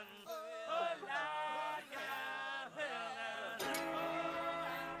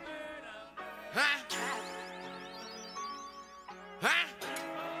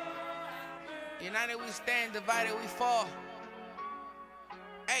United we stand, divided we fall.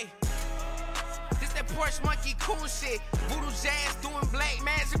 Hey, this that Porsche monkey cool shit. Voodoo jazz doing black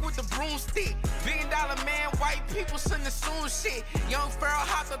magic with the broomstick. $1 billion man, white people shouldn't assume shit. Young Pharaoh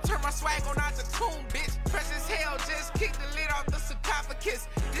hopped up, turn my swag on out the tomb, bitch. Precious hell, just kick the lid off the sarcophagus.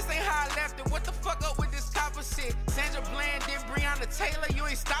 This ain't how I left it. What the fuck up with this copper shit? Sandra Bland did Breonna Taylor, you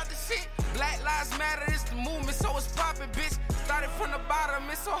ain't stopped the shit. Black Lives Matter, it's the movement, so it's poppin', bitch. Started from the bottom,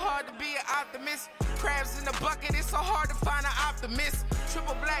 it's so hard to be an optimist. Crabs in the bucket, it's so hard to find an optimist.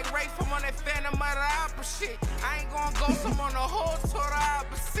 Triple black Ray from on that Phantom of the Opera shit. I ain't gonna go some on the whole total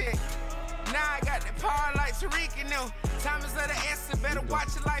opposite. Now I got the power like Tariq and them. Time is of the essence, better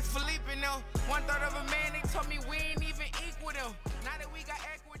watch it like Felipe and them. 1/3 of a man, they told me we ain't even equal them. Now that we got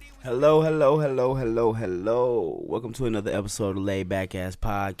equity. Hello. Welcome to another episode of the Laid Back Ass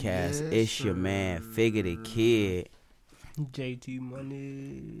Podcast. Yes, it's your man, Figure the Kid. JT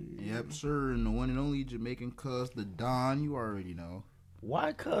Money. Yep, sir. And the one and only Jamaican cuz, the Don. You already know.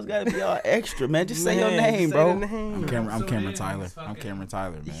 Why cuz gotta be all extra, man? Just say your name, bro. I'm Cameron Tyler. I'm Cameron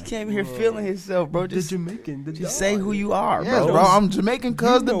Tyler, man. He came here feeling himself, bro. The Jamaican. Just say who you are, Yes, bro. bro. I'm Jamaican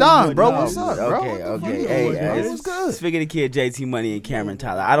cuz, the Don, bro. What's up, bro? Okay. Hey, What's good? it's Figure the Kid, JT Money, and Cameron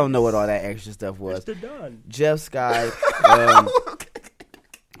Tyler. I don't know what all that extra stuff was. Mr. Don. Jeff Sky,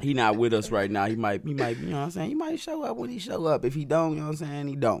 he not with us right now. He might, you know what I'm saying? He might show up when he show up. If he don't, you know what I'm saying?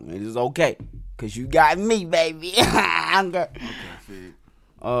 He don't. It's okay. Cause you got me, baby. I'm good. Okay, Fig.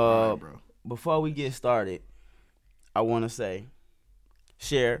 Right, bro. Before we get started, I want to say,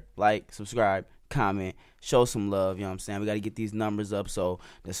 share, like, subscribe, comment, show some love. You know what I'm saying? We got to get these numbers up so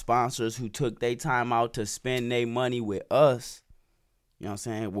the sponsors who took their time out to spend their money with us, you know what I'm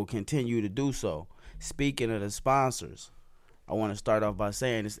saying, will continue to do so. Speaking of the sponsors, I want to start off by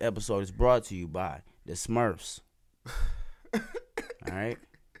saying this episode is brought to you by the Smurfs. All right?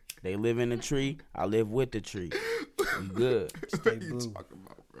 They live in the tree. I live with the tree. We good. What are you talking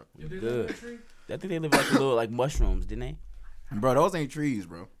about, bro? We good. I think they live like little like mushrooms, didn't they? Bro, those ain't trees,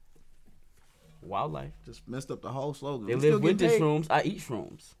 bro. Wildlife. Just messed up the whole slogan. They We still live with the getting paid. shrooms. I eat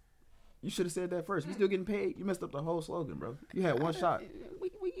shrooms. You should have said that first. We still getting paid. You messed up the whole slogan, bro. You had one shot.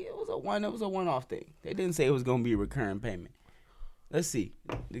 It was a one-off thing. They didn't say it was gonna be a recurring payment. Let's see.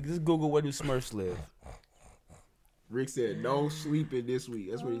 Just Google where do Smurfs live. Rick said no sleeping this week.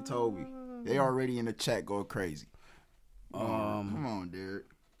 That's what he told me. They already in the chat going crazy. Come on, Derek.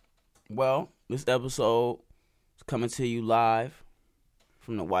 Well, this episode is coming to you live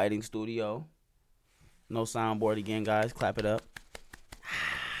from the Whiting Studio. No soundboard again, guys. Clap it up.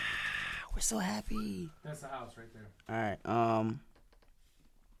 We're so happy. That's the house right there. All right.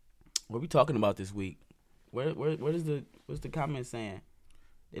 What are we talking about this week? What's the comment saying?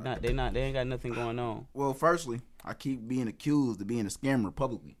 They ain't got nothing going on. Well, firstly, I keep being accused of being a scammer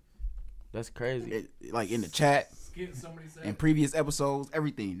publicly. That's crazy. Like in the chat, in previous episodes,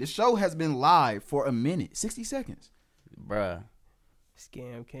 everything. The show has been live for a minute, 60 seconds. Bruh.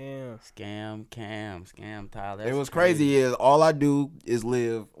 Scam Cam. Scam Tyler. It was crazy is all I do is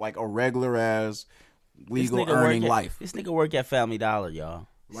live like a regular ass legal earning life. This nigga work at Family Dollar, y'all.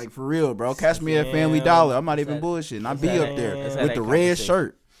 Like for real, bro. Catch me at Family Dollar. I'm not even bullshitting. I be up there with the red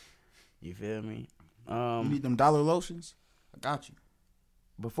shirt. You feel me? You need them dollar lotions? I got you.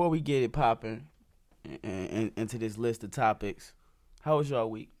 Before we get it popping and into this list of topics, how was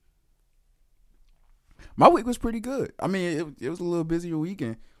y'all week? My week was pretty good. I mean, it was a little busier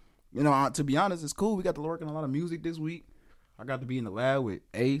weekend. You know, to be honest, it's cool. We got to work on a lot of music this week. I got to be in the lab with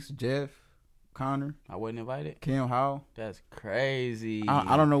Ace, Jeff, Connor. I wasn't invited? Cam Howell. That's crazy.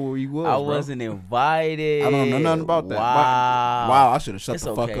 I don't know where you was, I bro. wasn't invited. I don't know nothing about that. Wow. I should have shut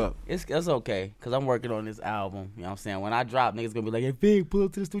the fuck up. It's okay, because I'm working on this album. You know what I'm saying? When I drop, niggas going to be like, hey, Big, pull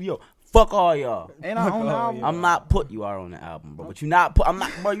up to the studio. Fuck all y'all. Ain't I on the album? I'm not you are on the album, bro. But you're not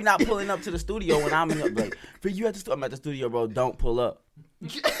pulling up to the studio when I'm in the, like, Fig, you at the I'm at the studio, bro. Don't pull up.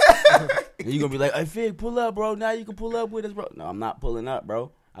 And you gonna be like, hey, Fig, pull up, bro. Now you can pull up with us, bro. No, I'm not pulling up,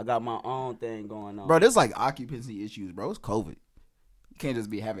 bro. I got my own thing going on. Bro, there's like occupancy issues, bro. It's COVID. You can't just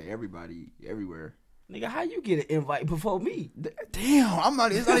be having everybody everywhere. Nigga, how you get an invite before me? Damn,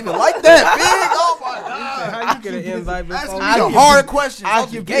 it's not even like that, big. Oh my god. How you get an invite before Asking me? me the hard questions.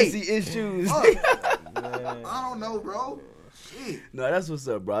 Occupancy issues. I don't know, bro. Shit. No, that's what's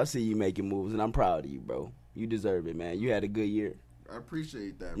up, bro. I see you making moves, and I'm proud of you, bro. You deserve it, man. You had a good year. I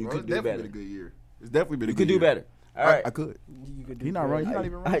appreciate that, You bro. could It's do definitely better. been a good year. It's definitely been a You good could do year. better. All right. I could. You could do He's not right. He's better. not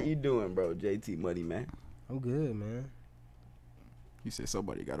even How right. you doing, bro? JT Money, man. I'm good, man. He said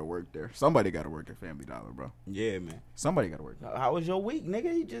somebody got to work there. Somebody got to work at Family Dollar, bro. Yeah, man. Somebody got to work there. How was your week,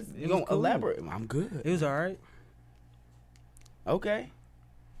 nigga? You was gonna cool. elaborate? I'm good. It was all right. Okay.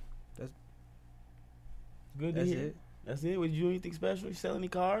 Good to That's hear. it. That's it. Would you do anything special? You sell any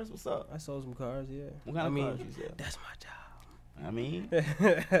cars? What's up? I sold some cars, yeah. What kind I of mean, cars you sell? that's I mean,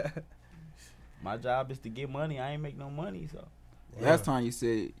 my job. my job is to get money. I ain't make no money, so. Last time you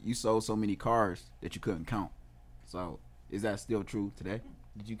said you sold so many cars that you couldn't count. So is that still true today?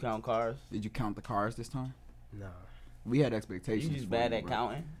 Did you count cars? Did you count the cars this time? No. We had You expectations. just for bad you, at bro.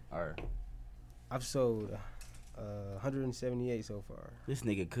 counting? Or I've sold 178 so far. this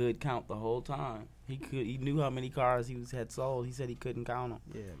nigga could count the whole time. He knew how many cars had sold. He said he couldn't count them.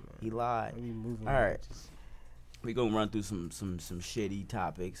 Yeah, man. He lied. I be moving. All right. just- We gonna run through some shitty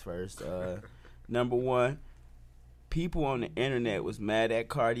topics first. Number one, people on the internet was mad at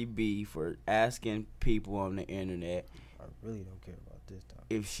Cardi B for asking people on the internet I really don't care about this topic.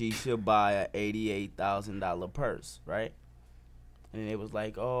 if she should buy a $88,000 purse, right? And it was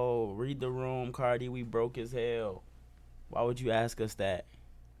like, oh, read the room, Cardi, we broke as hell. Why would you ask us that?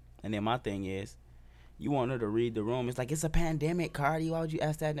 And then my thing is, you want her to read the room. It's like, it's a pandemic, Cardi. Why would you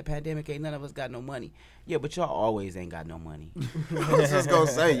ask that in the pandemic? Ain't none of us got no money. Yeah, but y'all always ain't got no money. I was just gonna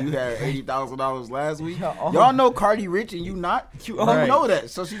say you had $80,000 last week. Y'all Y'all know Cardi rich and you not. You don't Right. know that,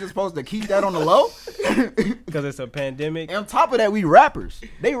 so she's just supposed to keep that on the low. Because it's a pandemic. And on top of that, we rappers.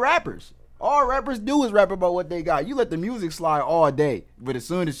 They rappers. All rappers do is rap about what they got. You let the music slide all day, but as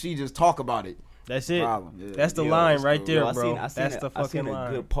soon as she just talk about it, That's it. problem. Yeah. That's the Yo, line that's right cool. there, Yo, bro. I That's the I seen fucking a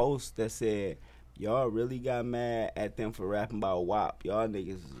line. good post that said, y'all really got mad at them for rapping about WAP. Y'all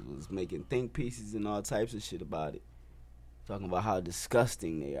niggas was making think pieces and all types of shit about it. Talking about how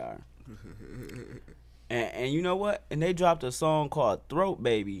disgusting they are. and you know what? And they dropped a song called Throat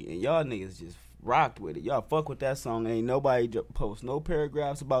Baby, and y'all niggas just rocked with it. Y'all fuck with that song. Ain't nobody post no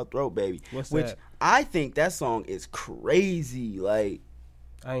paragraphs about Throat Baby. What's which that? I think that song is crazy. Like,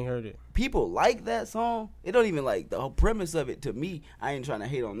 I ain't heard it. people like that song. It don't even like the whole premise of it. To me, I ain't trying to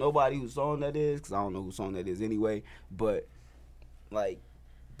hate on nobody whose song that is, because I don't know whose song that is anyway. But like,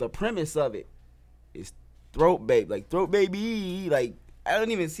 the premise of it is Throat Baby. Like, Throat Baby. Like, I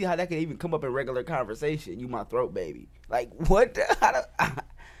don't even see how that can even come up in regular conversation. You my throat baby. Like, what?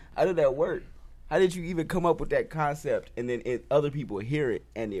 How did that work? How did you even come up with that concept and then other people hear it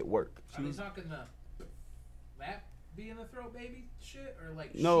and it work? Are they talking the rap being the throat baby shit, or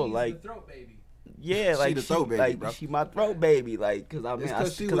like No, she's like- the throat baby? Yeah, She like the throat baby, like bro. she my throat baby, like because It's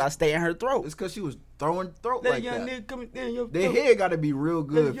 'cause she was- I stay in her throat. it's because she was throwing throat That like young that. nigga coming in your Their throat. head got to be real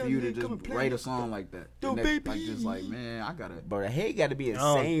good That for you young to nigga come and just play write a with song like that. Throat And that- baby. Like just like, man, I gotta. Bro, the head got to be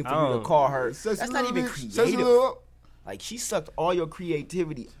don't- insane for I you to don't- call her. Sexy That's not little even bitch, sexy creative. little- Like, she sucked all your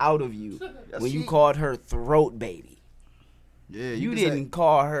creativity out of you That's when you she- called her throat baby. Yeah, You can say- didn't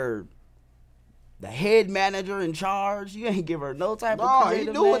call her the head manager in charge. You ain't give her no type of Nah, he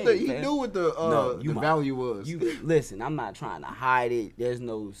creative knew what the name, fam. he knew what the No, you the my- value was. You listen, I'm not trying to hide it. There's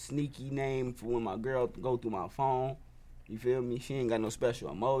no sneaky name for when my girl go through my phone. You feel me? She ain't got no special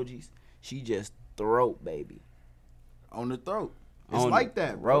emojis. She just throat baby. on the throat. It's On like the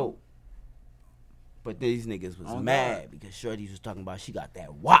that, bro. throat. But these niggas was On mad God. because Shorty was talking about she got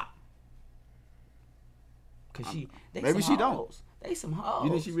that WAP. Cause they maybe some she don't. hoes. They some hoes.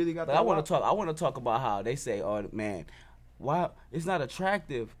 You think she really got But that I want WAP? to talk. I want to talk about how they say, "Oh man, why it's not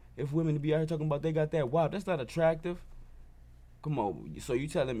attractive if women be out here talking about they got that WAP. That's not attractive." Come on. So you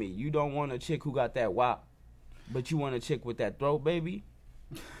telling me you don't want a chick who got that WAP, but you want a chick with that throat baby?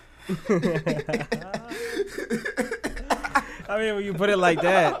 I mean, when you put it like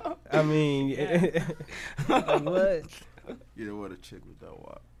that, I mean, like what? You don't want a chick with that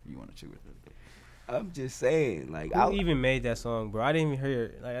WAP. You want a chick with that. I'm just saying, like, Who even made that song, bro? I didn't even hear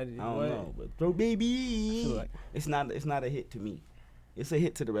it. Like, I I don't what? know, but throat baby, feel like- it's not a hit to me. It's a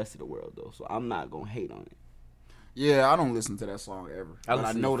hit to the rest of the world though, so I'm not gonna hate on it. Yeah, I don't listen to that song ever. I But I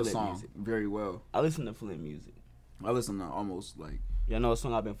listen to know the Flip song music. very well. I listen to Flint music. I listen to almost like Y'all know a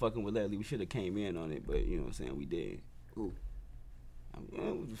song I've been fucking with lately. We should have came in on it, but you know what I'm saying, we did. Who?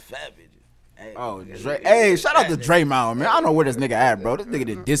 Fat bitches. Hey, oh yeah, Dre. yeah, Hey, shout out to yeah. Dre Mile, man. I don't know where this nigga at, bro. This nigga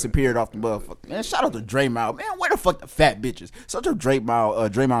done disappeared off the motherfucker. Man, shout out to Dre Mile, man. Where the fuck the fat bitches? Such a Dre Mile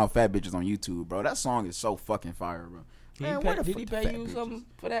fat bitches on YouTube, bro. That song is so fucking fire, bro. Man, where the Did fuck he the pay fat you bitches? something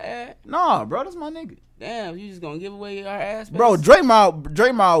for that ad? Nah, bro, that's my nigga. Damn, you just gonna give away our ass? Bro, base? Dre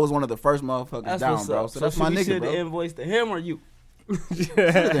Mile was one of the first motherfuckers That's down, what's bro. up. So that's should my we nigga, send bro. the invoice to him or you?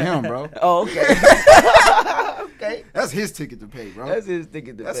 To him, bro. Oh, okay. Okay. That's his ticket to pay, bro. That's his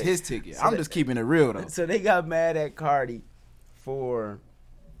ticket to That's pay. his ticket. So I'm that- just keeping it real though. So they got mad at Cardi for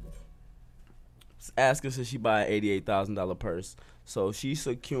asking if she buy an $88,000 purse. So she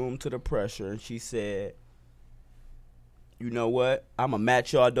succumbed to the pressure and she said, you know what? I'm going to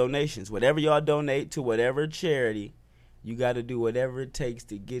match y'all donations. Whatever y'all donate to whatever charity, you got to do whatever it takes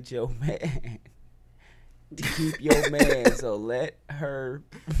to get your man to keep your man. So let her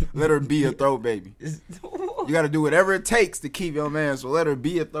be a throw baby. You got to do whatever it takes to keep your man. So let her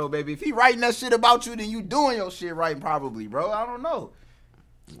be a throw baby. If he writing that shit about you, then you doing your shit right, probably, bro. I don't know.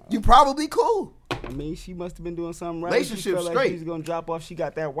 You probably cool. I mean, she must have been doing something right. Relationship She felt like straight. she was gonna drop off. She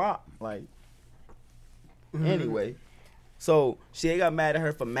got that wop. Like, anyway, so she got mad at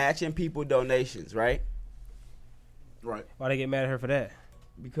her for matching people donations, right? Right. Why they get mad at her for that?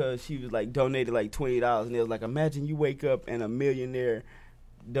 Because she was like donated like $20, and it was like, imagine you wake up and a millionaire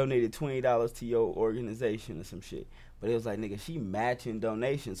donated $20 to your organization or some shit. But it was like, nigga, she matching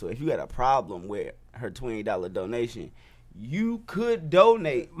donations. So if you got a problem with her $20 donation, you could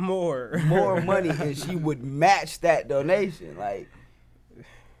donate More money and she would match that donation. Like,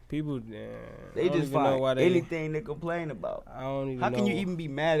 people, they just find anything to complain about. I don't even How know. can you even be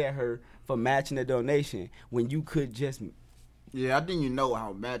mad at her for matching a donation when you could just Yeah, I think you know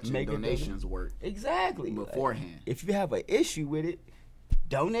how matching Make a donations work exactly beforehand. Like, if you have an issue with it,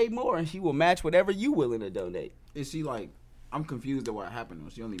 donate more and she will match whatever you willing to donate. Is she like? I'm confused at what happened.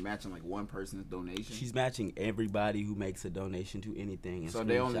 Was she only matching like one person's donation? She's matching everybody who makes a donation to anything. And So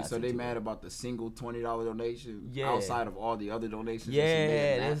screenshots they it to mad her. about the single $20 donation Yeah. outside of all the other donations. that she Yeah,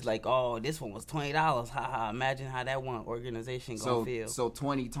 made and it's matched? like, oh, this one was $20. Ha ha. Imagine how that one organization gonna feel. So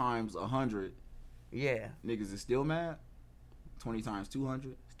 20 times 100 yeah, niggas is still mad. 20 times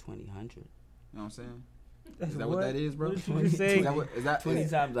 200. it's 2,000. You know what I'm saying? That's Is that what that is, bro? What did you just say? Is that 20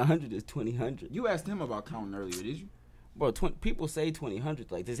 times 100 is 2,000. You asked him about counting earlier, did you? Bro, people say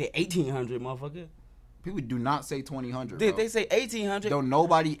 2,000 like they say 1,800, motherfucker. People do not say 2000. They say 1,800. Don't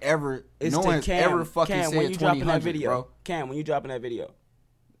nobody ever. It's no to one's Cam. ever fucking Cam, said when you dropping that 2000, video, bro. Cam, when you dropping that video,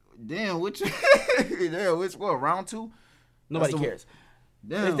 Damn, which? Damn, which what? Round 2? nobody That's the- cares.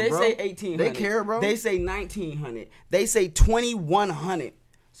 Damn, If they bro. say 1,800, They care, bro. They say 1,900. They say 2,100.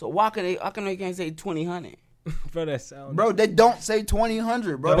 So why can they? How come they can't say 2,000? Bro, that sound. Bro, they don't say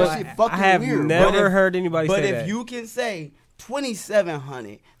 2000, bro. But That shit fucking I have weird. never bro. heard anybody But say if that. you can say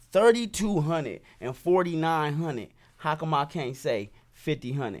 2,700, 3,200, and 4,900, how come I can't say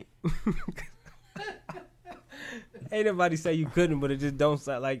 5,000? Ain't nobody say you couldn't, but it just don't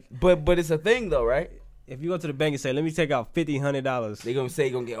sound like. But it's a thing though, right? If you go to the bank and say, "Let me take out $1,500," They gonna say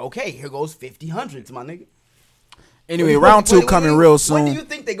get okay. Here goes 5,000, my nigga. Anyway, round 2 coming real What do soon. you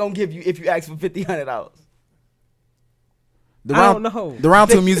think they gonna give you if you ask for $1,500? The I round, don't know. The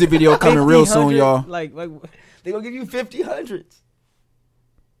round 2 music video coming real soon, 1,500, y'all. Like, They gonna give you 5,000.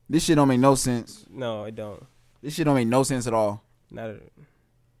 This shit don't make no sense. no, it don't. This shit don't make no sense at all. Not.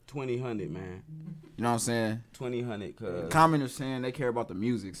 2,000, man. You know what I'm saying? 2,000, cause Commenters saying they care about the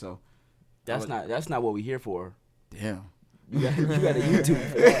music, so that's not what we here for. damn. You got a YouTube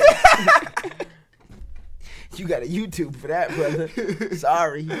for that. You got a YouTube for that, brother.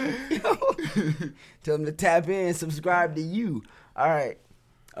 Sorry. Tell them to tap in, subscribe to you. All right.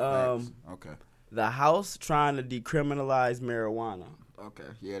 Okay. The House trying to decriminalize marijuana. Okay.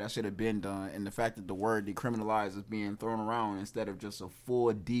 Yeah, that should have been done. And the fact that the word decriminalize is being thrown around instead of just a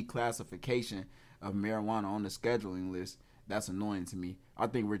full declassification of marijuana on the scheduling list, that's annoying to me. I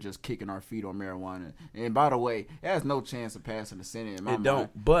think we're just kicking our feet on marijuana. And by the way, it has no chance of passing the Senate in my mind.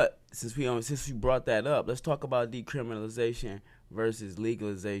 Don't. But since we brought that up, let's talk about decriminalization versus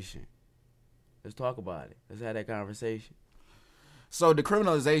legalization. Let's talk about it. Let's have that conversation. So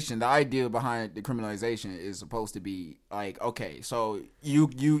decriminalization, the idea behind decriminalization is supposed to be like, okay, so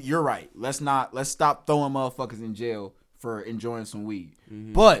you're right. Let's stop throwing motherfuckers in jail for enjoying some weed.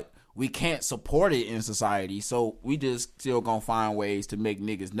 Mm-hmm. But we can't support it in society, so we just still gonna find ways to make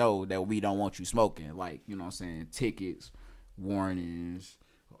niggas know that we don't want you smoking. Like, you know what I'm saying, tickets, warnings,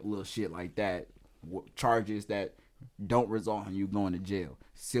 a little shit like that. Charges that don't result in you going to jail.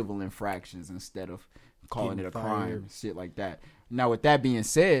 Civil infractions instead of calling it a crime, shit like that. Now, with that being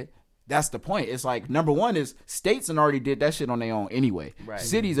said, that's the point. It's like, number one is states and already did that shit on their own anyway. Right.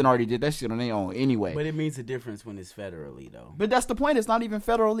 Cities and already did that shit on their own anyway. But it means a difference when it's federally, though. But that's the point. It's not even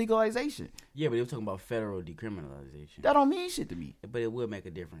federal legalization. Yeah, but they were talking about federal decriminalization. That don't mean shit to me. But it would make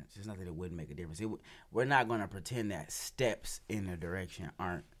a difference. It's not that it wouldn't make a difference. We're not going to pretend that steps in the direction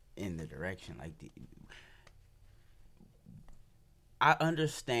aren't in the direction. I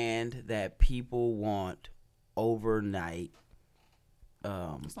understand that people want overnight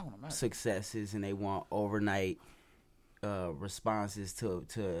successes and they want overnight responses to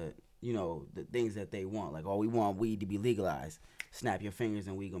the things that they want. Like, oh, we want weed to be legalized. Snap your fingers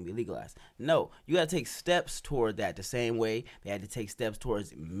and weed gonna be legalized. No, you gotta take steps toward that the same way they had to take steps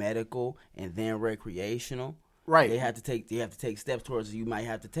towards medical and then recreational. Right. They have to take steps towards. You might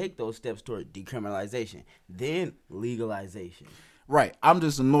have to take those steps toward decriminalization, then legalization. Right. I'm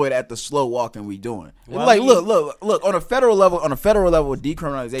just annoyed at the slow walking we doing. Well, like, I mean- look. On a federal level, with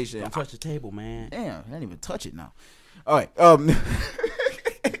decriminalization. Don't touch the table, man. Damn, I didn't even touch it now. All right.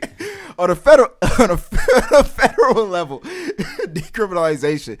 On a federal level,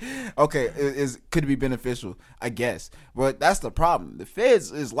 decriminalization, okay, could be beneficial, I guess. But that's the problem. The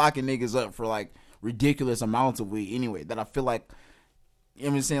feds is locking niggas up for like ridiculous amounts of weed anyway. That I feel like, you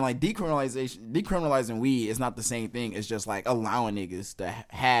know what I'm saying, like decriminalizing weed is not the same thing as just like allowing niggas to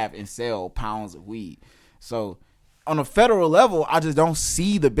have and sell pounds of weed. So on a federal level, I just don't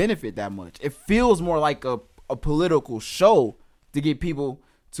see the benefit that much. It feels more like a political show to get people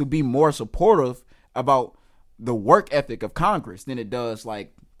to be more supportive about the work ethic of Congress than it does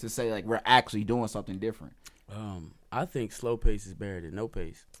like to say like we're actually doing something different. I think slow pace is better than no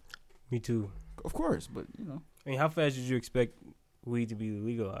pace. Me too. Of course, but you know, I mean, how fast did you expect weed to be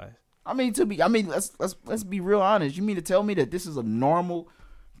legalized? let's be real honest. You mean to tell me that this is a normal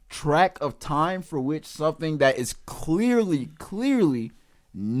track of time for which something that is clearly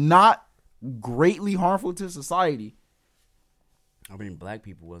not greatly harmful to society? I mean, black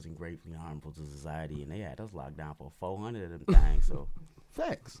people wasn't greatly harmful to society, and they had us locked down for 400 of them things. So,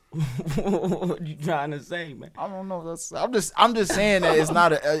 Facts. what you trying to say, man? I don't know. I'm just saying that it's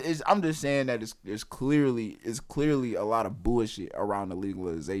not I'm just saying that it's clearly a lot of bullshit around the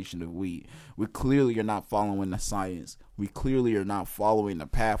legalization of weed. We clearly are not following the science. We clearly are not following the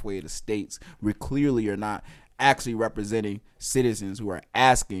pathway of the states. We clearly are not actually representing citizens who are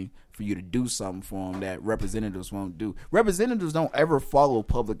asking for you to do something for them that representatives won't do. Representatives don't ever follow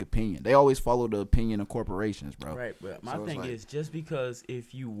public opinion. They always follow the opinion of corporations, bro. Right, but my So it's thing like- is just because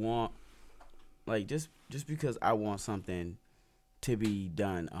if you want, like, just because I want something to be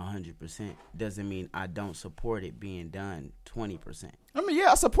done 100% doesn't mean I don't support it being done 20%. I mean,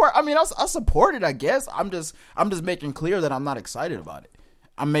 yeah, I support it, I guess. I'm just making clear that I'm not excited about it.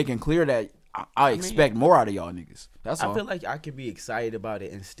 I'm making clear that I expect more out of y'all niggas. That's all. I feel like I could be excited about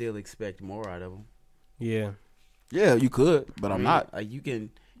it and still expect more out of them. Yeah. Yeah, you could, but I'm not. Like, you can.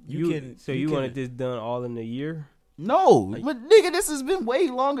 So you wanted this done all in a year? No, but nigga, this has been way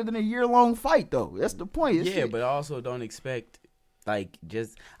longer than a year-long fight, though. That's the point. Yeah, but I also don't expect, like,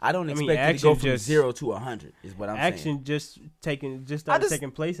 I don't expect it to action go from just- 0 to 100. Is what I'm saying. Action just started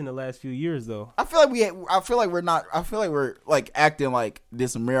taking place in the last few years, though. I feel like we're like acting like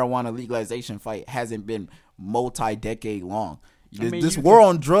this marijuana legalization fight hasn't been multi-decade long. This war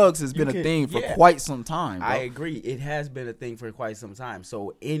on drugs has been a thing for quite some time, bro. I agree. It has been a thing for quite some time.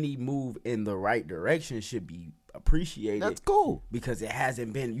 So any move in the right direction should be appreciated. That's cool. Because you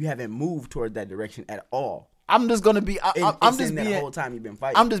haven't moved toward that direction at all. I'm just gonna be. I'm just that being. whole time you've been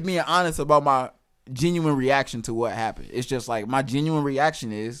fighting. I'm just being honest about my genuine reaction to what happened. It's just like my genuine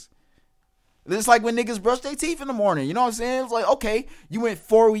reaction is. It's like when niggas brush their teeth in the morning. You know what I'm saying? It's like, okay, you went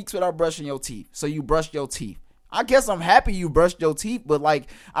 4 weeks without brushing your teeth, so you brushed your teeth. I guess I'm happy you brushed your teeth, but like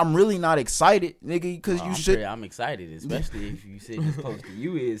I'm really not excited, nigga, because you should. I'm excited, especially if you sit as close to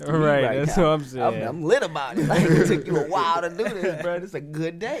you is. To Right, me right that's now. what I'm saying. I'm lit about it. Like, it took you a while to do this, bro. It's a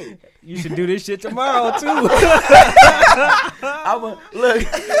good day. You should do this shit tomorrow too. I'm gonna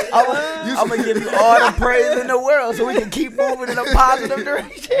give you all the praise in the world so we can keep moving in a positive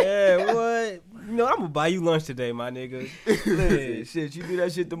direction. Yeah, what? You know, I'm gonna buy you lunch today, my nigga. Listen, shit, you do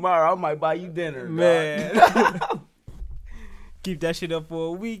that shit tomorrow, I might buy you dinner, Man. Keep that shit up for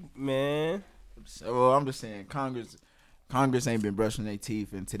a week, man. Well, I'm just saying, Congress ain't been brushing their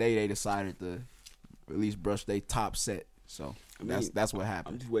teeth, and today they decided to at least brush their top set. So that's what I'm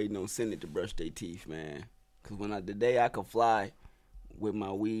happened. just waiting on Senate to brush their teeth, man. Cause the day I could fly with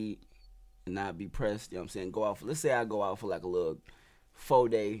my weed and not be pressed, you know what I'm saying? Let's say I go out for like a little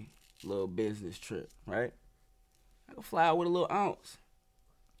 4-day little business trip, right? I can fly out with a little ounce.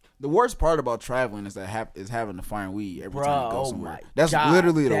 The worst part about traveling is having to find weed every time you go somewhere. my That's God,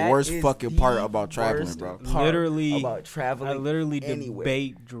 literally the that worst is fucking the part about traveling, worst bro. part Literally, about traveling. I literally anywhere.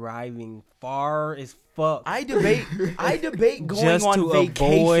 debate driving far as fuck. I debate going just on to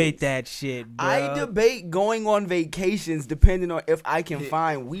vacations. avoid that shit, bro. I debate going on vacations depending on if I can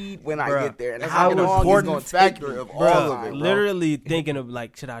find weed when I Bruh, get there and that's how an long it's important gonna factor take me. of all Bro, of it, bro. literally thinking of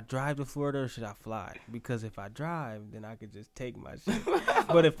like, should I drive to Florida or should I fly? Because if I drive, then I could just take my shit.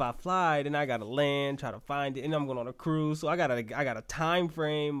 But if I fly, then I gotta land, try to find it, and I'm going on a cruise, so I got a time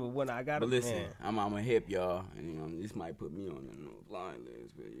frame of when I gotta. But listen, man. I'm a hip, y'all, and this might put me on the flying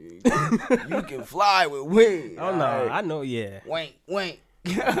list, but you can fly with weed. Oh no, I know, yeah. Wait.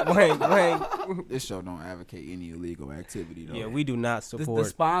 Wank. This show don't advocate any illegal activity though. Yeah, we do not The support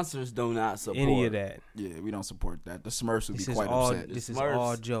sponsors do not support any of that. Yeah, we don't support that. The Smurfs would This be is quite all. upset. This is Smurfs.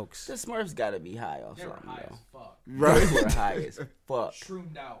 all jokes. The Smurfs gotta be high off They were something, high though. as fuck. Right. They were high as fuck.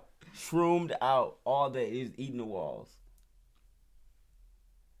 Shroomed out. Shroomed out all day. He was eating the walls.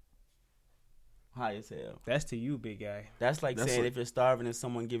 High as hell. That's to you, big guy. That's like That's saying a- if you're starving and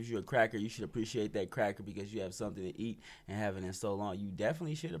someone gives you a cracker, you should appreciate that cracker because you have something to eat and haven't in so long. You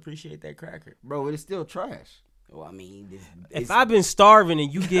definitely should appreciate that cracker. Bro, it's still trash. Well, I mean, If I've been starving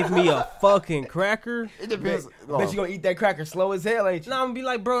and you give me a fucking cracker, It depends. bet you gonna eat that cracker slow as hell, ain't you? now I'm gonna be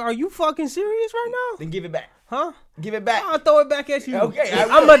like, bro, are you fucking serious right now? Then give it back. Huh? Give it back. I'll throw it back at you. Okay, I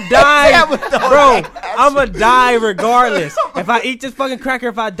I'm will. gonna die, bro. I'm gonna die regardless. If I eat this fucking cracker,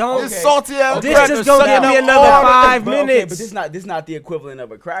 if I don't, It's salty ass this cracker just gonna give sucking me up another all the- 5 But okay, minutes. but this not the equivalent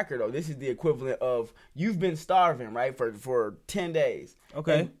of a cracker though. This is the equivalent of you've been starving, right, for 10 days.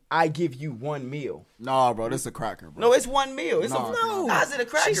 Okay. And I give you one meal. Nah, bro, this is a cracker, bro. No, it's one meal. It's No, no. no. How's it a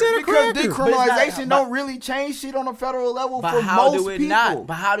cracker? She said a Because cracker. decriminalization But- don't really change shit on a federal level But for how most do it people. not?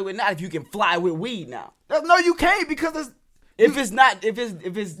 But how do it not if you can fly with weed now? No, you can't because it's If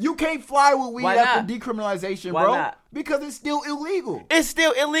it's you can't fly with weed Why after not? decriminalization, Why bro. not? Because it's still illegal. it's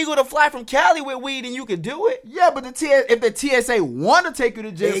still illegal to fly from Cali with weed and you can do it. Yeah, but if the TSA want to take you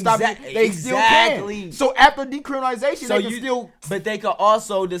to jail, stop you, they still Exactly. can. So after decriminalization, So they can still. but they could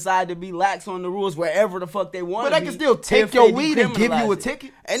also decide to be lax on the rules wherever the fuck they want. But they can still take your weed and give you a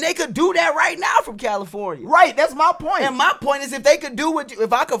ticket. and they could do that right now from California. Right, that's my point. And my point is, if they could do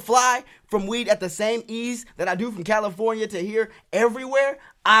if I could fly from weed at the same ease that I do from California to here everywhere,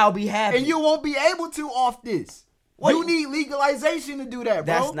 I'll be happy. And you won't be able to off this. What? You need legalization to do that,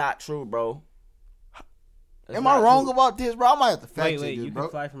 bro. That's not true, bro. That's Am I not wrong true. about this, bro? I might have to fact check Wait, this, you bro.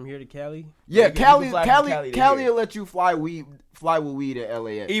 can fly from here to Cali? Yeah, you can Cali fly from Cali to here. will let you fly with weed at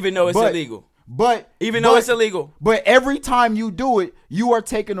LAX. Even though it's But- illegal. But Even though it's illegal. But every time you do it, you are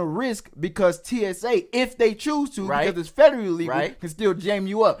taking a risk because TSA, if they choose to, Right. because it's federally illegal, Right. can still jam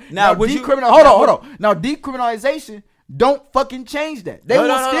you up. Now, would you- hold on. Now decriminalization don't fucking change that. They No, will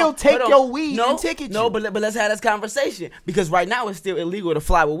no, no, still no. take Hold on. your weed no, and ticket you. No, but let's have this conversation because right now it's still illegal to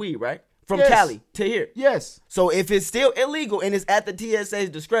fly with weed, right? From Yes. Cali to here. Yes. So if it's still illegal and it's at the TSA's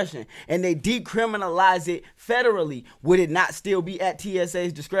discretion and they decriminalize it federally, would it not still be at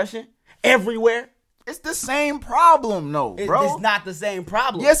TSA's discretion everywhere? It's the same problem, bro. It's not the same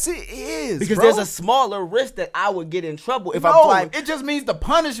problem. Yes, it is. because bro. there's a smaller risk that I would get in trouble if I'm No, flying. it just means the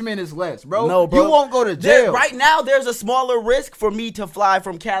punishment is less, bro. No, bro. You won't go to There- jail. right now, there's a smaller risk for me to fly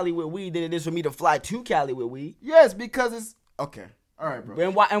from Cali with weed than it is for me to fly to Cali with weed. Yes, because it's okay. All right, bro.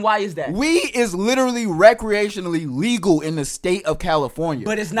 And why is that? Weed is literally recreationally legal in the state of California.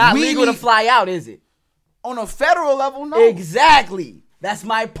 But it's not legal to fly out, is it? on a federal level. No, Exactly. That's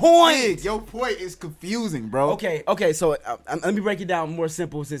my point. Big, your point is confusing, bro. Okay. So let me break it down more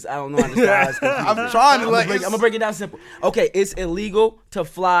simple since I don't know how to start. I'm trying to I'm gonna break it down simple. Okay, it's illegal to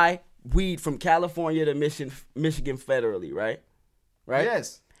fly weed from California to Michigan federally, right? Right.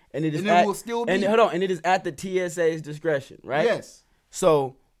 Yes. And it is And it will still be- And hold on, and it is at the TSA's discretion, right? Yes.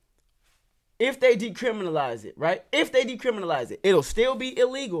 So if they decriminalize it, right? If they decriminalize it, it'll still be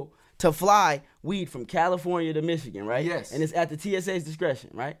illegal to fly weed from California to Michigan, right? Yes. And it's at the TSA's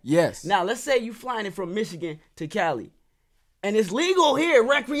discretion, right? Yes. Now, let's say you flying it from Michigan to Cali. And it's legal here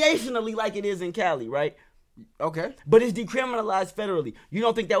recreationally like it is in Cali, right? Okay. But it's decriminalized federally. You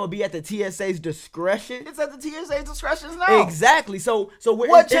don't think that would be at the TSA's discretion? It's at the TSA discretion now. Exactly. So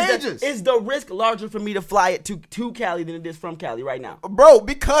What changes? Is the risk larger for me to fly it to Cali than it is from Cali right now? Bro,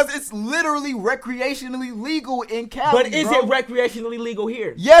 because it's literally recreationally legal in Cali. But is bro. it recreationally legal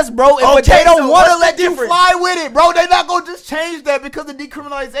here? Yes, bro. But Okay, they don't so want to what's let the you difference? fly with it, bro. They're not gonna just change that because of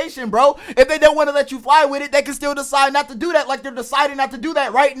decriminalization, bro. If they don't want to let you fly with it, they can still decide not to do that, like they're deciding not to do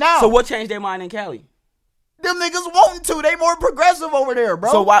that right now. So what changed their mind in Cali? Them niggas wanting to. They more progressive over there,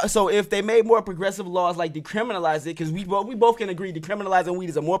 bro. So why? So if they made more progressive laws like decriminalize it, because we both can agree decriminalizing weed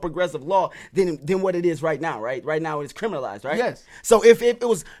is a more progressive law than what it is right now, right? Right now it's criminalized, right? Yes. So if it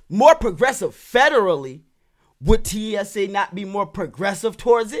was more progressive federally, would TSA not be more progressive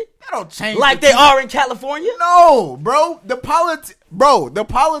towards it, That don't change. like the they are in California? No, bro. The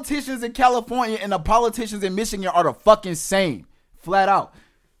politicians in California and the politicians in Michigan are the fucking same, flat out.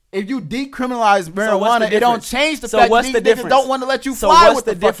 If you decriminalize marijuana, it don't change the fact that these niggas don't want to let you fly with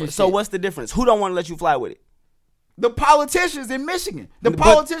the fucking shit. So what's the difference? Who don't want to let you fly with it? The politicians in Michigan, the But-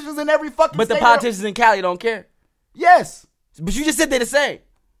 politicians in every fucking But the state politicians in Cali don't care. Yes. But you just said they're the same.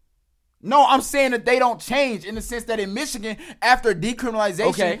 No, I'm saying that they don't change in the sense that in Michigan, after decriminalization,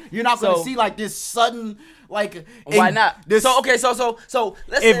 Okay, you're not going to so- see like this sudden, like Why not? This, So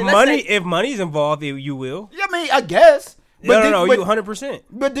let's If money's involved, you will. I mean, I guess. No, you 100%.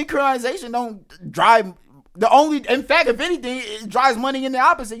 But decriminalization don't drive in fact, if anything, it drives money in the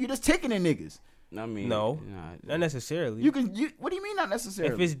opposite. You just ticketing niggas. I mean, No, not necessarily. What do you mean not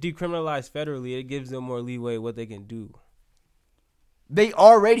necessarily? If it's decriminalized federally, it gives them more leeway what they can do. They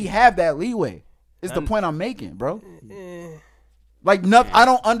already have that leeway. It's the point I'm making, bro. Like, I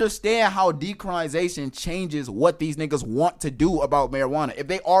don't understand how decriminalization changes what these niggas want to do about marijuana. If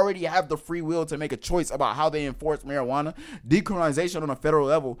they already have the free will to make a choice about how they enforce marijuana, decriminalization on a federal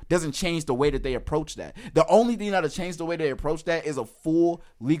level doesn't change the way that they approach that. The only thing that'll change the way they approach that is a full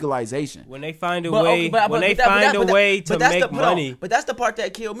legalization. When they find a way, to make money. But that's the part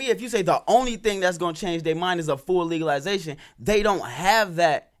that killed me. If you say the only thing that's going to change their mind is a full legalization, they don't have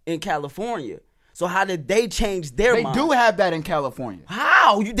that in California. So how did they change their mind? They do have that in California.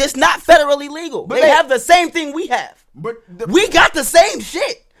 How? That's not federally legal. But they have the same thing we have. But We got the same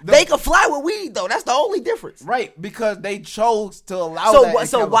shit. They can fly with weed though. That's the only difference. Right, because they chose to allow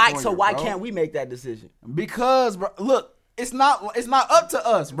that in why bro. can't we make that decision? Because, bro, look, it's not up to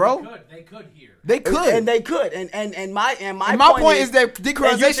us, bro. They could here. They could. And they could. And my point is that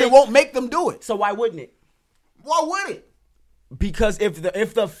decriminalization won't make them do it. So why wouldn't it? Why would it? Because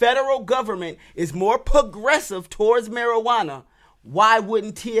if the federal government is more progressive towards marijuana, why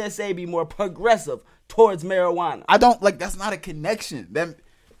wouldn't TSA be more progressive towards marijuana? I don't that's not a connection. That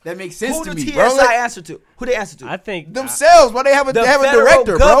makes sense Who to the me, TSI bro. Like, answer to? Who they answer to? I think themselves, bro. They have a federal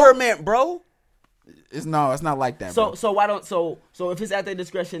director, government, bro. It's not like that, bro. So why don't so if it's at their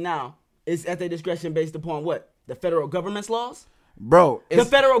discretion now, it's at their discretion based upon what? The federal government's laws? Bro, The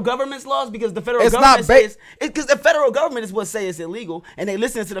federal government's laws, because the federal It's government not says because the federal government is what say it's illegal, and they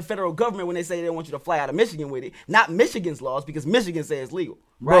listen to the federal government when they say they want you to fly out of Michigan with it, not Michigan's laws, because Michigan says it's legal,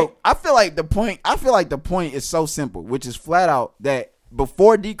 right? Bro, I feel like the point is so simple, which is flat out that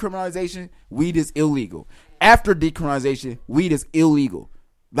before decriminalization, weed is illegal. After decriminalization, weed is illegal.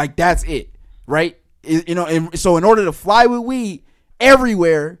 Like, that's it, right? And so in order to fly with weed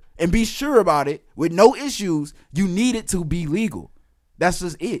everywhere and be sure about it with no issues, you need it to be legal. That's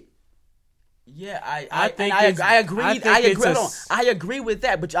just it. Yeah, I agree with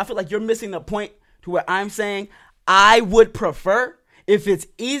that, but I feel like you're missing the point to where I'm saying I would prefer, if it's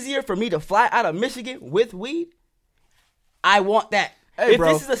easier for me to fly out of Michigan with weed, I want that. Hey, if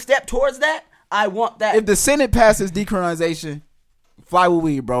bro. this is a step towards that, I want that. If the Senate passes decriminalization, fly with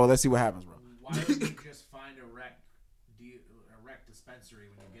weed, bro. Let's see what happens, bro. Why don't you just find a rec dispensary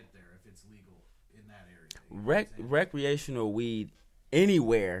when you get there if it's legal in that area? You know what I'm saying? Recreational weed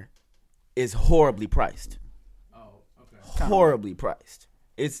anywhere is horribly priced. Oh, okay. Horribly priced.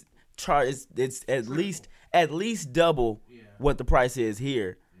 It's at least double what the price is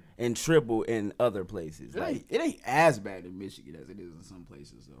here, and triple in other places. It ain't as bad in Michigan as it is in some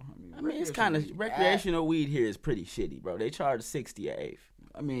places, though. I mean, it's kind of recreational weed here is pretty shitty, bro. They charge $60 an eighth.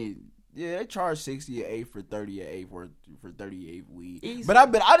 I mean, yeah, they charge $60 an eighth for 30 an eighth for 38 weed. Easy. But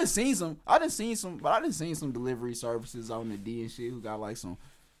I done seen some delivery services on the D and shit who got like some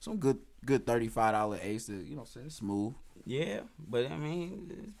good $35 eighths that, you know, say it's smooth. Yeah, but I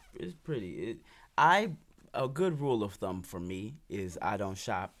mean, it's pretty. A good rule of thumb for me is I don't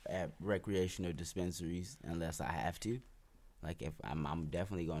shop at recreational dispensaries unless I have to. Like, if I'm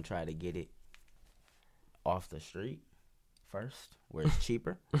definitely gonna try to get it off the street first, where it's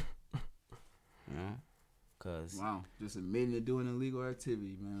cheaper. You know, cause just admitting to doing illegal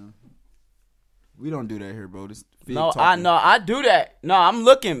activity, man. We don't do that here, bro. I do that. No, I'm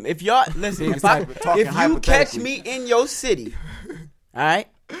looking. If y'all listen, if you catch me in your city, all right,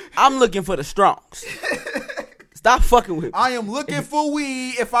 I'm looking for the strongs. Stop fucking with me. I am looking for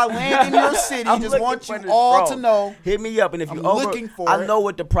weed. If I land in your city, I'm just looking want for you the all strong. to know. Hit me up, and if I'm you looking for I it. know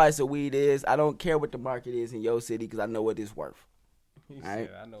what the price of weed is. I don't care what the market is in your city because I know what it's worth. He All right?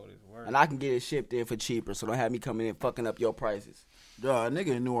 said, I know what it's worth. And I can get it shipped in for cheaper, so don't have me coming in fucking up your prices. Duh, a nigga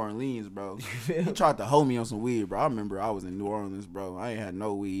in New Orleans, bro. He tried to hold me on some weed, bro. I remember I was in New Orleans, bro. I ain't had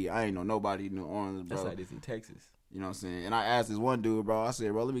no weed. I ain't know nobody in New Orleans, bro. That's like this in Texas. You know what I'm saying? And I asked this one dude, bro. I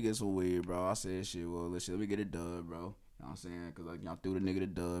said, bro, let me get some weed, bro. I said, shit, well, let me get a dub, bro. You know what I'm saying? Because, like, y'all threw the nigga the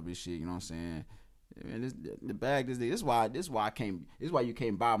dub and shit, you know what I'm saying? Man, the bag, this why you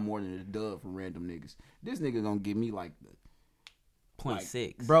can't buy more than a dub from random niggas. This nigga gonna give me, like,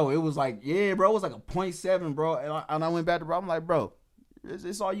 0.6. bro, it was like, yeah, bro, it was like a 0.7, bro. And I went back to bro, I'm like, bro, is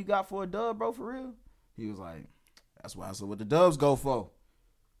this all you got for a dub, bro, for real? He was like, that's why I said what the dubs go for.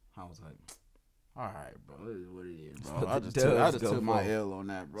 I was like, All right, bro. It is what it is, That's what bro. I the just took, dubs go took my for. L on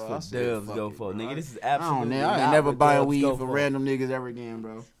that, bro. I That's what said, dubs fuck go it, for, bro. nigga. This is I absolutely. don't. I ain't not never what buying dubs weed go for random niggas ever again,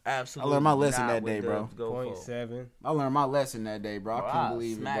 bro. Absolutely. I learned my lesson not that what day, bro. dubs go for. 0.7. I learned my lesson that day, bro. Bro, I couldn't I'll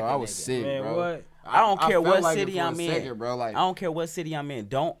believe it, smack bro. a I was nigga. sick, Man, bro. what? I don't care felt what like it city for a I'm in. second, bro. Like I don't care what city I'm in.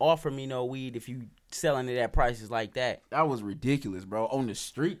 Don't offer me no weed if you selling it at prices like that. that was ridiculous, bro. On the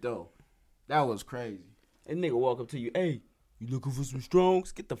street though, that was crazy. And nigga walk up to you, hey, you looking for some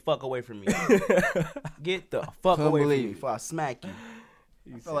strongs? Get the fuck away from me. Get the fuck Couldn't away from believe me it. before I smack you.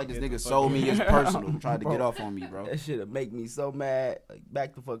 I feel like this nigga sold me his personal, tried to get off on me, bro. That shit'll make me so mad. Like,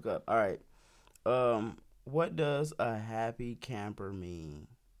 back the fuck up. All right. What does a happy camper mean?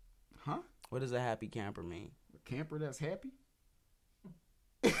 Huh? What does a happy camper mean? A camper that's happy?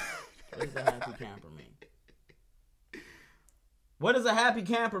 What does a happy camper mean? What does a happy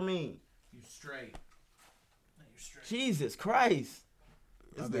camper mean? You straight. No, you're straight. Jesus Christ.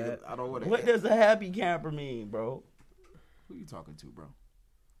 This nigga, I don't want to. What does a happy camper mean, bro? Who you talking to, bro?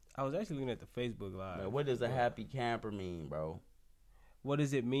 I was actually looking at the Facebook Live. Like, what does a happy camper mean, bro? What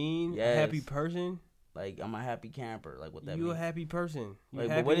does it mean? Yes. A happy person? Like, I'm a happy camper. Like, what that You means? a happy person. You Like,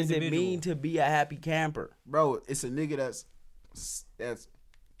 happy but what does it individual. mean to be a happy camper? Bro, it's a nigga that's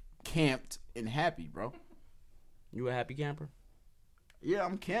camped and happy, bro. You a happy camper? Yeah,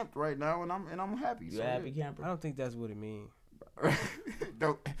 I'm camped right now and I'm happy. You so a happy I camper? don't think that's what it means. yeah.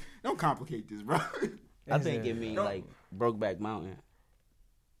 don't complicate this, bro. I think it means Don't- like Brokeback Mountain.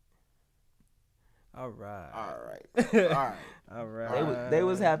 All right. All right. All right. They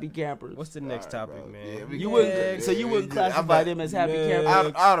was happy campers. What's the next All right, topic, bro. man? Yeah, we You can- wouldn't, so you wouldn't classify them as happy Next.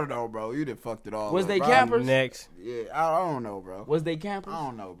 campers? I don't know, bro. You done fucked it all Was up, they bro. campers? Next. Yeah, I don't know, bro. Was they campers? I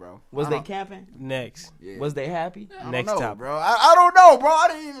don't know, bro. Was I they don't- camping? Next. Yeah. Was they happy? I don't Next know, topic. bro. I don't know, bro. I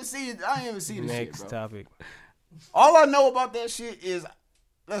didn't even see it. I didn't even see the Next shit, bro. topic. All I know about that shit is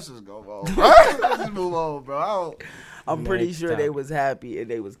let's just go on, bro. Let's just move on, bro. I don't, I'm pretty Next sure they topic. was happy and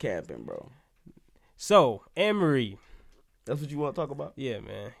they was camping, bro. So, Anne-Marie. That's what you want to talk about? Yeah,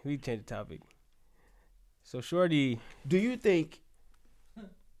 man. We change the topic. So, Shorty. Do you think,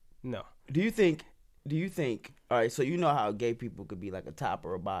 No. all right, so you know how gay people could be like a top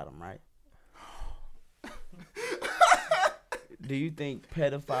or a bottom, right? Do you think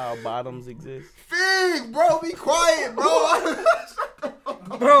pedophile bottoms exist? Fig, bro, be quiet, bro.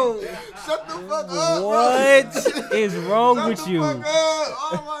 Bro, Shut the fuck up, what is wrong bro. with Shut the you? fuck up.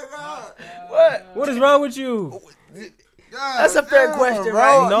 Oh my god. What? What is wrong with you? God That's a fair damn, question, bro.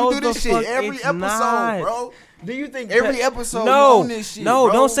 right? No, you do this the shit fuck every it's episode, not. bro. Do you think Every episode, you No, on this shit, no,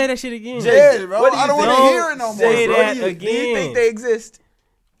 bro. don't say that shit again. Yeah, bro. What do you I don't think? want to hear it no more. Say bro. that do you again. think they exist?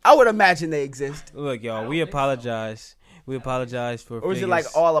 I would imagine they exist. Look, y'all, we apologize. We apologize for Or is it like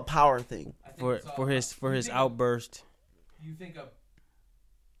Figures all a power thing? I think for it's all- for his you think- outburst. You think of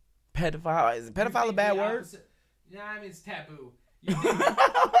Pedophile? Is you pedophile a think bad the word? opposite- Yeah, I mean it's taboo. You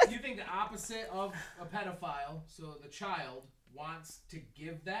think the opposite of a pedophile, so the child wants to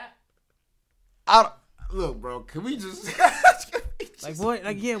give that? Look, bro. Can we just? Like what?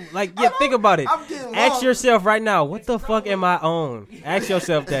 Like yeah. Think about it. I'm getting Ask lost. yourself right now. What the fuck am I on? Ask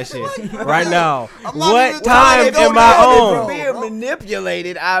yourself that shit right now. I'm not What even time trying to am go I down If this we're on? road. being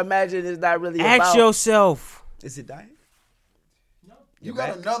manipulated, I imagine it's not really Ask about. yourself. Is it dying? You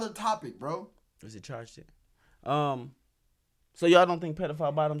got another topic, bro. Or is it charged it? So y'all don't think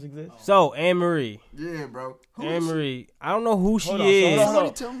pedophile bottoms exist? So Anne-Marie, Yeah, bro. Who is Anne-Marie, I don't know who she Hold on, is. so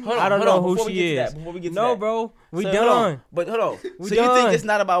Somebody tell me. I don't know who before we she get to is. that, before we get to No, that. bro, we So, hold on. done. But hold on. We So you think done. it's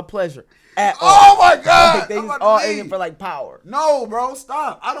not about pleasure at all? Oh my god! Like they I'm just about all to in it leave. for like power. No, bro.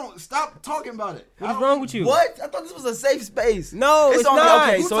 Stop. I don't. Stop talking about it. What's wrong with you? What? I thought this was a safe space. No, it's only, not.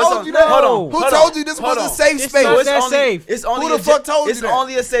 Okay, Who so it's told on, you that? Hold on. Who hold told on, you this hold was a on. safe It's space? not So it's that only, safe. It's only Who the fuck told you It's that?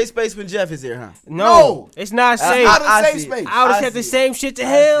 only a safe space when Jeff is here, huh? No, it's not safe. not a I safe see it. space. I would I have said the see it. same shit to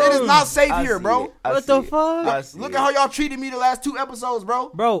him. It is not safe I here, see bro. it. I What see the it. fuck? I see Look it. at how y'all treated me the last 2 episodes, bro.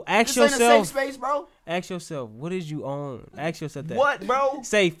 Bro, ask This ain't a safe yourself. space, bro. Ask yourself, what is you on? Ask yourself that. What, bro?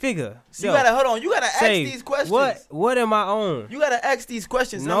 Say figure. You gotta hold on. You gotta ask Say, these questions. What am I on? You gotta ask these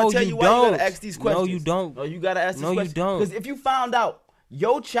questions. No, I'm gonna tell you you why you don't. gotta ask these No, questions. you don't. No, you gotta ask these No, you questions. don't. Because if you found out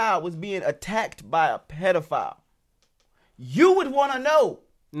your child was being attacked by a pedophile, you would want to know.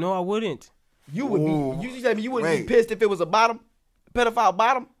 No, I wouldn't. You would Ooh. be. You said you wouldn't Wait. be pissed if it was a pedophile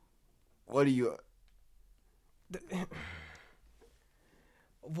bottom. What do you?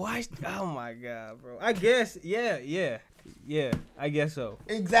 Why? Oh my god, bro. I guess, yeah. I guess so.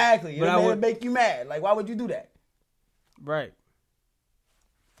 Exactly. But It I would would- make you mad. Like, why would you do that? Right.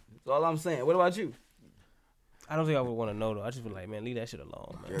 That's all I'm saying. What about you? I don't think I would want to know though. I just be like, man, leave that shit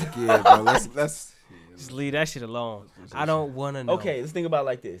alone, man. Yeah, bro. Let's. Just leave that shit alone. I don't want to know. Okay, let's think about it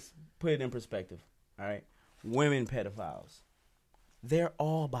like this. put it in perspective. All right, women pedophiles, they're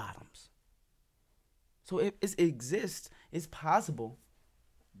all bottoms. So it exists. It's possible.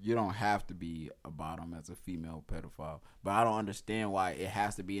 You don't have to be a bottom as a female pedophile, but I don't understand why it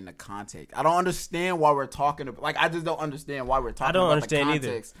has to be in the context. I don't understand why we're talking about, like, I just don't understand why we're talking I don't about understand the either.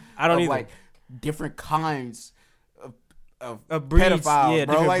 context I don't of, either. like, different kinds of breeds, pedophiles, yeah,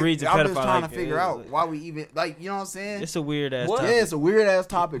 bro. different Like, breeds of I'm just pedophile, trying like, to figure out why we even, like, you know what I'm saying? It's a weird ass Yeah, topic. it's a weird ass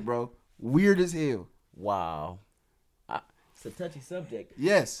topic, bro. Weird as hell. Wow. It's a touchy subject.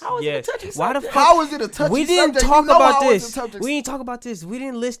 Yes. How is Yes. it a touchy subject? Why the fuck? How is it a touchy We didn't subject? talk You know about how it's this. a touchy- We didn't talk about this. We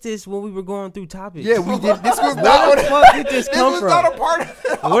didn't list this when we were going through topics. Yeah, we did. This was Where not the fuck did this come was from? not a part of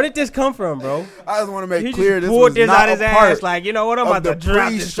it. Where did this come from, bro? I just want to make He clear just this pulled was this not out his a part ass. Like, you know what? I'm of about to the drop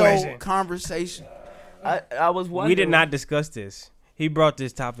this pre-show question. conversation. I was wondering. We did not discuss this. He brought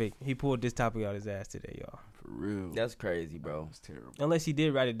this topic. He pulled this topic out his ass today, y'all. For real. That's crazy, bro. That's terrible. Unless he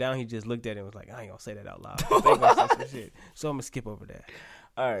did write it down, he just looked at it and was like, I ain't gonna say that out loud. They gonna say some shit. So I'm gonna skip over that.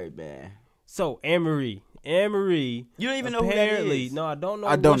 All right, man. So Anne-Marie. Anne-Marie. You don't even know who that apparently, is. no, I don't know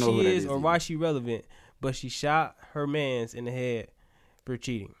I don't what know who she that is is or either. why she relevant, but she shot her mans in the head for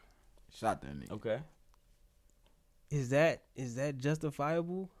cheating. Shot that nigga. Okay. Is that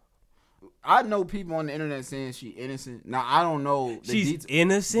justifiable? I know people on the internet saying she innocent. Now I don't know the She's details.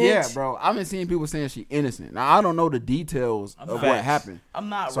 innocent. Yeah, bro. I've been seeing people saying she innocent. Now I don't know the details of what Facts. happened. I'm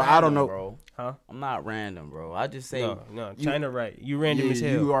not So I random, don't know- bro. Huh? I'm not random, bro. I just say No, China right. You random Yeah, as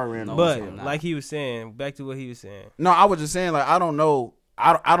hell. you are random. No, as But hell. not. like he was saying, back to what he was saying. No, I was just saying, like, I don't know.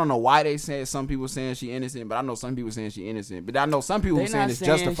 I don't know why they say some people saying she innocent, but I know some people saying she innocent. But I know some people They saying not it's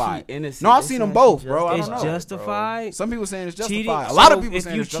saying justified. she innocent. No, I've They seen them saying both, she bro. I It's don't know. justified. Some people saying it's Cheating. justified. A lot of So people if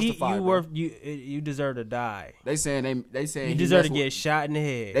saying you it's cheat, justified. you bro. worth you deserve to die. They saying You he deserve to messed get with- shot in the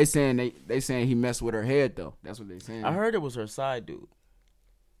head. They saying he messed with her head though. That's what they saying. I heard it was her side dude.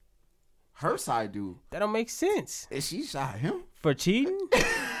 her side dude. That don't make sense. And she shot him. For cheating?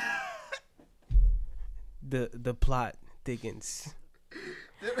 the plot thickens.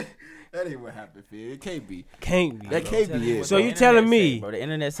 That ain't what happened, Phil. It can't be. Can't be. That bro. can't Tell be you it. what So the you internet telling said, me bro. The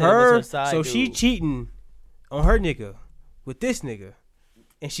internet said it was her side so dude. she cheating on her nigga with this nigga,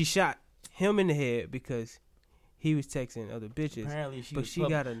 and she shot him in the head because he was texting other bitches. Apparently she but was she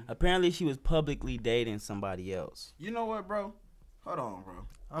got a. Apparently she was publicly dating somebody else. You know what, bro? Hold on, bro.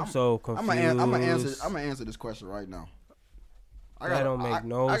 I'm so confused. I'm gonna answer this question right now. That don't make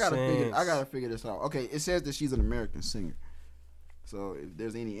no I gotta sense. figure this out. Okay, it says that she's an American singer. So if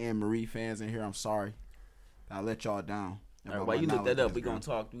there's any Anne-Marie fans in here, I'm sorry. I let y'all down. All right, while you look that up, we're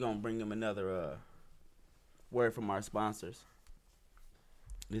gonna bring them another word from our sponsors.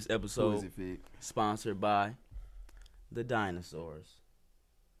 This So episode is it, Fig? sponsored by the dinosaurs.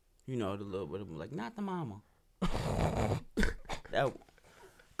 You know, the little bit of like not the mama. That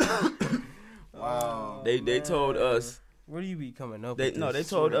Wow. they told us Where do you be coming up? they with no this?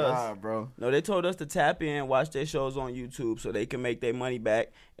 they told Swear to us God, bro. no they told us to tap in, watch their shows on YouTube so they can make their money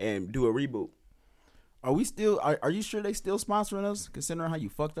back and do a reboot. Are we still? Are you sure they still sponsoring us? Considering how you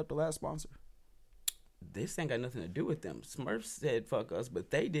fucked up the last sponsor. This ain't got nothing to do with them. Smurfs said fuck us,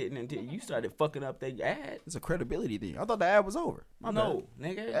 but they didn't until you started fucking up their ad. It's a credibility thing. I thought the ad was over. My No,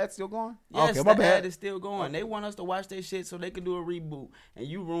 bad. nigga. Ad's still going. Yes, okay, my the bad. ad is still going. They want us to watch their shit so they can do a reboot, and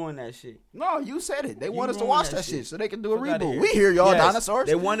you ruin that shit. No, you said it. They You want us to ruined watch that that shit. shit so they can do a Fuck outta reboot. here. We hear y'all, Yes, dinosaurs.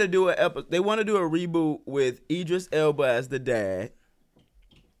 They want to do They want to do a reboot with Idris Elba as the dad,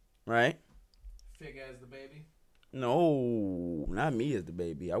 right? Fig as the baby. No, not me as the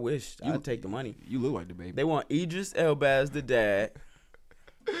baby. I wish I'd take the money. You look like the baby. They want Idris Elba as the dad.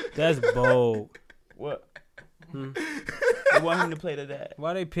 That's bold. What? They want him to play the dad.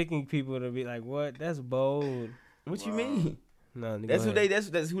 Why they picking people to be like, what? That's bold. What you mean? No, nigga, That's go who they. ahead.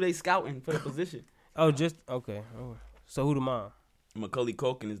 That's who they scouting for the position. Oh, just okay. Oh. So who the mom? Macaulay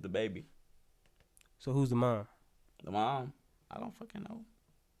Culkin is the baby. So who's the mom? The mom, I don't fucking know.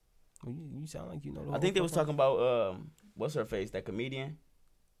 Well, you sound like you know. The I whole think they was fucking- talking about what's her face? That comedian,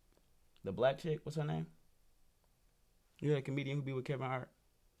 the black chick. What's her name? You know that comedian who be with Kevin Hart.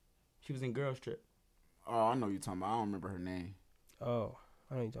 She was in Girls Trip. Oh, I know you're talking about. I don't remember her name. Oh,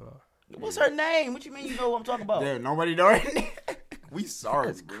 I know you talking about. What's her name? What you mean you know what I'm talking about? Yeah, nobody know her name. We sorry.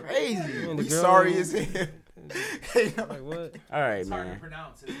 That's bro. crazy. And the We girl- sorry as hell. Like what? All right, It's hard to man.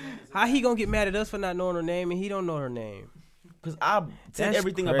 pronounce. His name is How he gonna get mad at us for not knowing her name and he don't know her name? Cause I said That's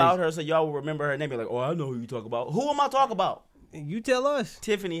everything crazy. about her so y'all will remember her name. Be like, oh, I know who you talk about. Who am I talking about? You tell us.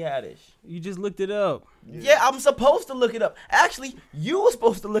 Tiffany Haddish. You just looked it up. Yeah, I'm supposed to look it up. Actually, you were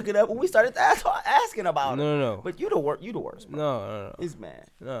supposed to look it up when we started asking about No, it. no, no. But you the worst. Bro. No. This man.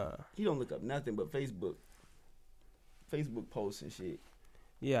 No. He don't look up nothing but Facebook posts and shit.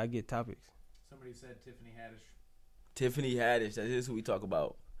 Yeah, I get topics. Somebody said Tiffany Haddish. Tiffany Haddish, that is who we talk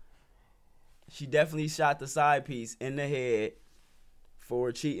about. She definitely shot the side piece in the head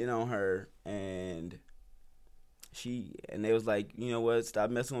for cheating on her, and they was like, you know what, stop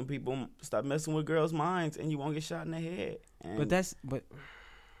messing with girls' minds, and you won't get shot in the head. And But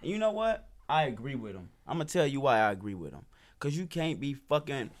you know what? I agree with him. I'm gonna tell you why I agree with him. Cause you can't be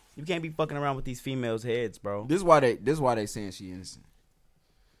fucking around with these females' heads, bro. This is why they saying she innocent.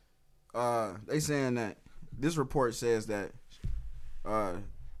 They saying that this report says that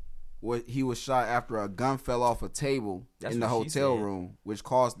he was shot after a gun fell off a table That's in the what she hotel said. room, which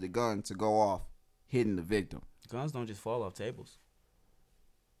caused the gun to go off, hitting the victim. Guns don't just fall off tables.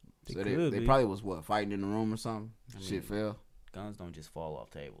 So They they could be. probably was fighting in the room or something. I mean, Shit fell. Guns don't just fall off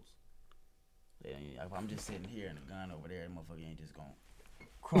tables. If I'm just sitting here and a gun over there, the motherfucker ain't just gonna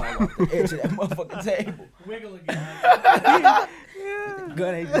crawl off the edge of that motherfucking table. Wiggle again. The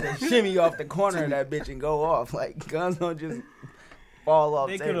gun ain't just gonna shimmy off the corner of that bitch and go off. Like, guns don't just fall off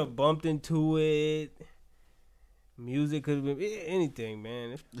they could tables. have bumped into it. Music could have been anything,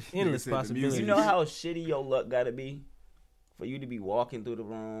 man. It's endless said the possibilities. You know how shitty your luck gotta be for you to be walking through the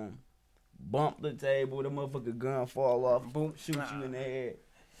room, bump the table, the motherfucker gun fall off, boom, shoot you in the head.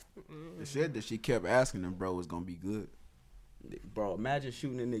 The shit that she kept asking him, bro, was gonna be good. Bro, imagine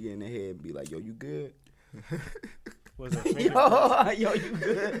shooting a nigga in the head and be like, yo, you good? Was her finger Yo, you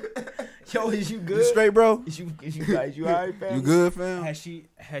good? Yo, is you good? You straight, bro? Is you all right, fam? You good, fam?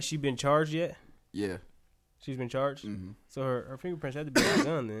 has she been charged yet? Yeah. She's been charged. Mm-hmm. So her fingerprints had to be on the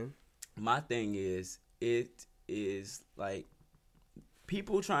gun then. My thing is, it is like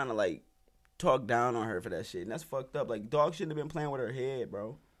people trying to like talk down on her for that shit, and that's fucked up. Like, dog shouldn't have been playing with her head,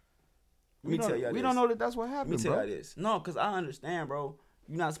 bro. Let me tell you, we don't know that that's what Let me happened, tell bro. you this. No, because I understand, bro.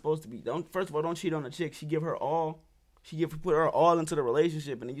 You're not supposed to be. First of all, don't cheat on a chick. She give her all. Put her all into the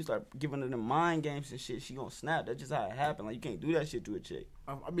relationship, and then you start giving her the mind games and shit. She gonna snap. That's just how it happened. Like, you can't do that shit to a chick.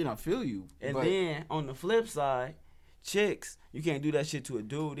 I mean, I feel you. And but then on the flip side, chicks, you can't do that shit to a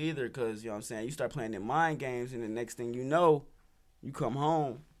dude either, because, you know what I'm saying, you start playing them mind games, and the next thing you know, you come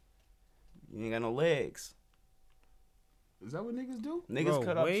home, you ain't got no legs. is that what niggas do? Niggas Bro,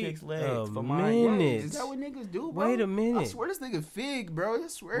 cut off wait chicks' a legs for minute. mind games. Is that what niggas do, bro? Wait a minute. I swear this nigga fig, bro. I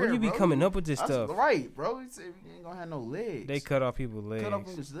swear. Where you be bro. coming up with this That's stuff? right, bro. He said he ain't gonna have no legs. They cut off people's legs. cut off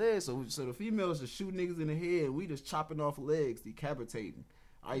his legs, so the females just shoot niggas in the head. We just chopping off legs, decapitating.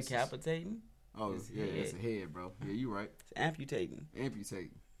 ISIS. Decapitating? Oh It's yeah, head. it's a head, bro. Yeah, you right. It's amputating.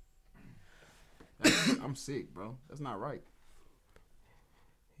 Amputating. I'm sick, bro. That's not right.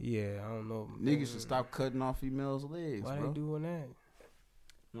 Yeah, I don't know. Niggas should stop cutting off females' legs, Why bro. they doing that?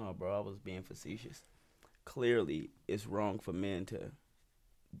 No, bro, I was being facetious. Clearly, it's wrong for men to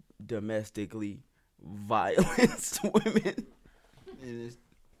domestically violence women. And it's-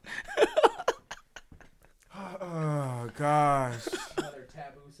 oh gosh. Another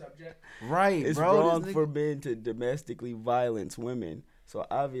taboo subject. Right, It's bro. wrong This for nigga- men to domestically violence women. So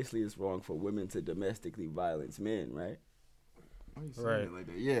obviously it's wrong for women to domestically violence men, right? Why you saying Right. it like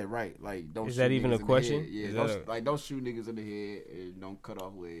that? Yeah, right. Like, don't. Is shoot that even niggas a in the question? head. Yeah, Is don't, that don't shoot niggas in the head and don't cut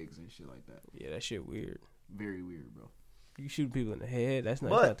off legs and shit like that. Yeah, that shit weird. Very weird, bro. You shoot people in the head. That's not,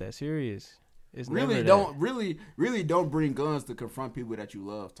 But- it's not that serious. It's Really never don't that. really don't bring guns to confront people that you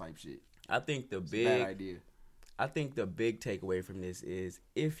love type shit. I think the It's a bad big idea. I think the big takeaway from this is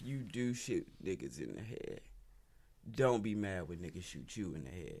if you do shoot niggas in the head, don't be mad when niggas shoot you in the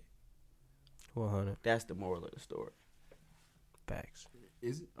head. 100 That's the moral of the story. facts.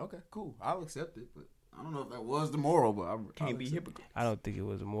 Is it? Okay, cool. I'll accept it, but I don't know if that was the moral, but Can't be hypocrite. I don't think it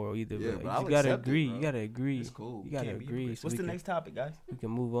was immoral either. Yeah, but but I'll you gotta accept it, agree. bro. You gotta agree. It's cool. You gotta Can't be agree. hypocrite. So What's we the can, next topic, guys? we can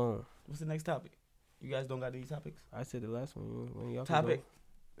move on. What's the next topic? You guys don't got any topics? I said the last one. When y'all can go. Topic?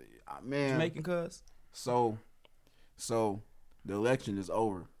 Man, Jamaican cuz? so the election is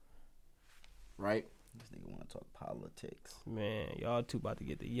over, right? This nigga want to talk politics. Man, y'all two about to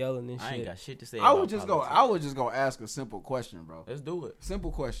get the yelling and I ain't shit. got shit to say I about would just politics. go ask a simple question, bro. Let's do it.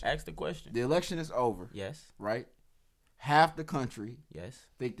 Simple question. Ask the question. The election is over, Yes. right? Half the country Yes.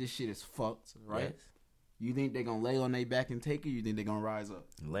 think this shit is fucked, right? Yes. You think they gonna lay on their back and take it? You think they gonna rise up?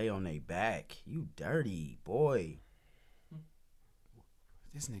 Lay on they back. You dirty boy.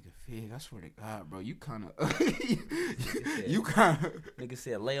 This nigga Fig, I swear to God, bro, you kind of, said- you kind of. Nigga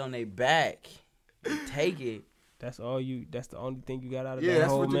said lay on they back. Take it. That's all you. That's the only thing you got out of Yeah, that that's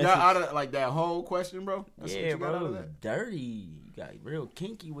whole what you message. got out of like that whole question, bro. That's what Yeah, you got out of bro. that? Dirty. You got real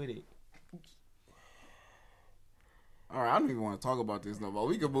kinky with it. All right, I don't even want to talk about this no more.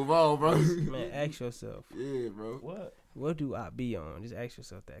 We can move on, bro. Man, ask yourself, Yeah, bro. What? what do I be on? Just ask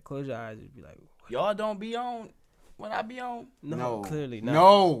yourself that. Close your eyes and be like, Y'all don't be on What I be on? No, clearly not.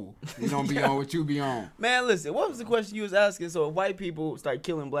 No, you don't be on what you be on. Man, listen. What was the question you was asking? So if white people start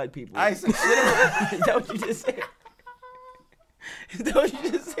killing black people, I said, is that what you just said? Is that what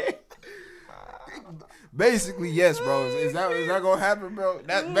you just said? basically, yes, bro. Is that gonna happen, bro?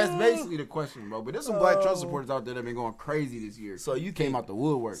 That's basically the question, bro. But there's some black Trump supporters out there that been going crazy this year. So you came think- out the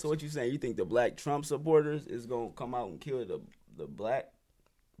woodwork. So what you saying? You think the black Trump supporters is gonna come out and kill the black?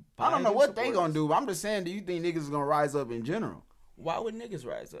 I don't know Biden what they supporters? gonna do, but I'm just saying, do you think niggas is gonna rise up in general? Why would niggas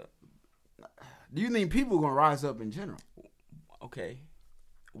rise up? Do you think people gonna rise up in general? Okay.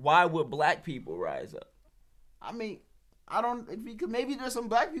 Why would black people rise up? I mean, I don't. If you could, maybe there's some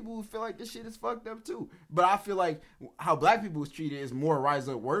black people who feel like this shit is fucked up too. But I feel like how black people is treated is more rise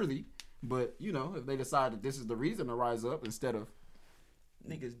up worthy. But you know, if they decide that this is the reason to rise up instead of,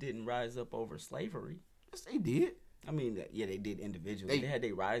 Niggas didn't rise up over slavery. yes, they did. I mean, yeah, they did individually. They had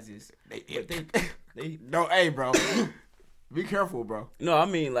their rises. But they No, hey, bro, be careful, bro. No, I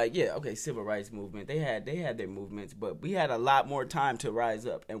mean, like, yeah, okay, civil rights movement. They had their movements, but we had a lot more time to rise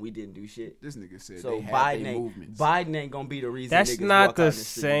up, and we didn't do shit. This nigga said So they had Biden their ain't movements. Biden ain't gonna be the reason. That's niggas not walk the out in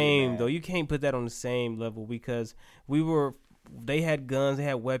street and get same mad. though. You can't put that on the same level because they had guns, they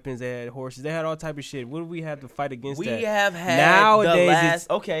had weapons, they had horses, they had all type of shit. What do we have to fight against We that? have had Nowadays, the it's- last.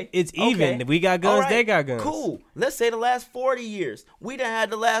 Okay, it's okay. even. We got guns, All they got guns. Cool. Let's say the last 40 years. We done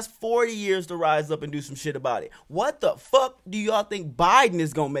had the last 40 years to rise up and do some shit about it. What the fuck do y'all think Biden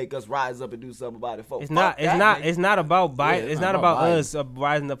is gonna make us rise up and do something about it for? It's not about Biden. it's it's not not about about Biden. us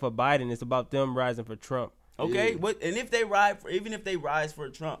rising up for Biden. It's about them rising for Trump. Okay, Yeah. what? And if they even if they rise for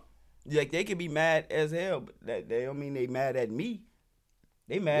Trump, like they could be mad as hell, but that they don't mean they mad at me.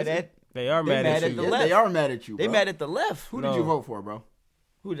 They mad at They are They mad mad at at you. the Yeah, left. they are mad at you. they bro. mad at the left. Who No. did you vote for, bro?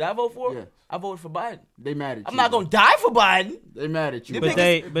 Who did I vote for? Yes. I voted for Biden. They mad at you. I'm not bro. gonna die for Biden. They mad at you, Them But niggas-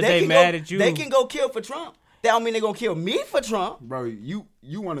 they can mad go, at you. They can go kill for Trump. That don't mean they gonna kill me for Trump. bro. You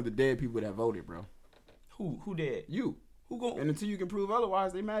one of the dead people that voted, bro. Who did? You. Who going? And until you can prove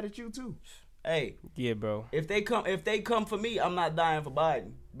otherwise, they mad at you too. Hey, Yeah, bro. if they come for me, I'm not dying for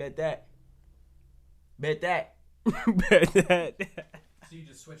Biden. Bet that. So you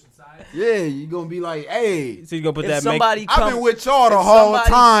just switching sides? Yeah, you gonna be like, hey, So you gonna put If that? somebody I've come, been with y'all the if whole somebody-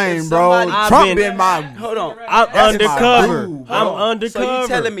 time, if bro. somebody- Trump I've been my. hold on. I'm That's my undercover. dude, bro. I'm So undercover. you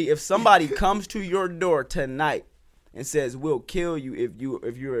telling me if somebody comes to your door tonight and says we'll kill you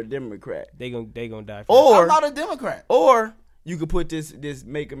if you're a Democrat, they gonna die. For or I'm not a Democrat. or you could put this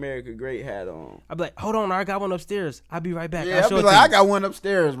 "Make America Great" hat on. I'm like, hold on, I got one upstairs. I'll be right back. Yeah, I'll I'll show be it like, to I you. got one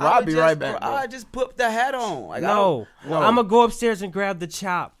upstairs, bro. I'll be right back, bro. I just put the hat on. Like, No, No. I'm gonna go upstairs and grab the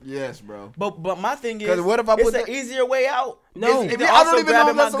chop. Yes, bro. But my thing is, 'Cause what if I it's put an the- easier way out. No. It's I don't also even know grabbing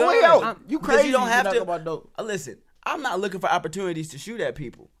if that's my a way gun. out. You Because crazy? You don't have talk to. about dope. Listen, I'm not looking for opportunities to shoot at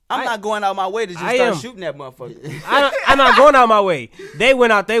people. I'm I- not going out my way to just I start am. shooting at motherfuckers. I'm not going out my way. They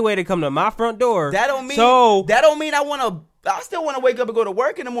went out their way to come to my front door. That don't mean so. I want to. I still want to wake up and go to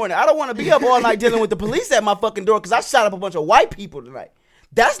work in the morning. I don't want to be up all night dealing with the police at my fucking door because I shot up a bunch of white people tonight.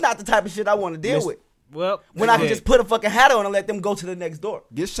 That's not the type of shit I want to deal with. Well, When I can yeah. just put a fucking hat on and let them go to the next door.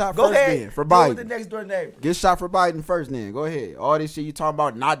 Get shot Go first ahead. then for Deal with the Biden. next door neighbor. Get shot for Biden first then. Go ahead. All this shit you talking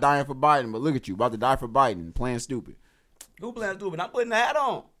about not dying for Biden, but look at you about to die for Biden, playing stupid. Who playing stupid? I'm putting the hat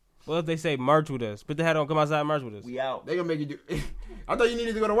on. Well, if they say march with us, put the hat on, come outside, and march with us. We out. They gonna make you do. I thought you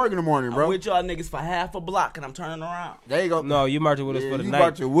needed to go to work in the morning, I'm bro. with y'all niggas for half a block and I'm turning around. There you go. No, you marching with us Yeah, for the you night.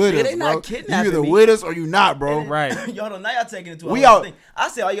 marching with Nigga, us, they bro. not kidnapping You either me. with us or you not, bro. Right. Y'all know now y'all taking it to a We whole out. thing. I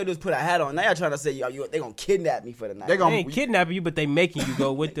said all you gotta do is put a hat on. Now y'all trying to say they gonna kidnap me for the night. They They gonna. ain't kidnapping you, but they making you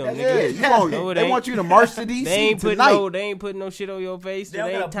go with them. Yeah, nigga. you want, No, it they ain't. want you to march to DC They ain't putting tonight. they ain't putting no shit on your face. They They, don't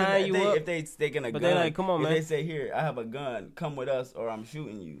ain't gotta put tying that- you up. If they taking a But gun, they like, come on, if man. they say here, I have a gun, come with us or I'm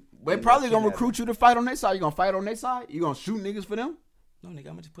shooting you. They then probably they'll gonna kidnap recruit you to fight on their side. You gonna fight on their side? You gonna shoot niggas for them? me. No, nigga, I'm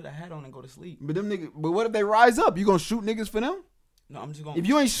gonna just put a hat on and go to sleep. But them niggas. But what if they rise up? You gonna shoot niggas for them? No, I'm just gonna. If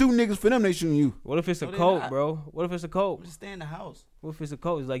you ain't shooting niggas for them, they shooting you. What if it's a No, they cult, not. bro? What if it's a cult? just stay in the house. What if it's a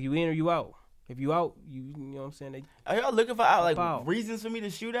cult? It's like you in or you out. If you out, you know what I'm saying? They, Are y'all looking for Wow. reasons for me to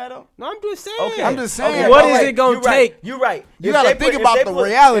shoot at them? no, I'm just saying. Okay, I'm just saying, What bro, is like, it gonna you're right. take? You're right. You If gotta they think if about they the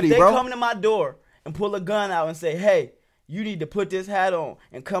reality, if they bro. come to my door and pull a gun out and say, "Hey, you need to put this hat on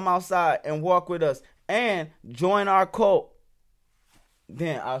and come outside and walk with us and join our cult,"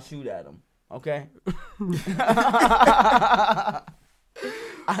 then I'll shoot at them. Okay.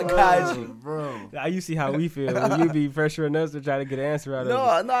 I got you. bro. Now you see how we feel. When you be pressuring us to try to get an answer out of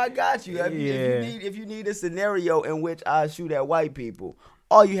it. No, I got you. Yeah. If you need a scenario in which I shoot at white people,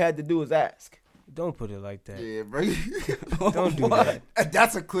 all you had to do is ask. Don't put it like that. Yeah, bro. Don't do that.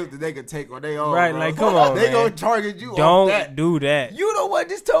 That's a clip that they could take on their own. Right, bro. like, come on, They man. gonna target you. off Don't that. do that. You know what?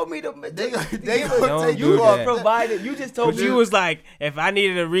 Just told me to. They Don't gonna take do you off. that. provided. You just told But me. you was like, if I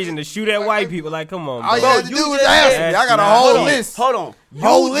needed a reason to shoot at white people, like, come on, All you bro. had to you do was just ask said- me. I got a That's whole not- list. Hold on. You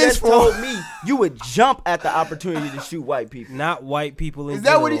Whole just list for- told me you would jump at the opportunity to shoot white people. Not white people in Is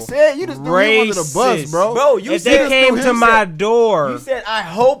that what he general. said? You just threw him under the bus, Racist. bro. Bro, you If said they came to my door, You said I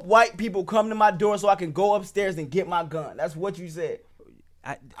hope white people come to my door so I can go upstairs and get my gun. That's what you said.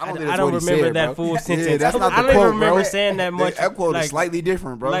 I think don't that's what he remember said, that bro. full Yeah, sentence. that's not I the don't quote, even remember bro. saying that much. That quote like, is slightly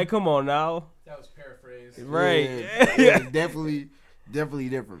different, bro. Like, come on now. That was paraphrased. Right. Yeah, definitely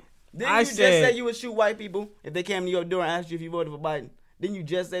different. Didn't I you just said- say you would shoot white people if they came to your door and asked you if you voted for Biden? Didn't you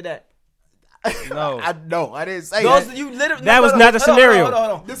just say that? No. I didn't say Those that. you literally That was hold not on, the hold on, scenario. hold on,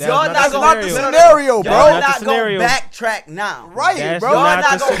 hold on. This- That Y'all was not not the gonna scenario. Scenario, bro. Y'all Not the not gonna scenario. backtrack now. Right, That's bro. Y'all not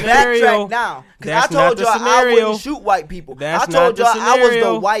not the gonna scenario. backtrack now. Because I That's told not the y'all I scenario. wouldn't shoot white people. That's I told not the y'all I was the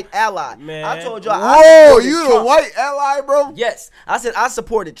scenario. white ally. Man. I told y'all I Whoa, supported you the Trump. white ally, bro? Yes, I said I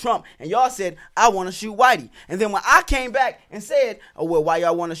supported Trump, and y'all said I want to shoot Whitey. And then when I came back and said, "Oh well, why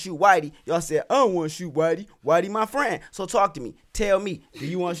y'all want to shoot Whitey?" Y'all said, "I don't want to shoot Whitey. Whitey, my friend." So talk to me. Tell me, do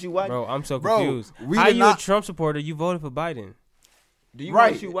you want to shoot Whitey? Bro, I'm so Bro, confused. we How did you not- a Trump supporter? You voted for Biden. Do you want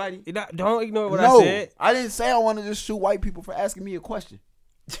Right. to shoot Whitey? Don't ignore what No, I said. I didn't say I want to just shoot white people for asking me a question.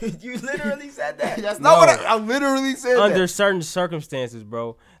 You literally said that. That's not what No. I literally said. Under that. certain circumstances,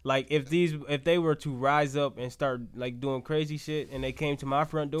 bro. Like if they were to rise up and start like doing crazy shit, and they came to my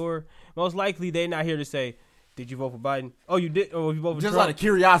front door, most likely they're not here to say, "Did you vote for Biden? Oh, you did. Oh, you voted for Just Trump." out of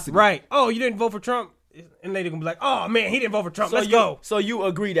curiosity, Right. Oh, you didn't vote for Trump. And they gonna be like, "Oh man, he didn't vote for Trump. Let's you, go." So you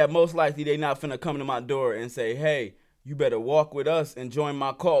agree that most likely they not finna come to my door and say, "Hey, you better walk with us and join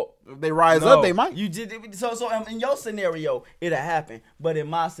my cult." If they rise No. up, they might. You did so in your scenario it'll happen, but in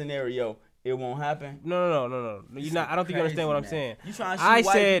my scenario it won't happen. No. You're not. I don't think you understand what I'm Crazy, man. saying. You trying to shoot I white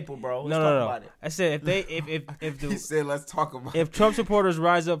said, people, bro. Let's no, talk no, no. about it. I said if they if He the said, "Let's talk about." if Trump supporters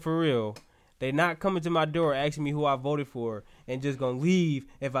rise up for real, they not coming to my door asking me who I voted for and just gonna leave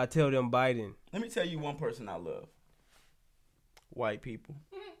if I tell them Biden. Let me tell you one person I love. White people.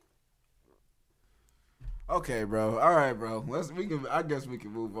 Okay, bro. All right, bro. I guess we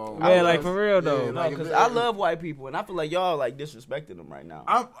can move on. Man, love- like for real though. Yeah, No, like, because if- I love white people, and I feel like y'all like disrespecting them right now.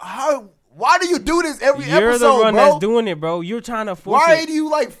 Why do you do this every You're episode, the one bro? that's doing it, bro. You're trying to force Why it. do you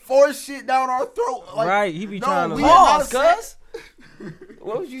like force shit down our throat? Like, Right, he be trying to, we like- are not Pause, cuz.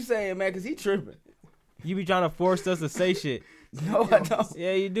 What was you saying, man? Because he tripping. You be trying to force us to say shit. No, I don't.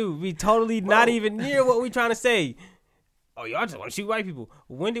 Yeah, you do. We totally not even near what we trying to say. Oh, y'all just want to shoot white people.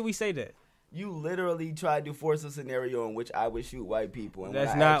 When did we say that? You literally tried to force a scenario in which I would shoot white people. And when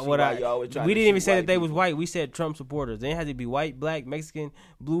That's I not asked you what why y'all I. was trying We to didn't even shoot say that they was people. white. We said Trump supporters. They had to be white, black, Mexican,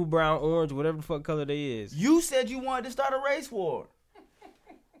 blue, brown, orange, whatever the fuck color they is. You said you wanted to start a race war.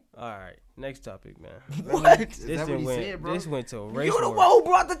 All right, next topic, man. What? Is that what he said, bro? This went to a race You the war. one who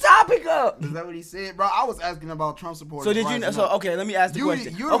brought the topic up. Is that what he said, bro? I was asking about Trump supporters. So did you? rising So up. okay, let me ask the You-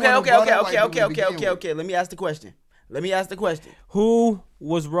 question. you the Okay, one who okay, brought okay, up white okay, people to okay, begin okay, with. okay. Let me ask the question. Let me ask the question. Who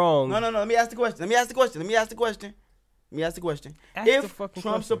was wrong? No. Let me ask the question. Let me ask the question. Let me ask the question. Let me ask the question. Ask the If fucking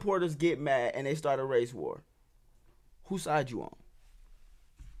Trump question. supporters get mad and they start a race war, whose side you on?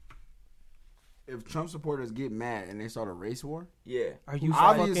 If Trump supporters get mad and they start a race war, Yeah. Are you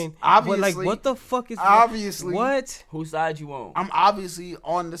Obvious- fucking? obviously- what the fuck is? obviously- What? Whose side you on? I'm obviously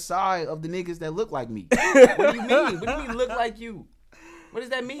on the side of the niggas that look like me. What do you mean? What do you mean look like you? What does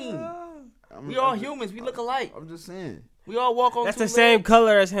that mean? We all humans. We look alike. I'm just saying. We all walk on That's two the same legs.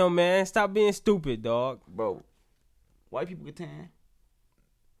 color as him, man. Stop being stupid, dog. Bro, white people get tan.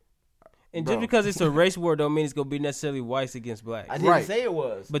 And Bro. just because it's a race war don't mean it's gonna be necessarily whites against blacks. I didn't Right. say it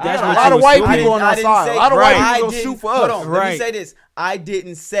was. But I- that's I- what a lot you of was white doing. people on our I didn't side. say- A lot of Right. white I people gonna didn't- shoot for hold us. on, Right. Let me say this. I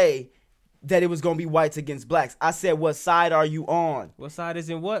didn't say that it was gonna be whites against blacks. I said, what side are you on? What side is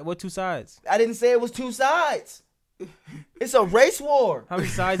in what? What two sides? I didn't say it was two sides. It's a race war. How many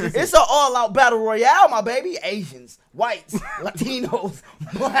sides is It's it? an all-out battle royale, my baby. Asians, whites, Latinos,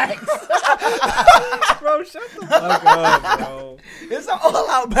 blacks. Bro, shut the fuck up, bro. It's an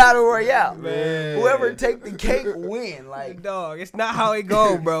all-out battle royale. Man. Whoever take the cake win. Like, Dog, it's not how it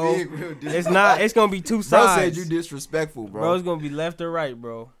go, bro. Big real disrespect. It's not. It's gonna be two Bro sides. said you disrespectful, bro. Bro, it's gonna be left or right,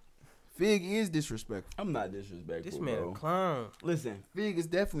 bro. Fig is disrespectful. I'm not disrespectful, This man bro. a clown. Listen. Fig is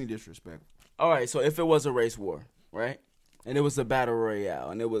definitely disrespectful. All right, so if it was a race war, right? And it was a battle royale,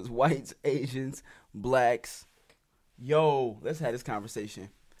 and it was whites, Asians, blacks. Yo, let's have this conversation.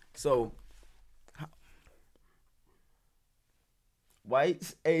 So,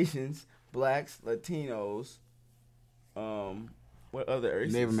 whites, Asians, blacks, Latinos, what other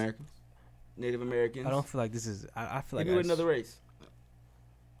races? Native Americans. Native Americans. I don't feel like this is. I feel like Maybe with another race.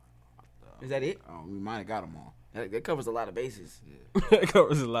 Is that it? We might have got them all. That covers a lot of bases. It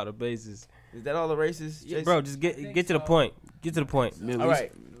covers a lot of bases. Is that all the races? Jason? Bro, just get to the point. Get to the point. Middle All East.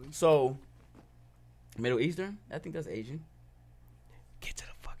 right. So, Middle Eastern? I think that's Asian. Get to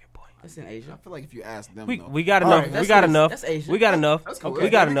the fucking point. That's in I Asia. feel like if you ask them, We though. got All enough. right, We that's got Asian. enough. That's Asian. We got enough. That's cool. We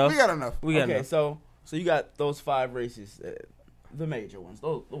got enough. We got enough. We got Okay, enough. so you got those 5 races, the major ones, the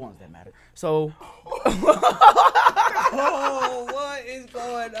ones that matter. So, Oh, what is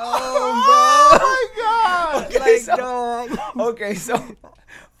going on, Oh my God! okay, okay, so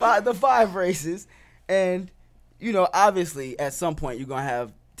the 5 races, and obviously at some point you're gonna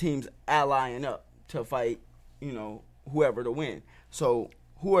have teams allying up to fight, whoever to win. So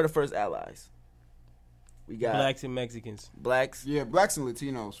who are the first allies? We got Blacks and Mexicans. blacks, Yeah, blacks and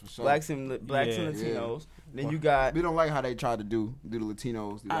Latinos for sure. blacks and Yeah. Latinos. Then you got. We don't like how they tried to do the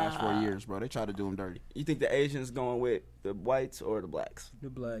Latinos the last 4 Ah. years, bro. They tried to do them dirty. You think the Asians going with the whites or the blacks? The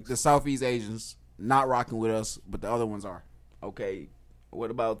Blacks. The Southeast Asians not rocking with us, but the other ones are. Okay.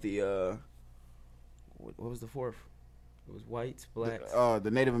 What about the what was the fourth? It was whites, blacks.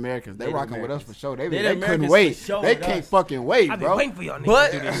 The Native Americans, they Native rocking with us Americans. for sure. They Native couldn't Americans wait. for sure They with can't us. fucking wait, I've been bro. waiting for y'all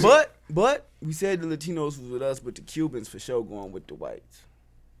niggas to do this. But we said the Latinos was with us, but the Cubans for sure going with the whites,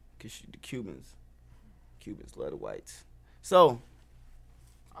 cause the Cubans love the whites. So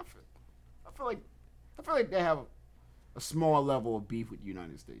I feel like they have a small level of beef with the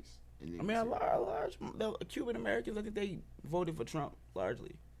United States. I mean, a large the Cuban Americans, I think they voted for Trump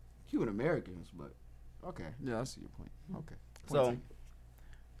largely. Cuban Americans, but okay, yeah, I see your point. Okay,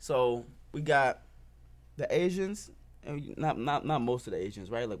 So we got the Asians, and not most of the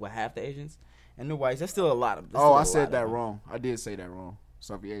Asians, right? Like half the Asians and the whites. That's still a lot of. I said that wrong. I did say that wrong.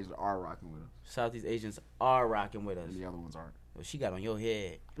 Southeast Asians are rocking with us, Southeast Asians are rocking with us. and the other ones aren't. Well, she got on your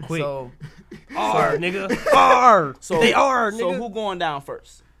head. Quick. So R, nigga. R. They are, nigga. So who going down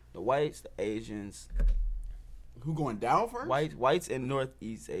first? The whites, the Asians, Who going down first? whites and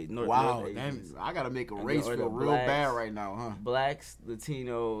Northeast North Wow, Asians. damn! I gotta make a And race or the feel real blacks. bad right now, huh? Blacks,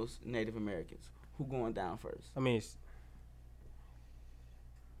 Latinos, Native Americans. Who going down first? I mean,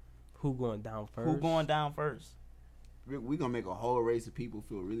 who going down first? Who going down first? We gonna make a whole race of people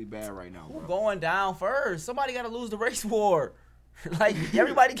feel really bad right now, Who bro. going down first? Somebody got to lose the race war. Like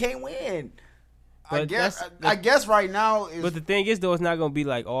everybody can't win. I But guess that's- I guess right now is But the thing is, though, it's not gonna be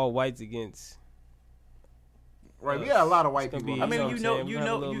like all whites against. right. We got a lot of white It's people. gonna be- I mean, what I'm saying? you We're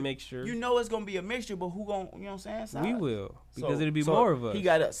gonna have know, a little mixture. You know, it's gonna be a mixture. But who gonna, you know what I'm saying? We Side. will because So- it'll be so more of us. He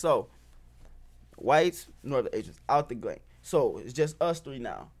got us. So whites, Northern Asians out the game. So it's just us 3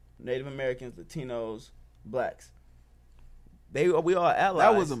 now: Native Americans, Latinos, blacks. We all allies.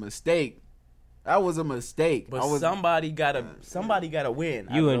 That was a mistake. That was a mistake. But I was somebody gotta win.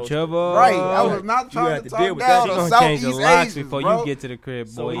 You in trouble, right. I was not You trying have to to talk deal with down that. She to gonna change the Southeast locks Asians, before bro. you get to the crib,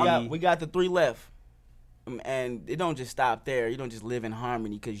 So boy. we got the 3 left, and it don't just stop there. You don't just live in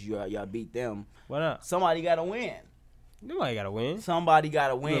harmony because y'all beat them. Why not? Somebody gotta win. Nobody gotta win. Somebody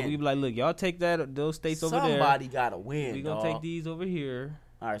gotta Look, win. we be like, look, y'all take those states over there. Somebody gotta win. We gonna dawg. take these over here.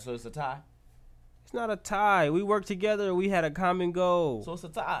 All right, so it's a tie. It's not a tie. We worked together. We had a common goal. So it's a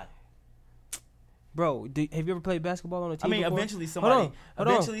tie. Bro, have you ever played basketball on a I team mean, before? eventually Hold on, somebody. hold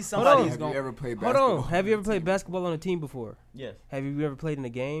on, Eventually hold somebody on. is Have gonna. you ever played Hold basketball? on. Have you ever played basketball on a team before? Yes. Have you ever played in a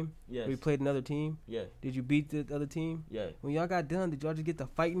game? Yes. Have you played another team? Yeah. Did you beat the other team? Yeah. When y'all got done, did y'all just get to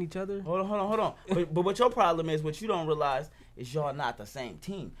fighting each other? Hold on. But what your problem is, what you don't realize is y'all not the same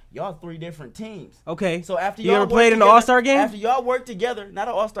team. Y'all 3 different teams. Okay. So after You y'all ever work played in the together- All-Star game? After y'all work together, not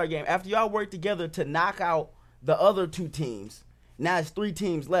an All-Star game. After y'all work together to knock out the other 2 teams, now it's 3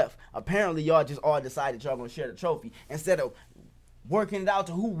 teams left. Apparently, y'all just all decided y'all gonna share the trophy instead of working it out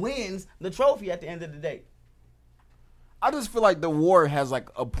to who wins the trophy at the end of the day. I just feel like the war has like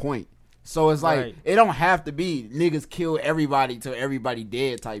a point. So it's like Right. it don't have to be niggas kill everybody till everybody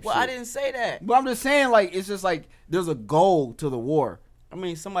dead type Well, shit. I didn't say that. But I'm just saying like it's just like there's a goal to the war. I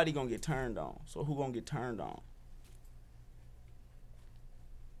mean, somebody gonna get turned on. So who gonna get turned on?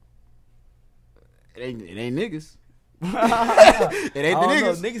 It ain't niggas. It ain't I the don't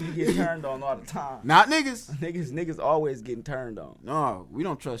know. niggas. Niggas be getting turned on all the time. Not niggas. Niggas always getting turned on. No, we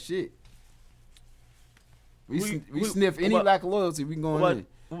don't trust shit. We We- sniff any what- lack of loyalty, we going What in.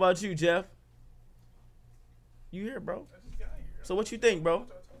 about you, Jeff? You here, bro? So what you think, bro?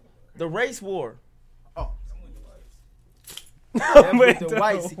 The race war. Jeff with the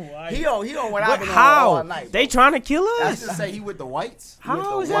whites. He don't what I've been on How? all night. They trying to kill I us? just say he with the whites.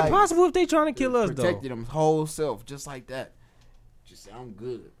 How with is the that whites. possible if they trying to kill us, though? Protected him whole self, just like that. Just sound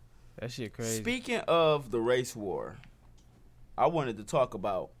good. That shit crazy. Speaking of the race war, I wanted to talk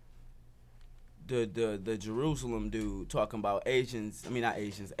about the Jerusalem dude talking about Asians. I mean, not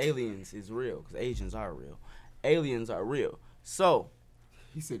Asians. Aliens is real because Asians are real. Aliens are real. So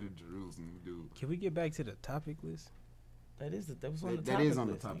He said the Jerusalem dude. Can we get back to the topic list? that was on the That topic is on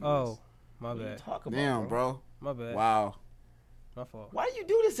the list. topic Oh, list. my What you bad. talk about, Damn, bro. My bad. Wow. My fault. Why do you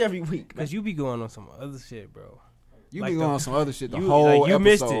do this every week? Man? Because you be going on some other shit, bro. You Like been the- going on some other shit the you- whole like, you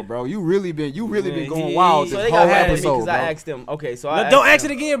missed episode, it. bro. You really been Yeah, going he- wild So this they whole got mad at me episode, because I bro. asked them. Okay, so No, I don't asked ask it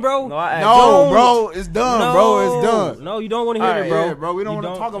them. again, bro. No, I asked No, them. bro, it's done, bro. It's done. No, you don't want to hear All it, right, bro. Yeah, bro. We don't You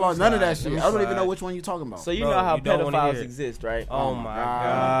want to talk about none of that shit. Let me I don't even know slide. which one you talking about. So you Bro, know how you don't wanna pedophiles hear it. exist, right? Oh my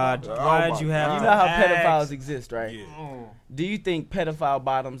God. God! Oh Why my did you have You to know how ask? pedophiles exist, right? Yeah. Do you think pedophile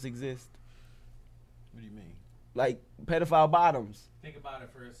bottoms exist? What do you mean? Like pedophile bottoms? Think about it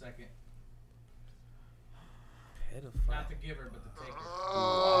for a second. Pedophile. Not the giver, but the taker.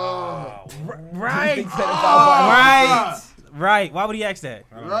 Right, Think pedophile bottoms? right. Why would he ask that?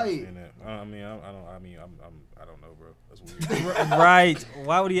 I don't Right. understand that. I don't know, bro. That's weird. Right.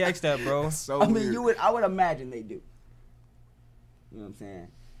 Why would he ask that, bro? So I mean, weird. I would imagine they do. You know what I'm saying?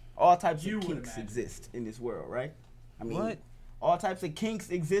 All types You of would kinks imagine. exist in this world, right? I mean, What? all types of kinks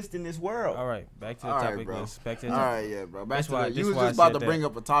exist in this world. All right, back to the All right, topic bro. list. Back to the All topic. right, yeah, bro. Back That's to why- the, that's you was why I just about said to that. bring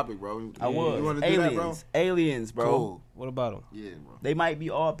up a topic, bro. I was. You want to do aliens, that, bro? aliens, bro. Cool. What about him? Yeah, bro. They might be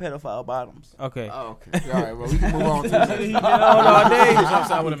all pedophile bottoms. Okay. Oh, okay. All right, bro. We can move on to the next. He been on all day.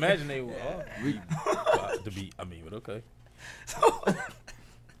 Sometimes I would imagine they would We- to be. I mean, but okay.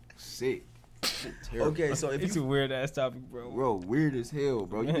 Sick. Terrible. Okay, so if It's you a weird ass topic, bro. Bro, weird as hell,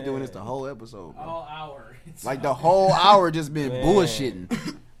 bro. You been doing this the whole episode, bro. All hour. It's Like the whole hour just been Man.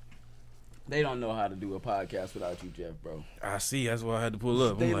 bullshitting. they don't know how to do a podcast without you, Jeff, bro. I see. That's why I had to pull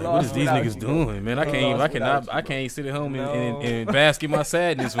up. I'm They like, what lost is these without niggas you, bro. doing, man? I They can't. lost I cannot. without you, I bro. can't sit at home No. and bask in my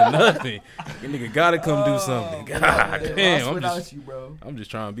sadness for nothing. That nigga gotta come do something. God They damn. lost I'm without just. you, bro. I'm just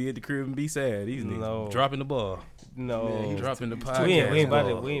trying to be at the crib and be sad. These niggas No. dropping the ball. No. Man, he Dropping the We podcast. we ain't about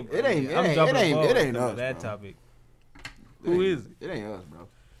to. ball. We ain't. It ain't- I'm it dropping ain't- the ball it ain't with us, that bro. topic. Who is it? It ain't us, bro.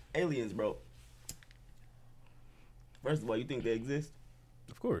 Aliens, bro. First of all, you think they exist?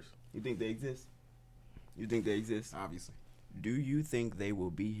 Of course. You think they exist? You think they exist? Obviously. Do you think they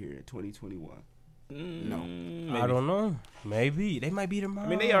will be here in 2021? No. I don't know. Maybe they might be tomorrow. I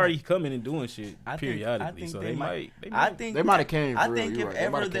mean, they already coming and doing shit I think- periodically, I think so they they might- might. They I might. think They might have came. For I real. think You're if right. They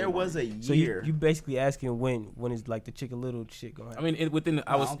ever might have there came was already. a So year, you basically asking when is like the Chicken Little shit going to I happen? mean, within the,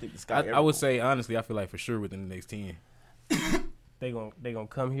 No, I don't think the sky ever I would will. say honestly, I feel like for sure within the next 10, They gonna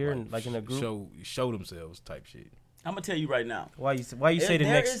come here and like in a group. show themselves type shit. I'm gonna tell you right now. Why you say the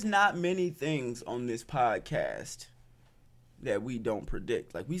There next? is not many things on this podcast that we don't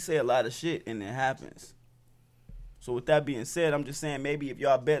predict. Like we say a lot of shit and it happens. So with that being said, I'm just saying maybe if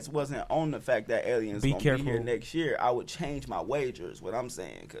y'all bets wasn't on the fact that aliens Be gonna careful. be here next year, I would change my wagers. What I'm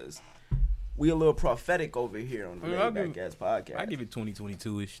saying, because we a little prophetic over here on the I mean, I'll Laid Back Ass podcast. I give it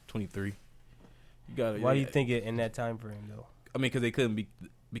 2022 ish, 23. You got it. Why do you think it in that time frame though? I mean, because they couldn't be.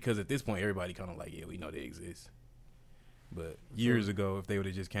 Because at this point, everybody kind of like, yeah, we know they exist. But years ago, if they would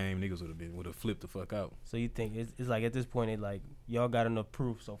have just came, niggas would have flipped the fuck out. So you think it's like at this point it like y'all got enough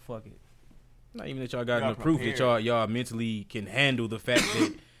proof, so fuck it. Not even that y'all got Y'all enough proof that prepared. y'all mentally can handle the fact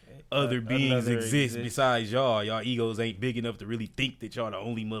that other beings Another exist exists. besides y'all. Y'all egos ain't big enough to really think that y'all the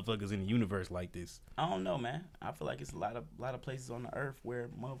only motherfuckers in the universe like this. I don't know, man. I feel like it's a lot of places on the earth where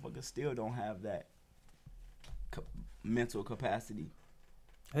motherfuckers still don't have that mental capacity.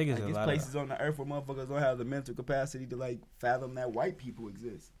 I think it's Like a there's lot places on the earth where motherfuckers don't have the mental capacity to like fathom that white people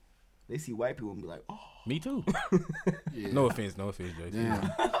exist. They see white people and be like, oh, Me too. Yeah. No offense, Jason.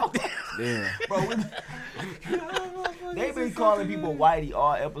 Damn. Damn. bro. They've been calling people whitey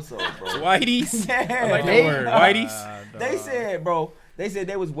all episode, bro. Whiteys. Yeah, I like that they- word. Whiteys. They said, bro. They said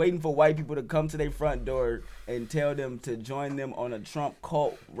they was waiting for white people to come to their front door and tell them to join them on a Trump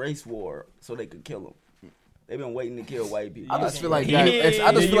cult race war so they could kill them. They've been waiting to kill white people. I just feel like Yeah. that.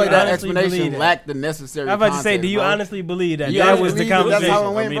 I Do just you feel like that honestly explanation believe that? lacked the necessary. I'm about to say, context, do you bro. honestly believe that? You That honestly was the believe that's conversation. how it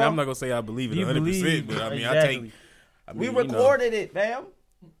I went, mean, bro? I'm not gonna say I believe it You 100%, believe but I mean, exactly. I we mean, you know. recorded it, fam.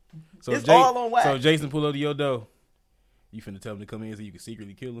 So It's Jay- all on wax. So Jason pull up to your door. You finna tell him to come in so you can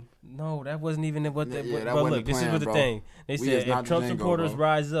secretly kill him? No, that wasn't even what. Yeah, That, yeah, that but wasn't look, the this is plan, what the bro. thing. They We said is not if Trump Django, supporters bro.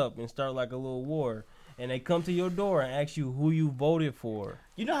 rise up and start like a little war, and they come to your door and ask you who you voted for,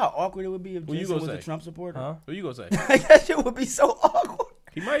 You know how awkward it would be if Who you Jason gonna was a say? Trump supporter? huh? What you gonna say? Like, that shit would be so awkward.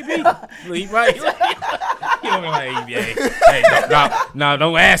 He might be. Look, he might. You know, like, hey, no,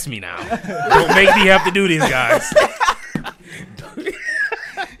 don't ask me now. Don't make me have to do this, guys.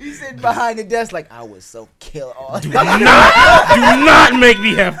 He's sitting behind the desk like, I was so killed. Do not make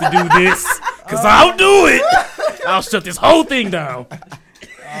me have to do this, cause I'll do it. I'll shut this whole thing down.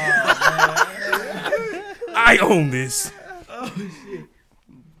 I own this.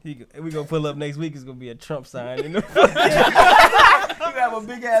 We gonna pull up next week. It's gonna be a Trump sign. In the You have a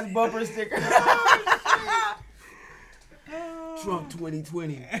big ass bumper sticker. Trump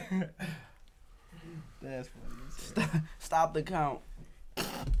 2020. That's funny. Stop the count.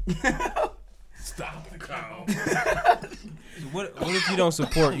 Stop the count. What if you don't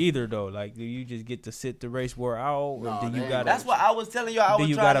support either though? Like, do you just get to sit the race war out, or No, do you they- gotta? That's what I was telling y'all. I Do was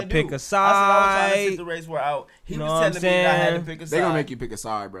you trying gotta to pick do. a I said I was trying to side? sit the race war out. He You know was what I'm telling me that I had to saying? pick a side. They gonna make you pick a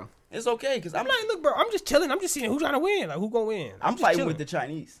side, bro. It's okay because I'm like, look, bro, I'm just chilling. I'm just seeing who's trying to win. Like, who gonna win? I'm just fighting chilling. with the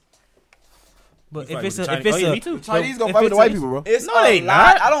Chinese. But You if it's a, fighting if with it's the a, Chinese? Me too. Chinese gonna if fight with it's the white a- people, bro. It's No, a they lot.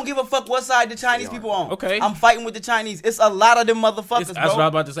 not. I don't give a fuck what side the Chinese people on. Okay. I'm fighting with the Chinese. It's a lot of them motherfuckers, That's bro. what I was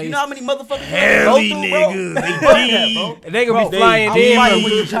about to say. You know how many motherfuckers Hairy you niggas. gotta go through, bro? They Fuck that, deep. bro. they gonna Bro, be flying I'm in. fighting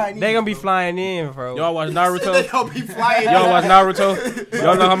with the Chinese. They gonna be flying in, bro. Y'all watch They Naruto? gonna be flying. Y'all watch Naruto?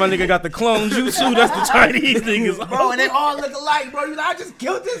 Y'all know how my nigga got the clone jutsu? That's the Chinese niggas. Bro, and they all look alike, bro. You know, I just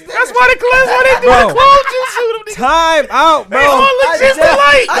killed this nigga. That's why they do Bro. the clone jutsu. Them niggas. Time out, They all bro. look just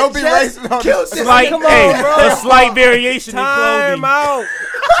alike. Don't be racist on killed this. this Slight, nigga. hey, bro. a slight variation in Time clothing. out.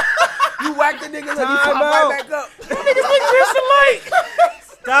 You whack the nigga, look, you Time pop out. right back up. Just alike.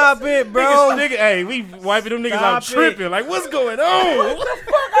 Stop it, bro. Nigga, hey, we wiping them niggas Stop out it. tripping. Like, what's going on? Fuck, I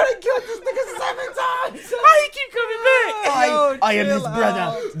done killed this nigga 7 times. Why he keep coming back? Yo, I am his chill brother.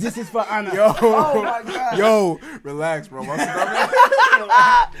 out. This is for honor. Yo, Oh my god. yo, relax, bro. What's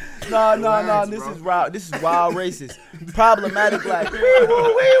up, No. Relax, This bro. is wild. This is wild racist. Problematic like.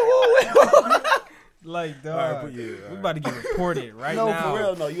 Like, dog. Alright, but yeah, we about to get reported right No, now. for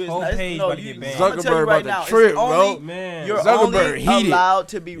real, no. You Whole page no, about to you, get banned. I'ma tell you Zuckerberg right about to now, trip, it's bro. only, Man, you're Zuckerberg only heated. allowed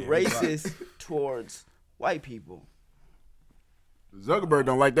to be racist towards white people. Zuckerberg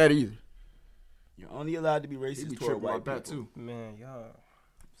don't like that either. You're only allowed to be He racist be toward tripping white like that people. too. man, y'all.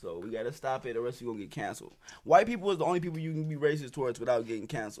 So we gotta stop it, or else you're gonna get canceled. White people is the only people you can be racist towards without getting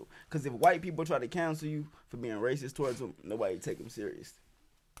canceled. Because if white people try to cancel you for being racist towards them, nobody take them serious.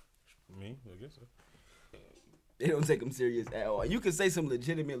 Me? I guess so. They don't take them serious at all. You can say some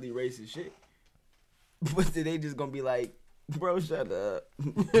legitimately racist shit, but then they just gonna be like, "Bro, shut up."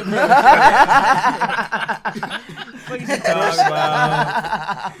 What you talking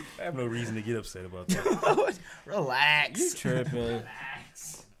about? I have no reason to get upset about that. Relax. Tripping.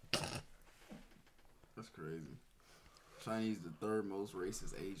 That's crazy. Chinese the third most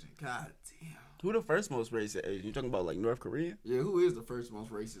racist Asian. God damn. Who the first most racist Asian? You talking about like North Korea? Yeah, who is the first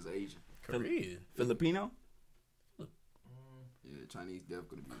most racist Asian? Korea. Filipino? Yeah, Chinese def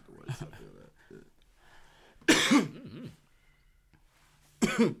gonna be the worst. I feel that.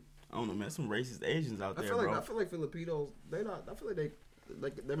 I don't know, man. Some racist Asians out I there, feel like bro. Filipinos. They not. I feel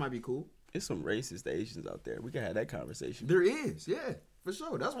like they might be cool. It's some racist Asians out there. We can have that conversation. There is, yeah, for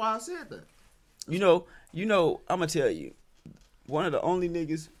sure. That's why I said that. You know, I'm gonna tell you, one of the only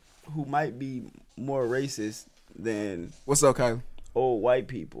niggas who might be more racist than What's up, Kylie? old white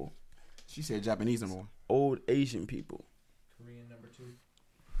people, She said Japanese number one. old Asian people. Korean number 2.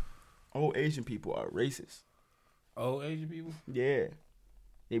 Old Asian people are racist. Old Asian people? Yeah.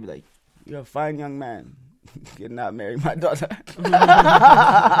 They be like, "You're a fine young man. You cannot marry my daughter."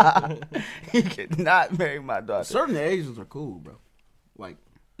 You cannot marry my daughter. Certain Asians are cool, bro. Like,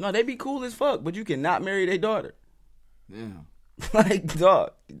 No, they be cool as fuck, but you cannot marry their daughter. damn. Like,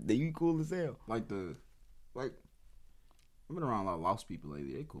 dog, they you cool as hell. Like I've been around a lot of lost people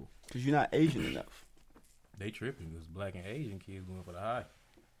lately. They cool. Because you're not Asian enough. They tripping because black and Asian kids going for the high.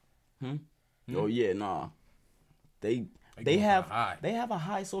 Oh, yeah, nah. They going for have the high. they have a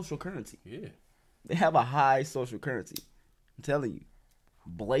high social currency. Yeah. They have a high social currency. I'm telling you.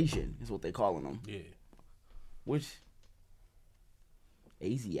 Blasian is what they calling them. Yeah. Which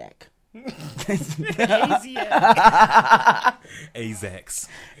Asiac. Azax.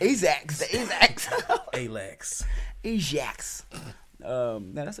 Azax. Alax. Ajax. Now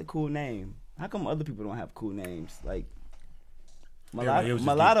that's a cool name. How come other people don't have cool names? Like Everybody else just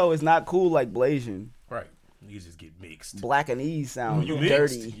Mulatto is not cool like Blasian. Right. Niggas just get mixed. Black and E sound You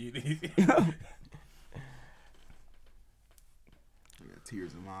dirty. mixed. I got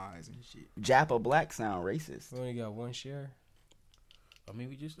tears in my eyes and shit. Japa Black sound racist. We only got one share. I mean,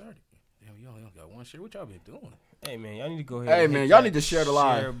 we just started. Damn, y'all only got one share. What y'all been doing? Hey man, y'all need to go ahead. Hey and man, hit y'all that need to share the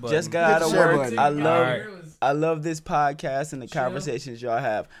live. share button. Just got out of Hit the share work. button. I love Alright. I love this podcast and the conversations y'all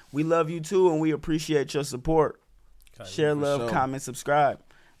have. We love you too, and we appreciate your support. Share, love, sure. comment, subscribe.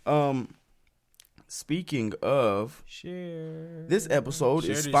 Speaking of, Share. this episode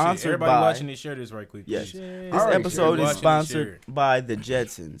Share is this shit. sponsored Everybody by. watching this, share this right quick. Yes, Share. this Alright, episode share. is Watching sponsored this, share. by the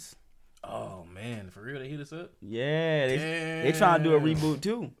Jetsons. Oh man, for real, they hit us up. Yeah, they trying to do a reboot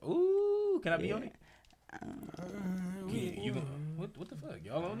too. Ooh, can I be on it? What the fuck?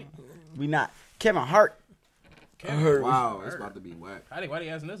 Y'all on it? We not. Kevin Hart. Hurt. Wow, it's about to be whack. Why they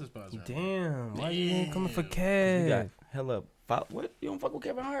asking us to sponsor? Damn, why you ain't coming for You got Kev? hella. What? You don't fuck with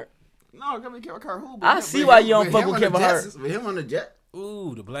Kevin Hart? No, I mean Kevin Hart. Who? I see why you don't fuck with Kevin Hart. With him on the jet.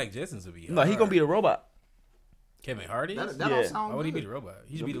 Ooh, the Black Jetsons will be. No, he gonna be the robot. Kevin Hart is. That Yeah. don't sound Why would he good. be the robot?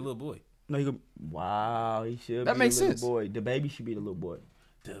 He should be the little boy. No, he gonna. Wow, he should. That be makes the little sense. boy. The baby should be the little boy.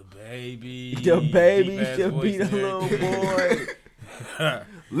 The baby. The baby Deep-ass should be voice the and little everything. boy.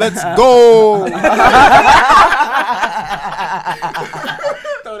 Let's go.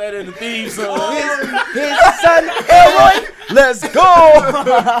 Throw that in the theme song. His son Elroy. Let's go.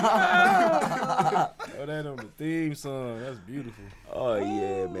 Throw that on the theme song. That's beautiful. Oh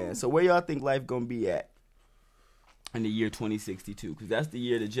yeah, man. So where y'all think life gonna be at in the year 2062? Because that's the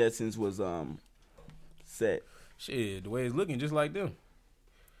year the Jetsons was set. Shit, the way it's looking, just like them.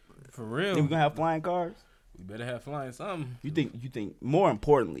 For real. Think we gonna have flying cars? We better have flying something. You think more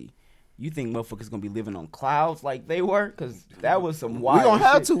importantly, you think motherfuckers gonna be living on clouds like they were? Because that was some wild. We gonna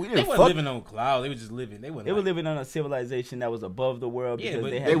have shit. to. We They didn't wasn't fuck. living on clouds. They were just living. They They were living on a civilization that was above the world Yeah, because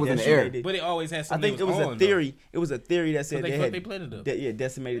but they they had was in the air. decimated. But it always had I something. think it was on, a theory. It was a theory that said they they fucked had they planet up.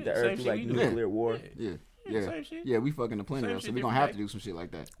 decimated Yeah, the same earth through shit like we do. nuclear war. Yeah. Yeah, Yeah. same shit. Yeah, we fucking the planet Same up, so shit, we gonna different have to day. do some shit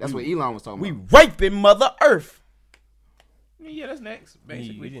like that. That's what Elon was talking We about. raping Mother Earth. though. Yeah, that's next.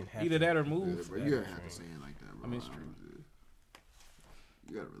 Basically, we didn't have either to. that or Yeah, move. bro, you gotta have to say it like that, bro. I mean, it's true.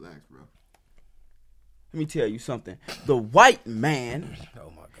 You gotta relax, bro. Let me tell you something. The white man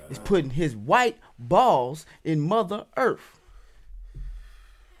Oh my god. is putting his white balls in Mother Earth.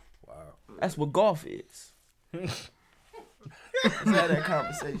 Wow. That's what golf is. Let's have that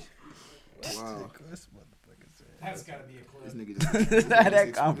conversation. Wow. That's gotta be a clip. This nigga just, Let's have that this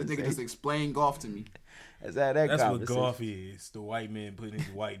nigga conversation. just explained golf to me. Let's have that That's what conversation. golf is. The white man putting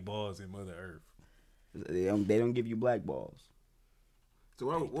his white balls in Mother Earth. They don't give you black balls. So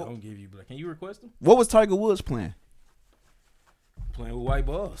Don't give you black. Can you request them? what was Tiger Woods playing? Playing with white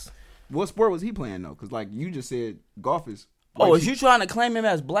balls. What sport was he playing though? Because like you just said, golf is. Oh, white is you trying to claim him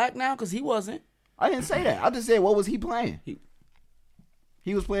as black now? Because he wasn't. I didn't say that. I just said what was he playing?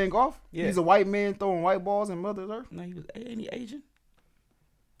 He was playing golf. Yeah. He's a white man throwing white balls in Mother Earth. No, he was. Ain't he Asian?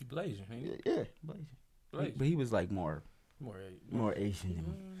 You blazing, ain't you? Yeah. Blazing. But he was like more More Asian than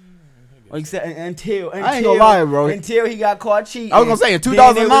me. Like said, until I ain't gonna lie, bro. Until he got caught cheating. I was gonna say in Then it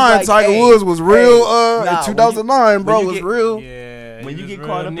 2009, was like, Tiger hey, Woods was real. nah, In 2009, bro, when you was get- real. Yeah. when he you was get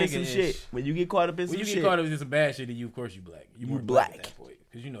caught real up in some nigga-ish. shit, when you get caught up in When some you shit, get caught up in some bad shit, then you of course you black. You You more black. at that point.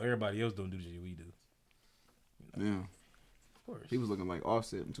 Because you know everybody else don't do the shit we do. Yeah, Of course. he was looking like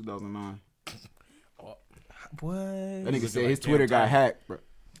Offset in 2009. What? That nigga looking said like his Cam Twitter got Thomas. hacked, bro.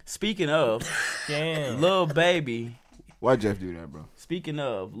 Speaking of, Damn. Lil Baby. Why Jeff do that, bro? Speaking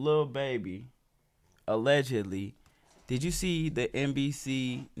of, Lil Baby, allegedly, did you see the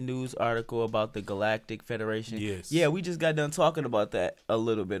NBC News article about the Galactic Federation? Yes. Yeah, we just got done talking about that a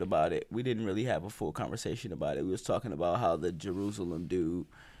little bit about it. We didn't really have a full conversation about it. We was talking about how the Jerusalem dude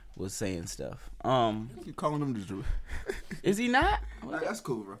was saying stuff. You calling him the Jew? Is he not? That's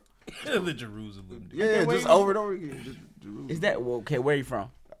cool, bro. The Jerusalem. Dude. Yeah, where just you- over and over again. Just Jerusalem. Is that well, okay? Where you from?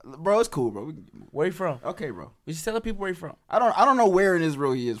 Bro, it's cool, bro. We can move. Where you from? Okay, bro. We just tell the people where you from. I don't know where in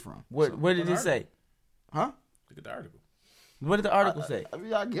Israel he is from. What did it say? Huh? Look at the article. What did the article say? I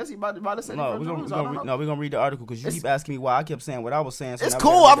mean, I guess he about to say. No, we're gonna read the article because you keep asking me why I kept saying what I was saying. So It's now we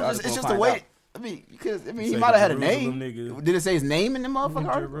cool. gotta read the It's article just and the find way. out. I mean, because he Say might have had a Jerusalem, name. nigga. Did it say his name in the motherfucker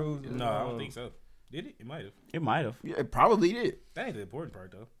article? Jerusalem. No, I don't think so. Did it? It might have. It might have. Yeah, it probably did. That ain't the important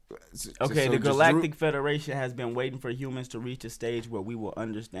part though. Okay, So the just Galactic Federation has been waiting for humans to reach a stage where we will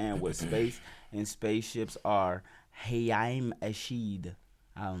understand what space and spaceships are. Hayim Ashid.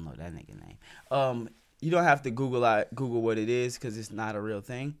 I don't know that nigga name. You don't have to Google what it is because it's not a real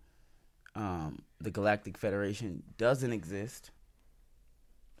thing. The Galactic Federation doesn't exist.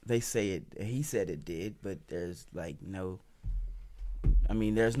 They say it. He said it did, but there's like no. I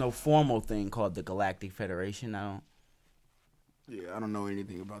mean, there's no formal thing called the Galactic Federation. Yeah, I don't know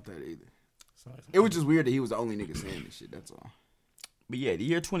anything about that either. It was just weird that he was the only nigga saying this shit. That's all. But yeah, the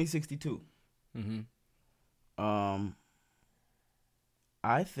year 2062. Mm-hmm.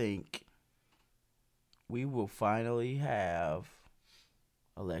 I think we will finally have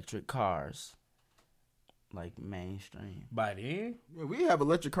electric cars, like mainstream. By then, Yeah, we have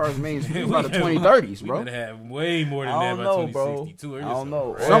electric cars mainstream We by the have- 2030s, we bro. better have way more than I that don't by know, bro. 2062. I don't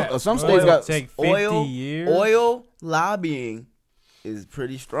know. Some states got take 50 Oil, years. oil lobbying is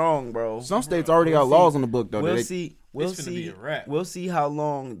pretty strong, bro. some states already got laws on the book though. We'll that see. We'll It's finna be see. a wrap. We'll see how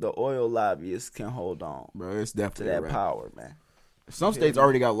long the oil lobbyists can hold on bro, it's to definitely a that wrap. power, man. Some states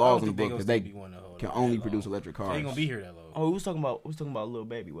already got I laws don't in the think book gonna because still they be wanting to hold can on only that produce long. electric They cars. ain't gonna be here that long. Oh, we was talking about Lil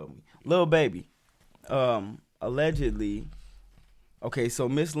Baby, wasn't we? Lil Baby. Allegedly. Okay, so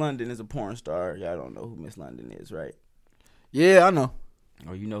Miss London is a porn star. Y'all don't know who Miss London is, right? Yeah, I know.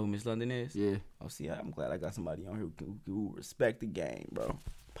 Oh, you know who Miss London is? Yeah. Oh, see, I'm glad I got somebody on here who respect the game, bro.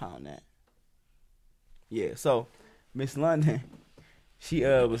 Pound that. Yeah, so Miss London, she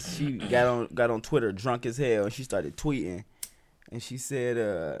got on Twitter drunk as hell, and she started tweeting, and she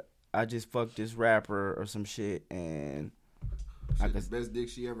said, I just fucked this rapper or some shit, and The best dick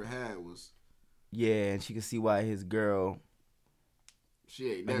she ever had was. yeah, and she could see why his girl. She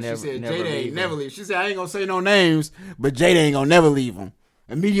ain't I never, never- she said never Jada leave ain't him. never leave. She said I ain't gonna say no names, but Jada ain't gonna never leave him.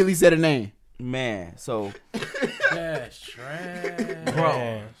 Immediately said a name. Man, so That's trash.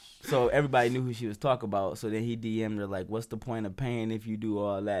 bro, so everybody knew who she was talking about. So then he DM'd her like, "What's the point of paying if you do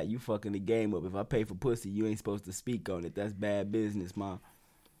all that? You fucking the game up. If I pay for pussy, you ain't supposed to speak on it. That's bad business, mom."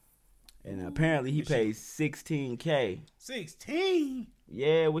 And apparently he pays $16K. 16.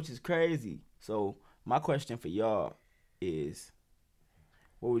 Yeah, which is crazy. So my question for y'all is,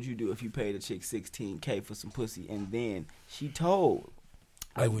 what would you do if you paid a chick $16K for some pussy and then she told?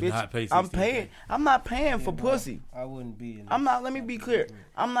 I would bitch, not pay. I'm 16K. paying. I'm not paying for no. pussy. I wouldn't be in I'm not. Let me be clear.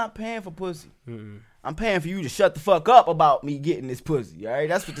 I'm not paying for pussy. Mm-mm. I'm paying for you to shut the fuck up about me getting this pussy. All right,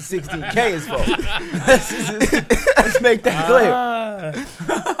 that's what the $16K is for. Let's make that clear.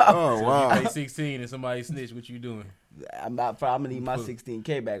 Oh wow. You pay 16 and somebody snitch. What you doing? I'm gonna need my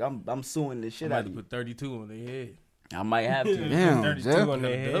 $16K back. I'm suing this I shit might out have of to you. put 32 on their head. I might have to. Damn, 32 Jeff. on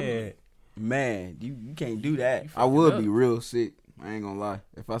their Double. head. Man, you can't do that. I would up. be real sick. I ain't gonna lie.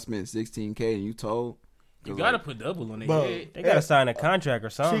 If I spent $16K and you told, You gotta put double on their Bro. head. They gotta sign a contract or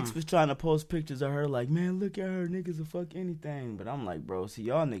Chicks something. was trying to post pictures of her like, man, look at her, niggas will fuck anything. But I'm like, bro, see,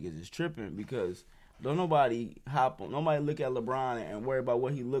 y'all niggas is tripping because don't nobody look at LeBron and worry about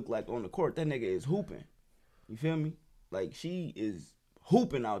what he look like on the court. That nigga is hooping. You feel me? Like, she is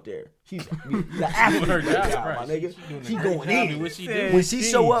hooping out there. She's the athlete her right job, now, right. my nigga. doing a She great going job in. at what she do. Said When she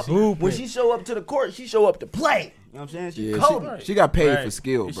show up, hooping. when she show up to the court, she show up to play. You know what I'm saying? She yeah, Kobe. she got paid Right. for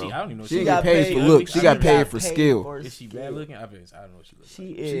skill, Is bro. she- I don't even know She she didn't got get paid for look. She got paid for skill. Is she bad looking? I don't know what she looks She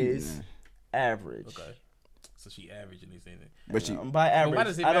like. is average. Okay. So she average in this thing. But she, By why average,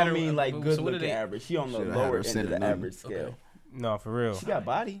 does it I don't matter? mean like So good what do looking they- average. She on the Should've had lower her end send of the a number. average scale. Okay. No, for real. She got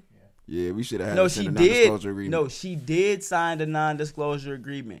body. yeah, we should have had No, her she send a did. non-disclosure agreement. No, she did sign the non-disclosure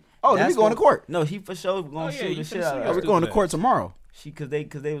agreement. Oh, then we going to court. No, he for sure gonna yeah, sue you the finna shit sue out Oh, of her. we're her. going to court tomorrow. Cause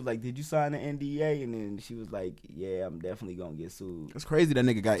they was like, did you sign the NDA? And then she was like, yeah, I'm definitely gonna get sued. It's crazy that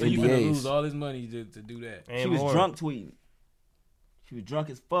nigga got So you gonna lose NDAs. all this money to do that? And She was more. drunk tweeting. She was drunk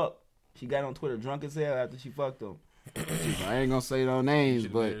as fuck. She got on Twitter drunk as hell after she fucked him. I ain't gonna say no names,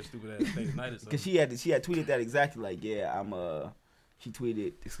 Should've but made her stupid ass stay the night or Cause something. she had tweeted that exactly like, yeah, she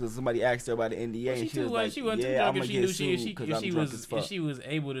tweeted because somebody asked her about the NDA Well, and she she too was like like, she wasn't too yeah, I'm drunk if gonna she get knew sued she because if I'm she drunk was as fuck. if she was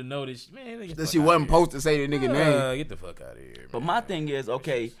able to notice, man, get the that fuck she outta wasn't here. supposed to say the nigga name. Get the fuck out of here. But man. my thing is,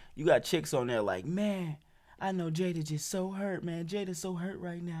 okay, you got chicks on there like, man, I know Jada just so hurt, man. Jada's so hurt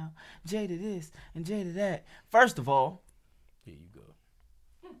right now. Jada this and Jada that. First of all, Here you go.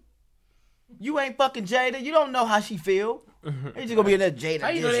 you ain't fucking Jada. You don't know how she feel. They just gonna be in there Jada. How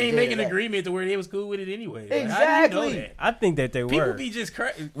you this know they and ain't Jada making an that. agreement to where they was cool with it anyway? Like, Exactly. How do you know that? I think that they People were. be just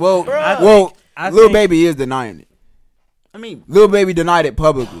crazy. Well, Bruh. I Lil think- Baby is denying it. I mean, Lil Baby denied it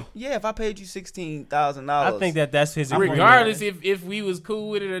publicly. yeah, if I paid you $16,000, I think that's his agreement. Regardless if we was cool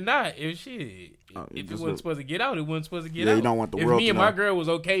with it or not, if shit. Oh, If it just wasn't look- supposed to get out, it wasn't supposed to get Yeah, out. you don't want the if world me to and my know. girl was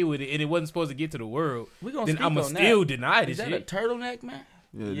okay with it and it wasn't supposed to get to the world, we gonna then speak I'ma on still that. deny Is this that a shit. turtleneck, man?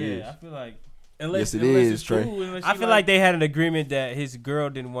 Yeah, it Yeah, is. I feel like Unless, Yes, it unless is, it's Trey. cool, unless I she feel like they had an agreement that his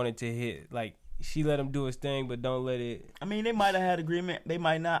girl didn't want it to hit. Like she let him do his thing, but don't let it. I mean, they might have had agreement. They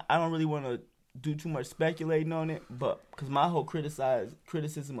might not. I don't really want to do too much speculating on it, but because my whole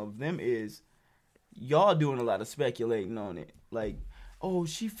criticism of them is y'all doing a lot of speculating on it. Like, oh,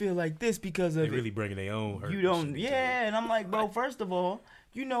 she feel like this because of they it. really bringing their own hurt. You and don't, shit into yeah. it. And I'm like, bro, first of all,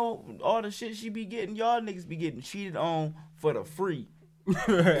 you know all the shit she be getting. Y'all niggas be getting cheated on for the free. By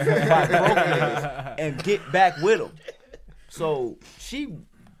broke niggas and get back with them. So she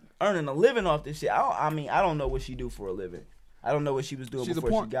earning a living off this shit. I don't know what she do for a living. I don't know what she was doing She's a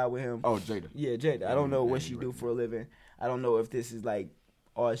before porn- she got with him. Oh, Jada. Yeah, Jada. I don't know what Yeah, she you do right. for a living. I don't know if this is like,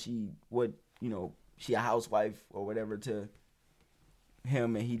 or she she a housewife or whatever to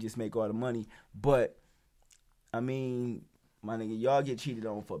him, and he just make all the money. But I mean, my nigga, y'all get cheated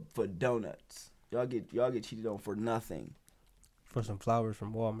on for donuts. Y'all get cheated on for nothing. For some flowers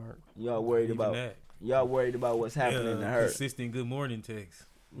from Walmart. Y'all worried Even about that. y'all worried about what's happening to her. Consistent good morning text.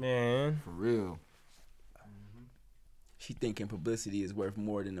 Man, For real. she thinking publicity is worth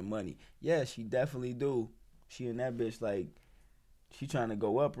more than the money. Yeah, she definitely do. She and that bitch like, she trying to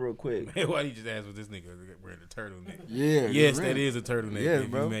go up real quick. Man, why you just ask what this nigga wearing a turtleneck? Yeah. Yes, you're that right. is a turtleneck. Yeah,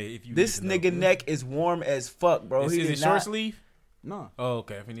 if bro. if you This need to nigga know. neck is warm as fuck, bro. Is He it did short not. sleeve? No. Oh,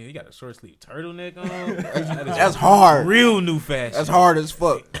 okay. I mean, he got a short sleeve turtleneck on. That's hard. Real new fashion. That's hard as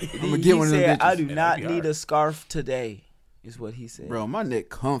fuck. I'm gonna He get one of them said, bitches. "I do That'd not be need hard. a scarf today." Is what he said. Bro, my neck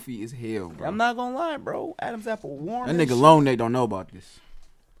comfy as hell, bro. I'm not gonna lie, bro. Adam's apple warm. That as nigga shit. long neck don't know about this.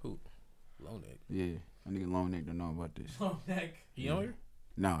 Who? Low neck. Yeah, that nigga long neck don't know about this. Oh, neck. He on here?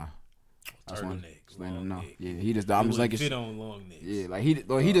 Nah. Just wanna- Turtleneck. just letting him long know. neck. Yeah, he just. He I'm just wouldn't like. fit on long necks. Yeah, like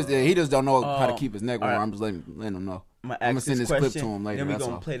he just don't know how to keep his neck warm. alright. I'm just letting him know. I'ma I'ma ask send this this clip question, to him later, Then we that's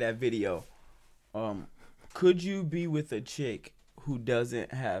gonna all. play that video. Could you be with a chick who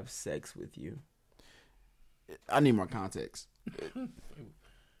doesn't have sex with you? I need more context.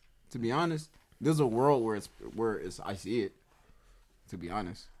 To be honest, there's a world where it's I see it. To be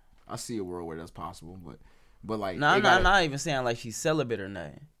honest, I see a world where that's possible, but like No, they I'm gotta- not even saying like she's celibate or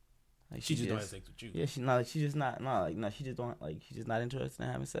nothing. Like She just don't have sex with you. Yeah, she's not. She's just not. No, like no, she just don't like. She's just not interested in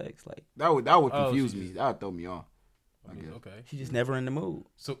having sex. Like that would Oh, confuse she me. just- That would throw me off. I mean, okay. she just never in the mood.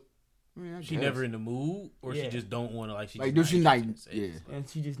 So I mean, I she guess. never in the mood, or she Yeah. just don't want to like. She Like, just do she not- interested in yeah. sex? And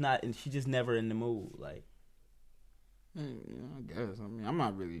she just not. And she just never in the mood. Like Yeah, I guess. I mean, I'm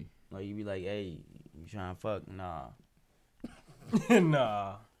not really. you be like, hey, you trying to fuck? Nah.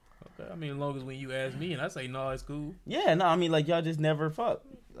 Nah. Okay, I mean, as long as when you ask me and I say no, it's cool. Yeah, no. I mean, like y'all just never fuck.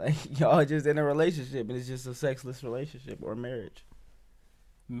 Like y'all just in a relationship, and it's just a sexless relationship or marriage.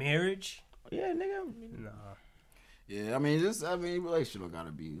 Marriage? Yeah, nigga. Nah. Yeah, I mean, relationship don't gotta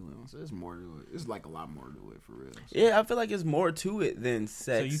be. You know, so there's more to it. It's like a lot more to it for real. So. Yeah, I feel like it's more to it than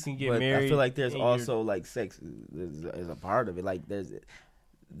sex. you can get but I married feel like there's and also like sex is a part of it. Like there's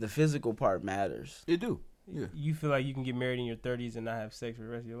the physical part matters. It do. Yeah. You feel like you can get married in your 30s and not have sex for the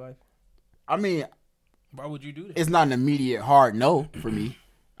rest of your life? I mean, Why would you do that? it's not an immediate hard no for me.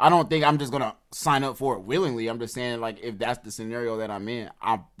 I don't think I'm just gonna sign up for it willingly. I'm just saying, like, if that's the scenario that I'm in,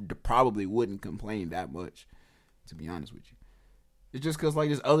 I probably wouldn't complain that much. To be honest with you, it's just because like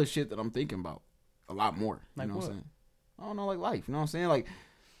there's other shit that I'm thinking about a lot more. You Like know what I'm what? saying? I don't know, like life. You know what I'm saying? Like,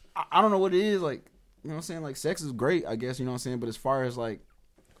 I don't know what it is. Like, you know what I'm saying? Like, sex is great, I guess. You know what I'm saying? But as far as like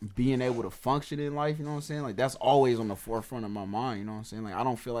being able to function in life, you know what I'm saying? Like, that's always on the forefront of my mind. You know what I'm saying? Like, I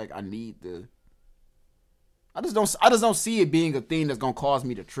don't feel like I need the. I just don't see it being a thing that's gonna cause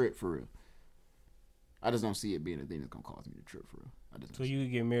me to trip for real. I just don't see it being a thing that's gonna cause me to trip for real. I just So don't see you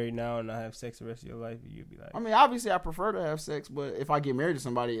could get married now and not have sex the rest of your life, and you'd be like, I mean, obviously, I prefer to have sex, but if I get married to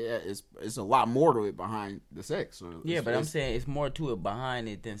somebody, it's a lot more to it behind the sex. So Yeah, it's- but I'm it's- saying it's more to it behind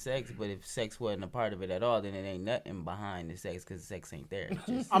it than sex. But if sex wasn't a part of it at all, then it ain't nothing behind the sex because sex ain't there. It's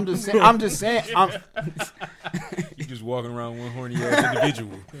just- I'm just saying, You just walking around one horny ass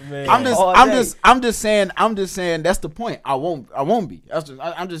individual. man, all day. I'm just saying. That's the point. I won't be.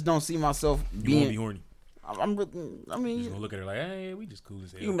 I just don't see myself You won't being. be horny. I You just mean, gonna look at her like, hey, we just cool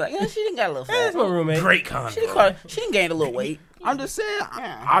as hell. You can be like, yeah, she didn't got a little that's fat. my roommate. Great convo. She didn't gain a little weight. I'm just saying.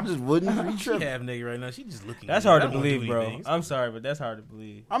 I just wouldn't be She tripping. half naked right now. She just looking. That's good. hard I to don't wanna believe, do bro. anything. I'm sorry, but that's hard to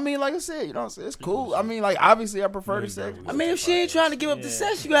believe. I mean, like I said, you know what I'm saying? It's cool. I mean, like, obviously, I prefer the sex. I mean, if she ain't trying to give up the Yeah.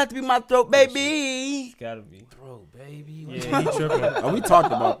 sex, you got to be my throat, baby. It's gotta be. Bro, baby. Yeah, he tripping. Oh, we talked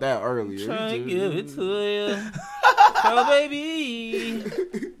about that earlier. Trying to give it to you. Oh, baby.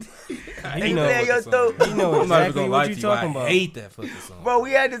 I Hey, hate man, that your fucking throat. song. You know I'm not even exactly gonna what lie you to you. talking I about. hate that fucking song. Bro,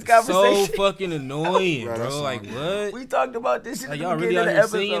 we had this So conversation. fucking annoying, Bro, that bro. song Like, is- what? We talked about this shit Like, at y'all the really beginning out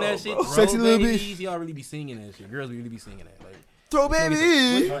of the here singing that episode, shit? bro. Bro, Sexy little babies, bitch. y'all really be singing that shit. Girls really be singing that. Like, Throw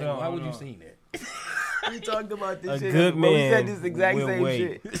baby. like, on, why would hold you on. sing that? We talked about this A shit. good bro. We said man this exact will same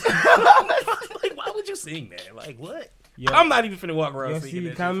wait. shit. Like, why would you sing that? Like, what? Yo, I'm not even finna walk around yo, singing see that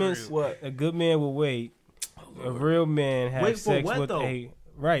shit for comments? real. What? A good man will wait. A real man have Wait for sex what, with though? a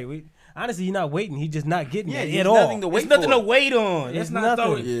right. Honestly, he's not waiting. He's just not getting Yeah, it there's at all. nothing to wait There's nothing for. to wait on. It's That's not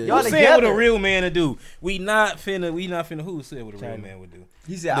nothing. nothing. Yeah. Y'all Who said what a together. real man to do? We not finna. Who said what a real China. man would do?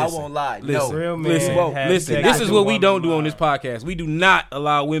 He said, Listen, I won't lie. listen, No. Real man listen, have listen. sex This with is a what we woman don't do on this mind. podcast. We do not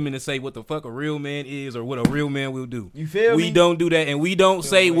allow women to say what the fuck a real man is or what a real man will do. You feel We me? don't do that, and we don't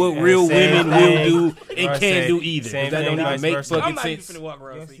say what And real same women will thing. do Or and say- can't do either. 'Cause same that thing, don't even vice make versa. fucking I'm sense. not I'm not even finna walk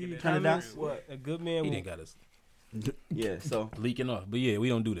around You singing see that. the comments? shit. What? A good man He will. didn't got us Yeah, so. leaking off, but yeah, we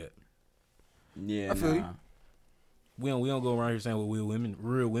don't do that. Yeah, I feel you. nah. We don't go around here saying what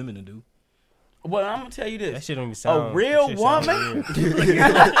real women to do. Well, I'm going to tell you That this. shit don't even sound. real that shit sound woman? weird.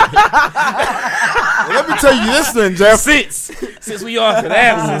 Let me tell you this then, Jeff. Since we off of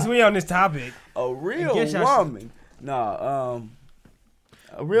that, Since we on this topic, A real guess y'all should- woman. Nah,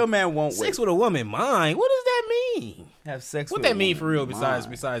 a real man won't wait. sex with a woman, mind. What does that mean? Have sex. What with that a mean woman. for real? Besides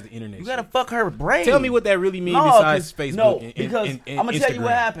Mine. the internet, You gotta shit? fuck her brain. Tell me what that really means No, besides 'cause- Facebook. No, and, because and I'm gonna tell you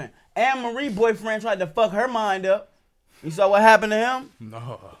what Instagram. happened. Anne Marie boyfriend tried to fuck her mind up. You saw what happened to him?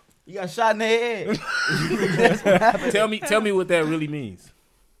 No. He got shot in the head. That's what happened. Tell me what that really means.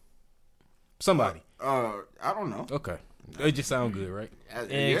 Somebody. I don't know. Okay. It just sound good, right?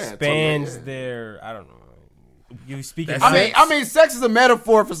 It expands their. I don't know. You speaking. That's I mean, sex is a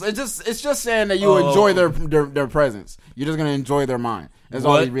metaphor for. It's just saying that you enjoy their presence. You're just gonna enjoy their mind. That's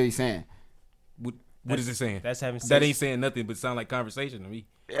all What? he's really saying. What is it saying? That's having sex. That ain't saying nothing but sound like conversation to me.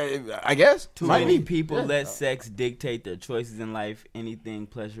 I guess. Too Might many be. people Yeah. let sex dictate their choices in life. Anything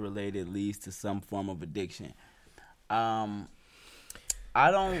pleasure related leads to some form of addiction. I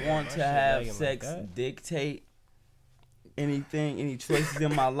don't want to have lagging like sex that. dictate any choices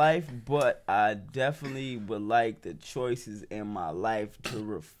in my life, but I definitely would like the choices in my life to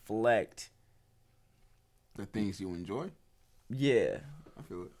reflect. The things you enjoy. Yeah. I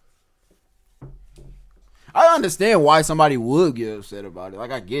feel it. I understand why somebody would get upset about it.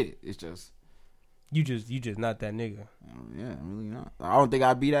 Like, I get it. It's just, You just not that nigga. yeah, I'm really not. I don't think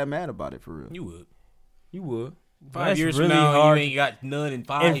I'd be that mad about it for real. You would. You would. 5 That's years really from now, hard. you ain't got none in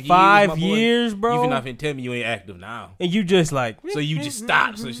 5 In years. 5 my boy. years, bro. You not finna tell me you ain't active now. And you just like. So you just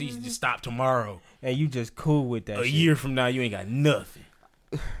stop. So she just stop tomorrow. And you just cool with that. A shit. year from now, you ain't got nothing.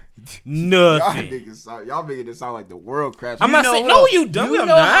 Y'all Nothing. making it sound like the world crashed. I'm not saying no. You dumb. You I'm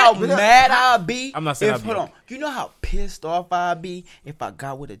know how not. mad I'd be. I'm not saying if, I'd be hold on. okay. You know how pissed off I'd be if I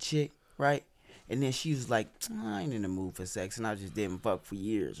got with a chick, right? And then she was like, I ain't in the mood for sex, and I just didn't fuck for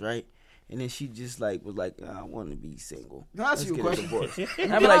years, right? And then she just like was like, I want to be single. Can I ask you a Let's get question? divorce.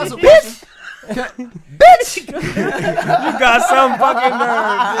 Can I'd be I like, ask a bitch, bitch, You got some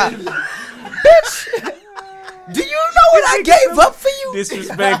fucking nerve. bitch. Do you know what I gave up for you?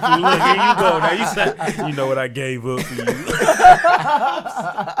 Disrespectful. Look, here you go. Now you said, you know what I gave up for you.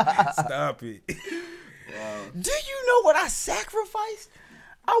 Stop it. Do you know what I sacrificed?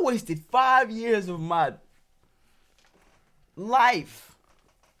 I wasted 5 years of my life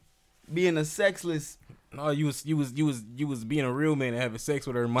being a sexless. No, you was being a real man and having sex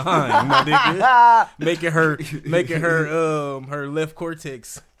with her mind, my nigga. making her left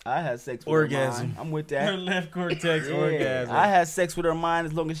cortex. I had sex with Orgasm. her mind. I'm with Her that. left cortex Yeah. orgasm. I had sex with her mind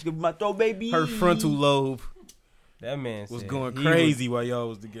as long as she could be my throw baby. Her frontal lobe That man was said going he crazy while y'all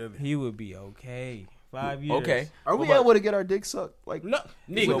was together. He would be okay. 5 years. Okay. Are we What about- able to get our dick sucked? Like, No, So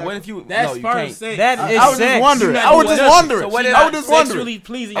nigga. what if you? That's no, you part can't. of sex. That is I was sex. just wondering. You're I not was doing just nothing. wondering. So what did I I- was just wondering. Sexually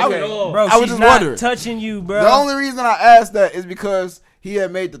pleasing Okay. you at all. Bro, I was she's just not wondering. touching you, bro. The only reason I asked that is because he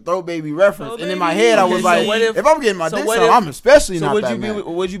had made the throw baby reference, Throw and in my baby. head I Okay, was so like, what if, if- I'm getting my so dick what sucked, if- I'm especially So not would that you be? mad.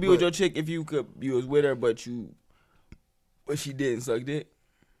 Would you be with But- your chick if you was with her, but she didn't suck dick?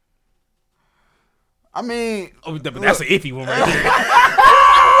 I mean, Oh, but that's an iffy one right there.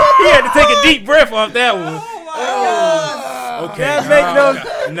 He had to take a deep breath off that one. Okay, That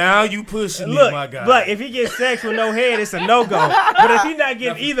make no now you pushing me, Look, my guy. but if he gets sex with no head, it's a no go. But if he not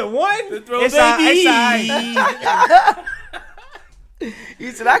getting either one, throw it's baby. alright. He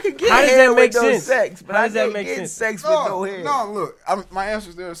said I could get How does head that with make no sense? sex, but How I does that can't make get sense? sex with no head. no, look, my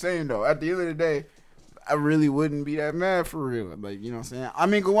answer's still the same though. At the end of the day, I really wouldn't be that mad for real. Like, you know what I'm saying? I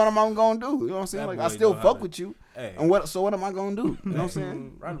mean, what am I gonna do? You know what I'm saying? That Like, boy I still know how fuck to- with you. Hey. And what am I gonna do? You know what I'm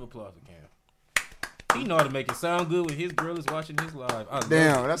saying? Round of applause for Cam. He know how to make it sound good when his girl is watching his live. I love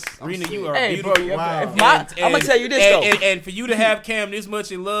Damn, it. that's Rena, you are Hey, bro, beautiful. if my- I'ma tell you this, though. And for you to have Cam this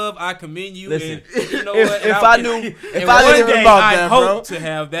much in love, I commend you. Listen, and you know if- what? if And I and- knew- and if I one knew day about I that, hope bro. to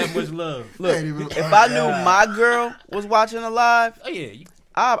have that much love. Look, Ain't even- if I knew my girl was watching a live, Oh yeah, you,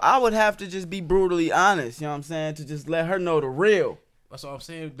 I would have to just be brutally honest. You know what I'm saying? To just let her know the real. that's what I'm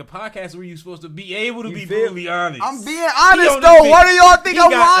saying. The podcast where you supposed to be able to You be feel brutally honest. I'm being He honest on though. this Why bitch. do y'all think He I'm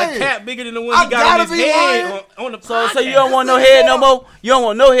got lying? a cat bigger than the one I he got on gotta his be head lying. on the podcast. So you don't want no head no more. You don't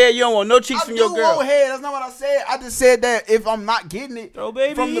want no head. You don't want no cheeks I from do your girl. want head. That's not what I said. I just said that if I'm not getting it Throw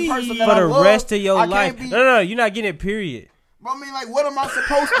baby. from the person that For I the love, rest of your I life. can't be. No, you're not getting it, period. I mean, like, what am I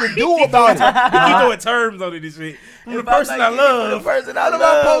supposed to do about it? He throwing terms on it and shit. From the If I'm person not I getting it from love. the person I What am I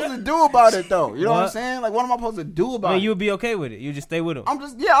love. supposed to do about it, though? You know what I'm What? saying? Like, what am I supposed to do about I mean, it? you would be okay with it. You just stay with him. I'm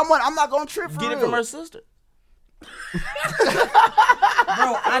not gonna trip for Get real. it from her sister.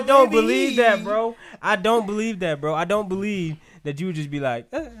 Bro, I don't believe that, bro. I don't believe that, bro. I don't believe that you would just be like,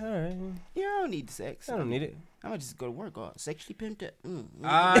 all right, You don't need sex. I don't need it. I'm gonna just go to work. Oh, sexually pimped up.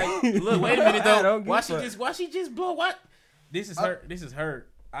 Look, wait a minute I though. don't Why give she a- just blow? What? This is her. This is her.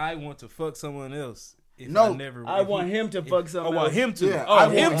 I want to fuck someone else, If No, I want him to fuck I something want else. him to. Yeah, oh, I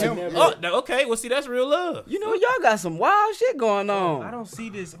him want to. him- Oh, okay. Well, see, that's real love. You know, y'all got some wild shit going on. I don't see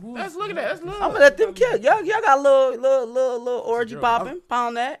this. Who That's is- look at that. That's love. I'm gonna let them kill. Y'all got a little orgy popping.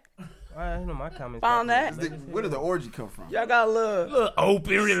 Pound that. I don't know my comments. Found that. Where did the orgy come from? Y'all got a little.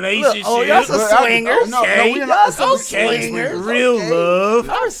 open relationship. Oh, y'all some Look, swingers. no, Okay. we're Y'all not some Okay, swingers. real Okay. love.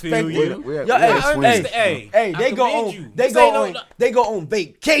 I respect Feel you. We're Y'all, swingers. Hey, Hey, I they go commend on. you. They This go ain't no- on. They go on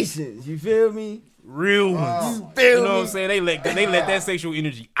vacations. You feel me? real ones. Feel You know what me? I'm saying? They let that sexual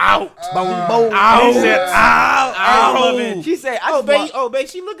energy out. Boom, Out. He said, Out. out. She said, Oh, babe,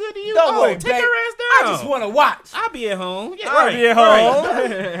 she look good to you. Don't Oh, worry, take babe. her ass down. I just want to watch. I'll be at home. Yeah, I'll right, be at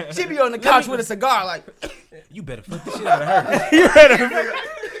right. home. She be on the couch with a cigar, like. You better fuck the shit out of her. You better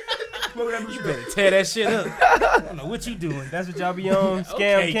You better tear that shit up. I don't know what you doing. That's what y'all be on. Scam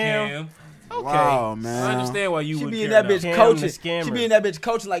Okay, cam. Okay. Wow, man. I understand why you She would be in care that now. bitch Cam coaching. the scammer. She be in that bitch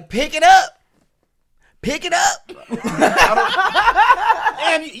coaching, like, pick it up. Pick it up.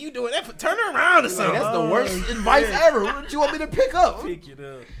 Damn, you doing that? Turn her around or something. That's the worst advice ever. What did you want me to pick up? Pick it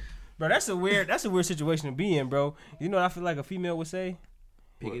up. Bro, that's a weird situation to be in, bro. You know what I feel like a female would say?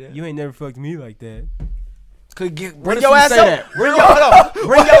 Pick it up. You ain't never fucked me like that. Bring Bring your ass up. Bring your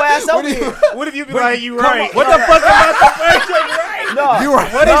ass over here. What if you be like, you right? on. What the fuck about the first right? No. You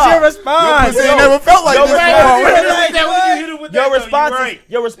right. What is your response? Pussy ain't never felt like Yo, this right. before. What is that when you hit her with Your that, though? response, You right.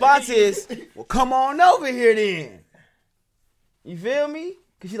 your response is, well, come on over here then. You feel me?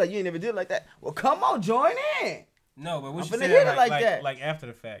 Because she's like, you ain't never did it like that. Well, come on, join in. No, but what I'm you finna say hit it like that. like after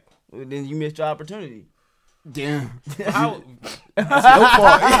the fact. Well, then you missed your opportunity. Damn. How, That's your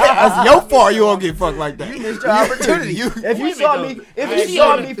fault. That's your fault. You won't get fucked like that. You missed your opportunity. If you saw me, if you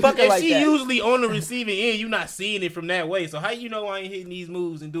saw me fucking like she that. usually on the receiving end, you not seeing it from that way. So how you know I ain't hitting these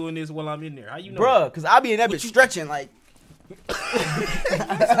moves and doing this while I'm in there? How you know? Bruh, because I be in that bitch stretching like.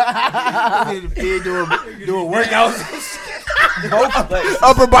 doing workouts.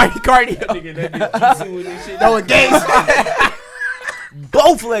 Upper body cardio. Nigga, that bitch juicing with this shit. Throwing games.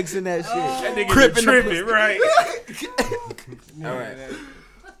 Both legs in that shit. That nigga Crippin' the tripping, right? All right.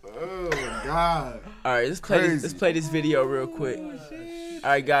 Oh God. All right, let's play this video real quick. All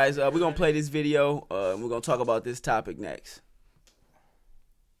right, guys, we're gonna play this video. We're gonna talk about this topic next.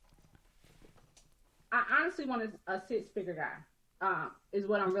 I honestly want a six-figure guy. Is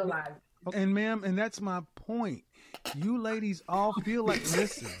what I'm realizing. And ma'am, and that's my point. You ladies all feel like,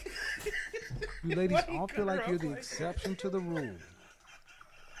 listen, you ladies all feel like you're the exception to the rule.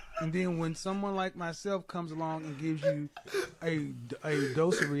 And then when someone like myself comes along and gives you a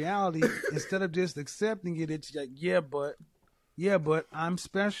dose of reality, instead of just accepting it, it's like, yeah, but I'm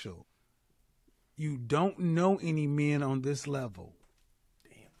special. You don't know any men on this level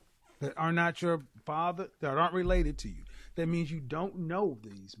that are not your father, that aren't related to you. That means you don't know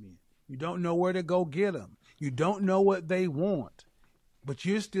these men. You don't know where to go get them. You don't know what they want. But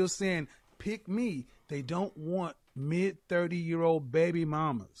you're still saying, pick me. They don't want mid-30-year-old baby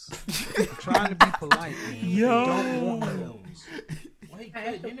mamas. I'm trying to be polite. Yo. They don't want those. Wait,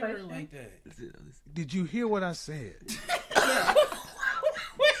 good. You never like that. Did you hear what I said?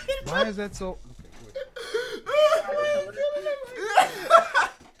 Why is that so?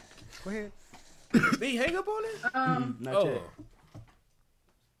 Go ahead. Did he hang up on it? Not yet.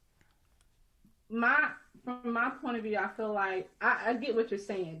 From my point of view, I feel like I get what you're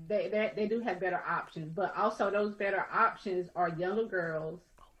saying. They do have better options, but also those better options are younger girls.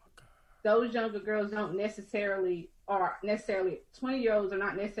 Oh my God. Those younger girls don't necessarily 20-year-olds are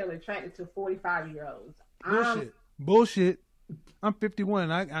not necessarily attracted to 45-year-olds. Bullshit. I'm 51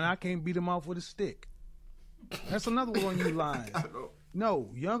 and I can't beat them off with a stick. That's another one you lies.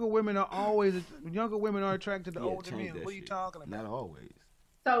 No, younger women are attracted to older men. What are you talking about? Not always.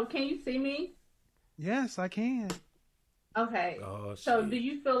 So can you see me? Yes, I can. Okay. Oh, so shit. do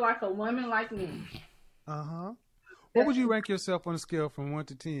you feel like a woman like me? What would you rank yourself on a scale from 1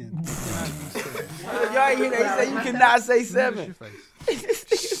 to 10? Y'all ain't hear that? He said you cannot say 7.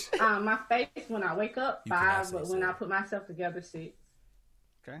 My face when I wake up, You cannot 5, say but when 7. I put myself together, 6.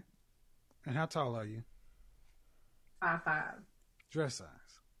 Okay. And how tall are you? 5'5". Dress size.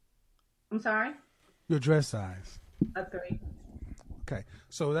 I'm sorry? Your dress size. A 3. Okay.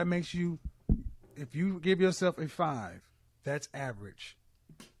 So that makes you, if you give yourself a 5, that's average.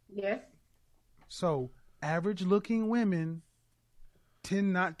 Yes. So average looking women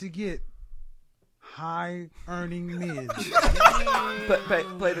tend not to get high earning men.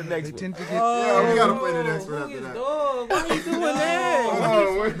 Play the next They one. tend to get. Yeah, we gotta play the next one after that. Why are you doing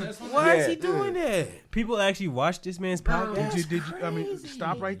that? Why is he doing that? People actually watch this man's podcast. Did you, I mean,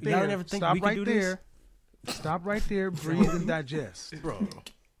 stop right there. Y'all never think Stop we could right do there. Stop right there. Breathe and digest. Bro.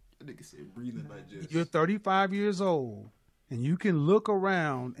 Nigga said breathing like just. You're 35 years old, and you can look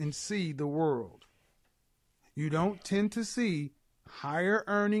around and see the world. You don't tend to see higher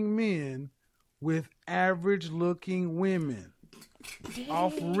earning men with average looking women.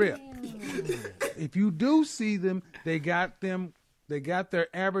 Off rip. If you do see them, they got their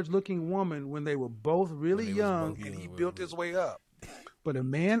average looking woman when they were both really When they was young, both and he young, built his way up. But a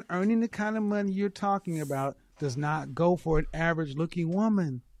man earning the kind of money you're talking about does not go for an average looking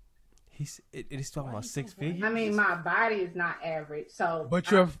woman. He's talking about 6 figures. I mean, my body is not average, so. But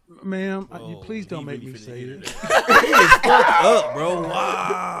you're, ma'am, you please don't make me finna say hit it. He is fucked up, bro.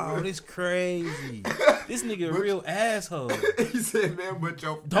 Wow, this crazy. This nigga a real asshole. He said, "Man, but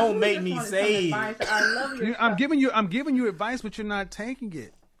your Don't make just me wanted some say it. advice. I love your I'm stuff. giving you advice, but you're not taking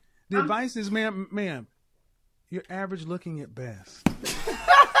it. The advice is, ma'am, you're average looking at best.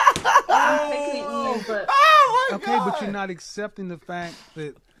 I'm taking it in, but Okay, but you're not accepting the fact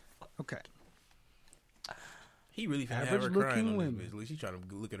that, okay, He really finna have Average her looking crying on women. this bitch. Look, she trying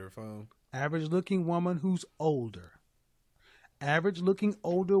to look at her phone. average looking woman who's older. Average looking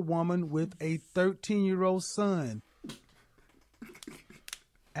older woman with a 13-year-old son.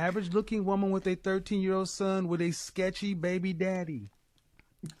 Average looking woman with a 13-year-old son with a sketchy baby daddy.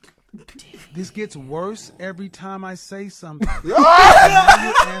 This gets worse every time I say something. Now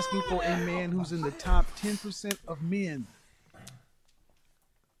you're asking for a man who's in the top 10% of men.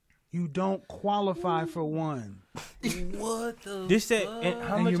 You don't qualify for one. What the? This said, and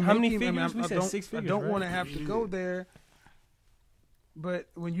how And you're many making- figures? We said 6 figures. I don't right? want to have to go there. But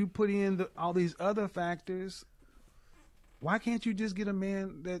when you put in all these other factors, why can't you just get a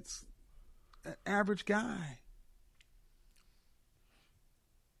man that's an average guy?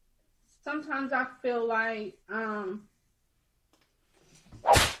 sometimes I feel like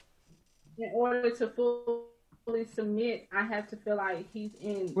in order to fully submit, I have to feel like he's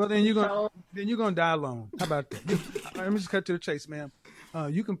in. Well, then you're control. gonna die alone. How about that? Let me just cut to the chase, ma'am.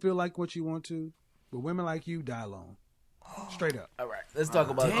 You can feel like what you want to, but women like you die alone. Straight up. All right, let's talk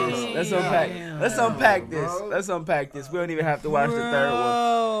about this. Let's unpack this. Let's unpack this. We don't even have to watch the third one.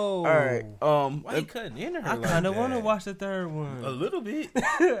 All right. Why you cutting into her? I like kind of that? want to watch the third one. A little bit.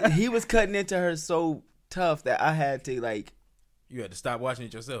 He was cutting into her so tough that I had to You had to stop watching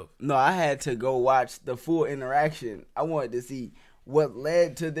it yourself. No, I had to go watch the full interaction. I wanted to see what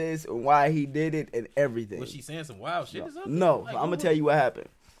led to this and why he did it and everything. Was she saying some wild shit or something? No, Like, I'm gonna tell you what happened.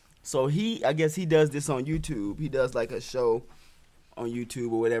 So I guess he does this on YouTube. He does like a show on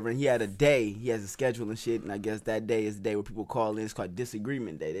YouTube or whatever, and he had a day. He has a schedule and shit, and I guess that day is the day where people call in. It's called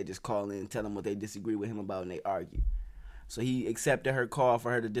Disagreement Day. They just call in and tell him what they disagree with him about, and they argue. So he accepted her call for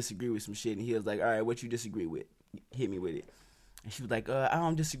her to disagree with some shit, and he was like, "All right, what you disagree with? Hit me with it." And she was like, "I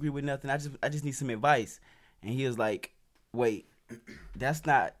don't disagree with nothing. I just need some advice." And he was like, "Wait, that's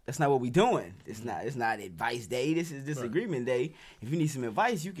not what we doing. It's not advice day. This is disagreement day. If you need some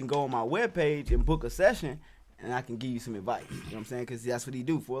advice, you can go on my webpage and book a session, and I can give you some advice." You know what I'm saying? Because that's what he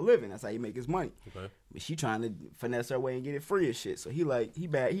do for a living. That's how he make his money. Okay. But she trying to finesse her way and get it free and shit. So he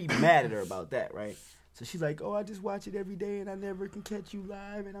mad at her about that, right? So she's like, "Oh, I just watch it every day, and I never can catch you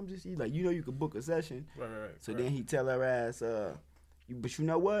live, and he's like, you can book a session." Right. So then he tell her ass, but you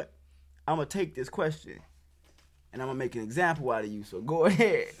know what? I'm going to take this question, and I'm going to make an example out of you, so go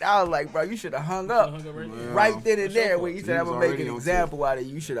ahead. I was like, bro, you should have hung up right then and there when he said, "I'm going to make an example out of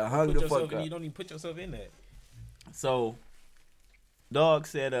you." You should have hung the fuck up. You don't even put yourself in that. So, Dog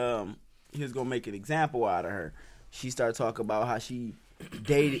said he was going to make an example out of her. She started talking about how she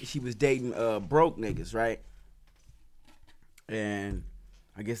was dating broke niggas, right? And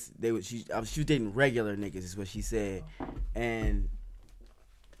I guess she was dating regular niggas is what she said. And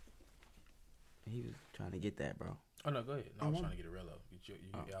he was trying to get that, bro. Oh no, go ahead. No, I was trying to get it real low.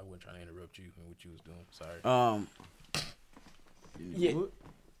 I wasn't trying to interrupt you and what you was doing. Sorry. Yeah.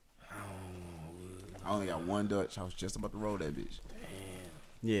 I only got one Dutch. I was just about to roll that bitch.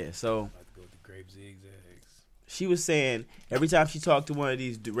 Yeah, so I'm about to go with the grape zigzags. she was saying every time she talked to one of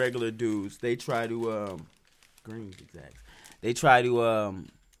these regular dudes, they try to green zigzags. They try to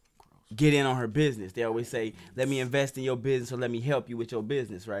get in on her business. They always say, "Let me invest in your business or let me help you with your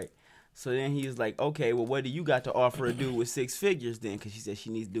business," right? So then he was like, "Okay, well, what do you got to offer a dude with 6 figures then?" Because she said she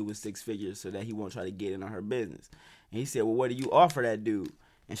needs to do with 6 figures so that he won't try to get in on her business. And he said, "Well, what do you offer that dude?"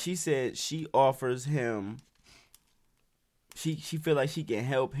 And she said she offers him. She feel like she can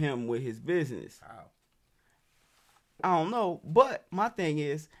help him with his business. How? I don't know, but my thing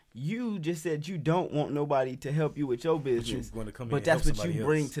is, you just said you don't want nobody to help you with your business, wanna come in but and that's help what you somebody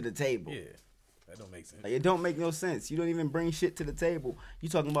bring else. to the table. Yeah, that don't make sense. Like, it don't make no sense. You don't even bring shit to the table. You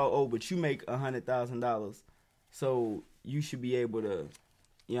talking about, oh, but you make $100,000, so you should be able to,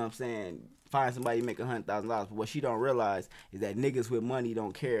 you know what I'm saying, find somebody make $100,000. But what she don't realize is that niggas with money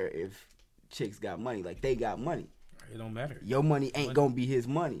don't care if chicks got money. Like, they got money. It don't matter. Your money ain't gonna be his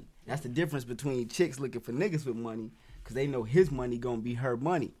money. That's the difference between chicks looking for niggas with money, because they know his money gonna be her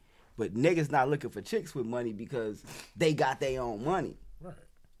money. But niggas not looking for chicks with money because they got their own money. Right.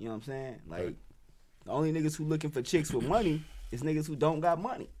 You know what I'm saying? Like, the only niggas who looking for chicks with money is niggas who don't got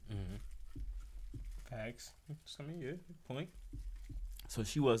money. Facts. I mean, yeah, point. So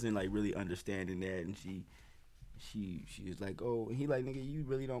she wasn't like really understanding that, and she was like, oh, and he like, nigga, you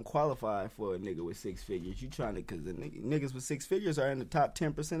really don't qualify for a nigga with six figures. You trying to, because the niggas with six figures are in the top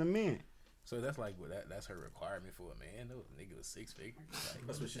 10% of men. So that's like that's her requirement for a man, though. A nigga with six figures. Like,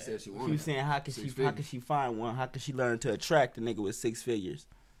 That's what she said she wanted. She was saying, how can she find one? How can she learn to attract a nigga with six figures?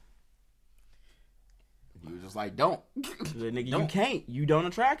 You was just like, don't. The nigga, you can't. You don't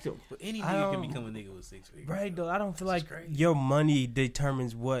attract him. But any nigga can become a nigga with six figures. Right, though. I don't feel like crazy. your money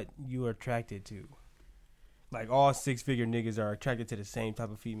determines what you are attracted to. Like, all 6-figure niggas are attracted to the same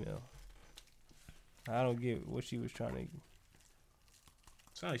type of female. I don't get what she was trying to...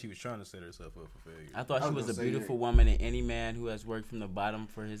 Sounded like she was trying to set herself up for failure. I thought I she was was a gonna say beautiful that. woman, and any man who has worked from the bottom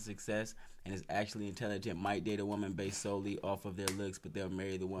for his success and is actually intelligent might date a woman based solely off of their looks, but they'll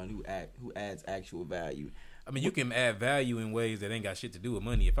marry the one who adds actual value. I mean, you can add value in ways that ain't got shit to do with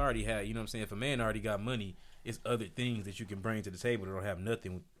money. If I already had, you know what I'm saying? If a man already got money, it's other things that you can bring to the table that don't have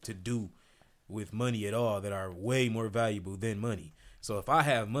nothing to do with money at all that are way more valuable than money. So if I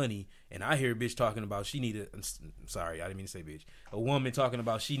have money and I hear a bitch talking about she need sorry, I didn't mean to say bitch. A woman talking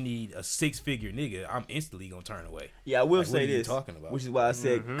about she need a 6-figure nigga, I'm instantly gonna turn away. Yeah, I will Like, say what are you this, talking about? which is why I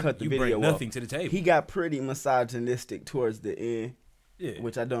said cut the You video bring nothing off. to the table. He got pretty misogynistic towards the end, Yeah.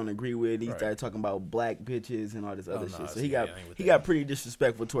 which I don't agree with. He Right. started talking about black bitches and all this other no, shit. So see, he got I ain't with he that. got pretty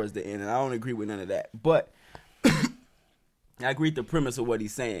disrespectful towards the end, and I don't agree with none of that. But I agree with the premise of what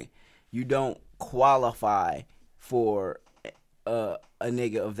he's saying. You don't qualify for a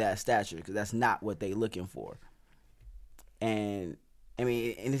nigga of that stature, because that's not what they looking for. And I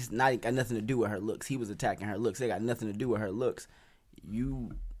mean, and it's not got nothing to do with her looks. He was attacking her looks. They got nothing to do with her looks.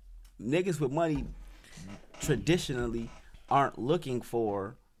 You niggas with money traditionally aren't looking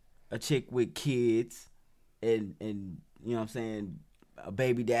for a chick with kids and you know what I'm saying, a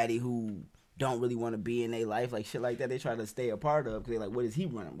baby daddy who don't really want to be in their life, like shit like that. They try to stay a part of, because they're like, what is he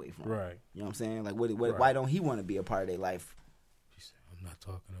running away from? Right. You know what I'm saying? Like, what Right. why don't he want to be a part of their life? She said, I'm not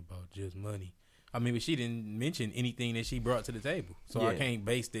talking about just money. I mean, but she didn't mention anything that she brought to the table. So I Yeah. can't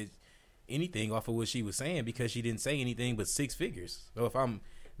base anything off of what she was saying, because she didn't say anything but 6 figures. So if I'm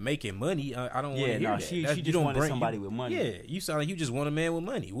making money, I don't want to Yeah, hear no, that. she That's- just you don't wanted bring- somebody with money. Yeah, you sound like you just want a man with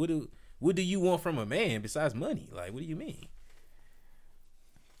money. What do you want from a man besides money? Like, what do you mean?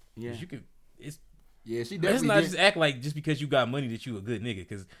 Yeah. 'Cause you could. It's Yeah, she let's definitely not did. just act like just because you got money that you a good nigga.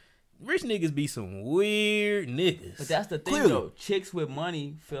 Because rich niggas be some weird niggas. But that's the thing, Clearly. though. Chicks with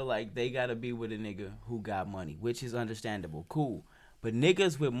money feel like they gotta be with a nigga who got money, which is understandable, cool. But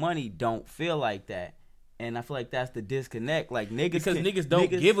niggas with money don't feel like that, and I feel like that's the disconnect. Like niggas, Because niggas don't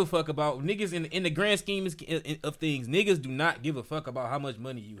give a fuck about niggas in the grand scheme of things. Niggas do not give a fuck about how much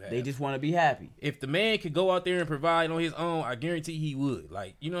money you have. They just want to be happy. If the man could go out there and provide on his own, I guarantee he would.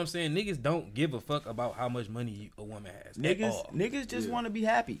 Like, you know what I'm saying? Niggas don't give a fuck about how much money a woman has. At all. Niggas just want to be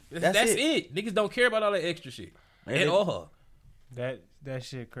happy. That's it. Niggas don't care about all that extra shit They- at all. That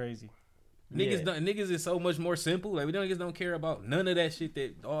shit crazy. Niggas niggas is so much more simple. Like, niggas don't care about none of that shit,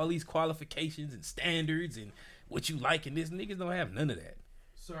 that all these qualifications and standards and what you like in this. Niggas don't have none of that.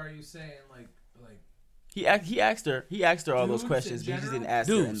 So are you saying like He asked her all those Dudes in questions, but he just general? didn't ask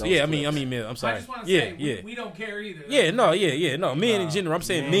her. in Dudes, those yeah, I clips. mean, I'm sorry. I just want to Yeah, say yeah. we don't care either. Yeah, no, men in general. I'm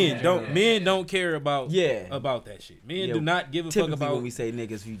saying men don't care about Yeah. about that shit. Men Yeah, do not give a fuck Typically, about. when we say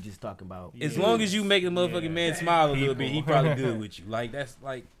niggas, we just talk about As long as you make a motherfucking man smile a little bit, he probably good with you. Like, that's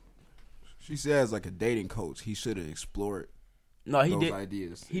like, She says like a dating coach, he should have explored no, he those did.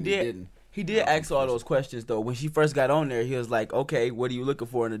 ideas. He and did. didn't. He did ask all those questions though. When she first got on there, he was like, "Okay, what are you looking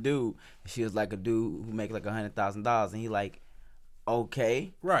for in a dude?" She was like, "A dude who make like $100,000," and he like,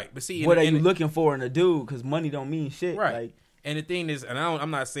 "Okay, right. But see, what are and- you looking for in a dude? Because money don't mean shit." Right. Like, And the thing is, and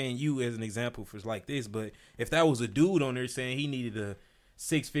I'm not saying you as an example for like this, but if that was a dude on there saying he needed a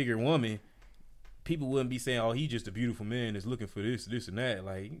 6-figure woman, people wouldn't be saying, "Oh, he's just a beautiful man that's looking for this, this, and that."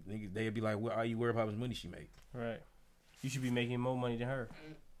 Like, niggas, they'd be like, "Well, are you worried about how much money she make?" Right. You should be making more money than her.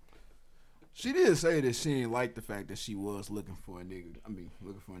 She did say that she didn't like the fact that she was looking for a nigga. I mean,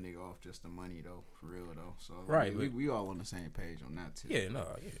 looking for a nigga off just the money though, for real though. So Right, I mean, but- we all on the same page on that too. Yeah, no,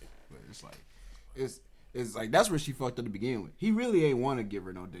 yeah. But it's like it's like that's where she fucked up to begin with. He really ain't want to give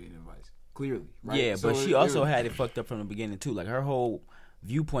her no dating advice. Clearly, right? yeah, So but she it also was- had it fucked up from the beginning too. Like her whole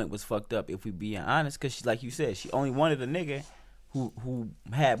viewpoint was fucked up. If we being honest, because she, like you said, she only wanted a nigga who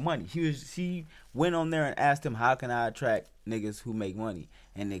had money. She went on there and asked him, how can I attract niggas who make money?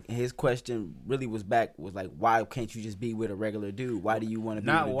 And his question really was like, why can't you just be with a regular dude? Why do you want to be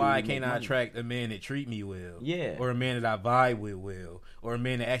Not with a why dude who can't make I money? attract a man that treat me well? Yeah. Or a man that I vibe with well. Or a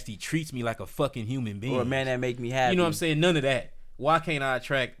man that actually treats me like a fucking human being. Or a man that make me happy. You know what I'm saying? None of that. Why can't I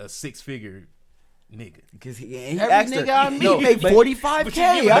attract a 6-figure nigga? Because he Every asked nigga her, I meet no, make but- 45K. but you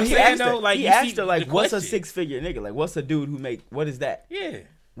get what But I'm he saying, asked though? her, Like, he you asked see her, like, the what's a question. 6-figure nigga? Like, what's a dude who make, what is that? Yeah.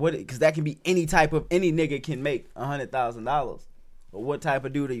 What? Because that can be any nigga can make $100,000. But what type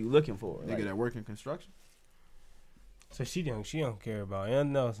of dude are you looking for? Nigga Like, that work in construction. So she don't care about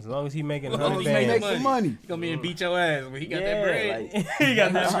nothing else as long as he making As long 100 as he Make bands. some money. He come in and beat your ass when he got that yeah, bread. like, He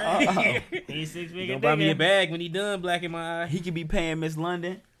got that bread. He's 6 He figure gonna buy me a nigga. bag when he done, black in my eye. he could be paying Miss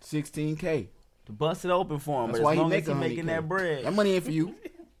London 16K. to bust it open for him. That's But why as he long make as he making 100K. that bread, That money ain't for you.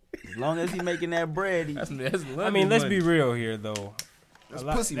 as long as he making that bread, he, That's I mean, let's be real here though. That's A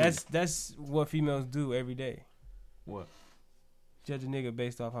lot- pussy that's what females do every day. What? Judge a nigga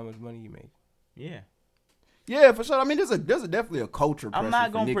based off how much money you make. yeah. Yeah, for sure. I mean, there's definitely a culture pressure. I'm not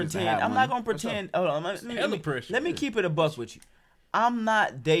for gonna niggas to pretend. have I'm money. not gonna pretend. Hold on. hella pressure. Let me keep it a buck with you. I'm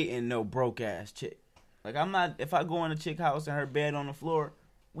not dating no broke ass chick. Like I'm not. If I go in a chick house and her bed on the floor,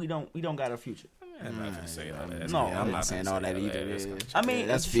 we don't got a future. I'm not gonna say all that. No, I'm not saying all that either. That's yeah. I mean, Yeah,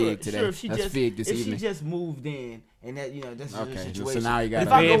 that's sure, fig today. Sure, if she That's just, fig this if evening. she just moved in and that that's Okay, a so situation. now you But gotta-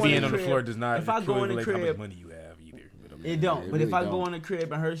 if I Bed go in being the on the crib- floor does not if I go in the correlate how much crib, money you have either. But I'm- it don't. Yeah, it But if really I go don't. in the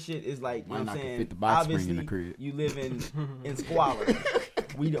crib and her shit is like, you Might know not what I'm can saying? fit the box spring in Obviously, the crib. you live in squalor.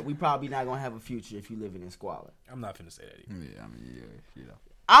 We probably not gonna have a future if you living in squalor. I'm not finna say that either. Yeah, I mean, yeah, you know.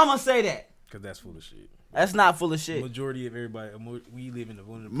 I'm gonna say that. Because that's full of shit. That's not full of shit. Majority of everybody, we live in the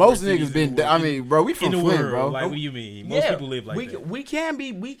one of the Most poorest cities niggas been. in the I world. mean, bro, we from in the Flint, world, bro. Like, what do you mean? Most people live like that. We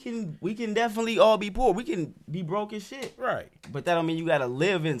can definitely all be poor. We can be broke as shit. Right. But that don't mean you gotta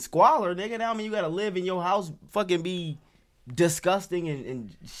live in squalor, nigga. That don't mean you gotta live in your house fucking be disgusting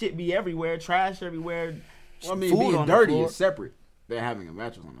and shit be everywhere, trash everywhere. Well, I mean, food being on the dirty floor. is separate than having a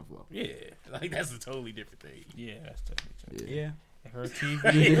mattress on the floor. Yeah. Like, that's a totally different thing. Yeah, that's totally Yeah. her TV.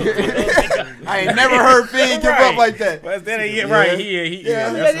 I ain't never heard Fig give up Right. like that. But that ain't Yeah. right here. Yeah,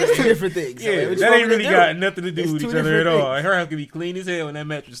 I mean, that's that is what- two different things. Yeah, So what you that want ain't me to really do? got nothing to do It's with two each other different at all. things. Her house could be clean as hell and that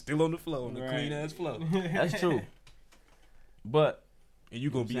mattress still on the floor, on the Right. clean ass floor. That's true. But And you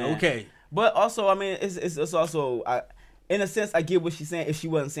gonna be Saying. okay. But also, I mean, it's also, in a sense, I get what she's saying. If she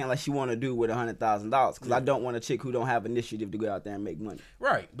wasn't saying like she want to do with $100,000, because I don't want a chick who don't have initiative to go out there and make money.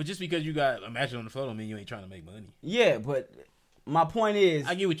 Right. But just because you got a mattress on the floor don't mean you ain't trying to make money. Yeah, but my point is,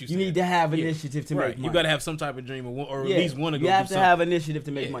 I get what you're you saying. need to have Yeah. initiative to Right. make money. You gotta have some type of dream or at Yeah, least want to go you have do to something. have initiative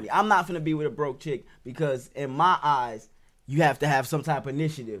to make Yeah. money. I'm not gonna be with a broke chick because in my eyes, you have to have some type of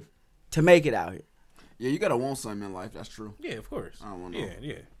initiative to make it out here. Yeah, you gotta want something in life. That's true. Yeah, of course. I don't wanna Yeah, know.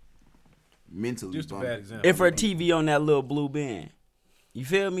 yeah. Mentally, Just a bum. bad example. If her TV on that little blue bin, you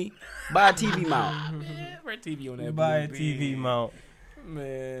feel me? Buy a TV mount. Her TV on that Buy a blue TV bin. mount.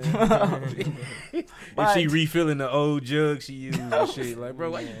 Man. Buy if she a- refilling the old jug she used and shit, like, bro,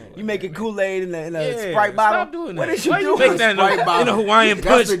 why You making Kool-Aid in a Yeah, Sprite bottle. Stop doing that. What is you Why doing? make that in Sprite a bottle? Hawaiian That's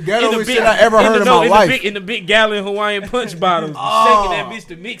punch? the in ghettoest the big- shit I ever in heard the- in no, my in life. The in the big gallon Hawaiian punch bottles, Oh. shaking that bitch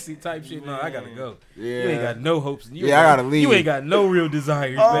to mix it type shit. No, I gotta go. You ain't Yeah. got no hopes. You Yeah, I gotta leave. You ain't got no real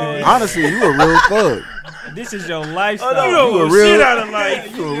desires, man. Honestly, you a real thug. This is your lifestyle. You You don't a want real- shit out of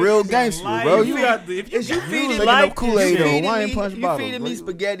life. You a real gangster, bro. You got the, if you Is you got- feeding making like up Kool-Aid you or feeding Hawaiian me- punch you bottles, feeding me bro.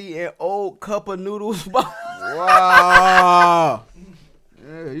 spaghetti and old cup of noodles bottles. Wow.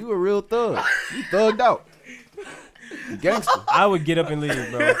 Yeah, you a real thug. You thugged out. You gangster. I would get up and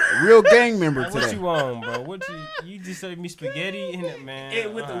leave, bro. Real gang member Like, what today. you want, bro? What you just served me spaghetti in it, man. Yeah,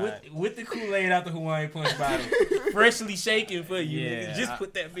 with the Alright. with the Kool-Aid out the Hawaiian punch bottle, freshly shaken for you. Yeah, nigga. Just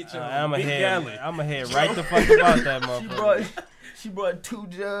put that bitch on. I'm big gallon. a head right the fuck about that motherfucker. She brought 2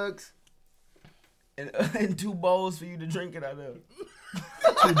 jugs and 2 bowls for you to drink it out of.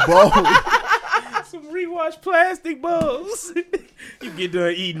 Too bold. Some rewashed plastic bowls. You get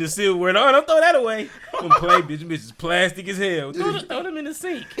done eating the silverware. No, don't throw that away. Them play bitch is plastic as hell. Throw them in the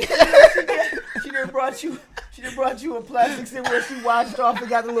sink. She done brought you a plastic thing where she washed off and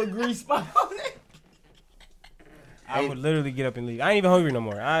got the little grease spot on it. I would literally get up and leave. I ain't even hungry no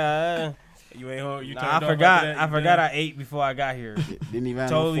more. You ain't home. You Nah, turned I off forgot. after that, I you forgot done? I ate before I got here. Didn't even have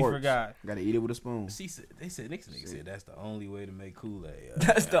Totally no forks. forgot. Gotta eat it with a spoon. She said, nigga said that's the only way to make Kool-Aid.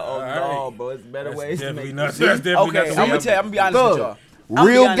 That's the All old right. no, bro. It's better That's ways to definitely make. not- that's definitely not Okay, the I'm way gonna I'm tell you. I'm gonna be honest Thug. with y'all. I'ma be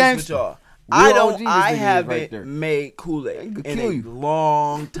Real honest with gangster. y'all. Real I OGs niggas haven't right there. made Kool-Aid Could in kill a you.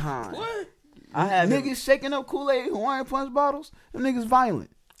 long time. What? I haven't. Niggas shaking up Kool-Aid Hawaiian Punch bottles. Them niggas violent.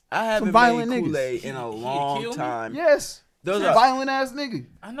 I haven't violent made niggas. Kool-Aid in a He long killed me? time. Yes. Those Some are violent ass nigga.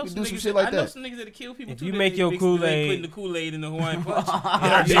 I know We some do niggas some shit like I know that. some niggas that kill people If too. you that make they your mix- they Kool-Aid- putting the Kool-Aid in the Hawaiian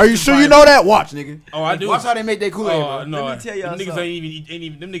Punch. Are you sure you know that? Watch, nigga. Oh, I do. Watch how they make their Kool-Aid. Oh bro. no! Let me tell y'all them niggas something. ain't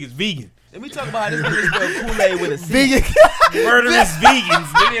even them niggas vegan. Let me talk about how this nigga spell Kool-Aid with a C. Vegan. Murderous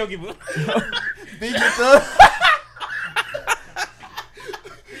vegans. They don't give a Vegan thug.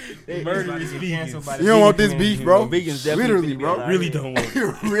 murderous vegans. You don't want this beef, bro. Vegans definitely Literally, be bro. lying. Really don't want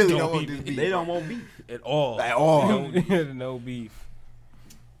You really don't want eat this it. beef. They don't want beef. at all. At all. No beef.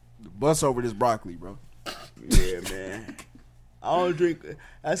 Bust over this broccoli, bro. Yeah, man. I don't drink.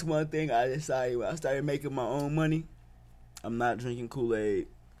 That's one thing I decided when I started making my own money. I'm not drinking Kool-Aid.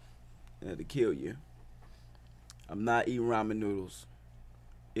 It'll kill you. I'm not eating ramen noodles.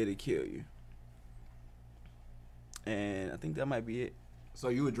 It'll kill you. And I think that might be it. So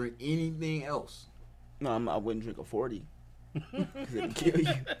you would drink anything else? No, I wouldn't drink a 40. Because it'll kill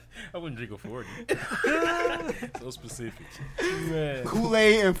you. I wouldn't drink a 40. So specific. Man.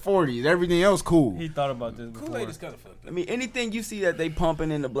 Kool-Aid and 40s. Everything else cool. He thought about this before. Kool-Aid is kind of fucked I up. mean, anything you see that they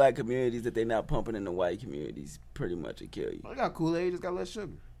pumping in the black communities that they not pumping in the white communities pretty much will kill you. I got Kool-Aid, just got less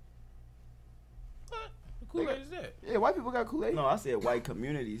sugar. What Kool-Aid is that? Yeah, white people got Kool-Aid. No, I said white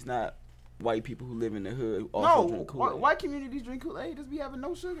communities, not white people who live in the hood who also drink Kool-Aid. white communities drink Kool-Aid. Just be having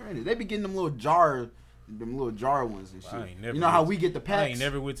no sugar in it. They be getting them little jar ones and shit. I ain't never You know how went- we get the I packs? ain't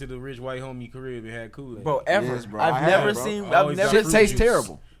never went to the rich white homie crib and had Kool-Aid. Bro, ever. Yes, bro. I I've have, never bro. seen. I I've always never. got Shit fruit tastes juice.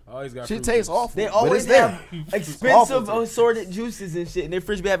 terrible. I always got Shit fruit tastes juice. awful. They but always it's there. have awful expensive to- assorted juices and shit, and their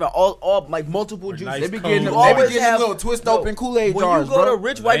fridge be having all like multiple Or juices. nice They be cold. getting, You they always be getting have- them little twist Bro, open Kool-Aid when jars, you go bro. to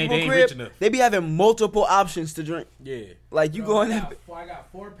rich They white ain't people rich crib, enough. they be having multiple options to drink. Yeah. Like you Bro, go in I there.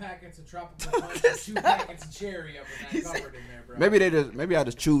 got 4 packets of tropical punch and 2 packets of cherry up in that cupboard in there, bro. Maybe I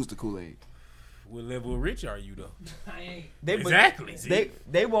just choose the Kool-Aid. What level of rich are you though? I ain't. They, Exactly, see?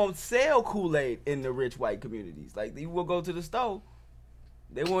 They won't sell Kool-Aid in the rich white communities. Like you will go to the store,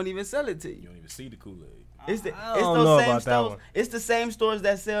 they won't even sell it to You you. don't even see the Kool-Aid. It's the I it's don't those know same about that stores. one. It's the same stores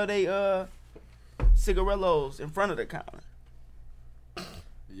that sell they cigarillos in front of the counter.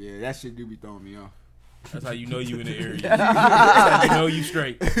 Yeah, that shit do be throwing me off. That's how you know you in the area. That's how you know you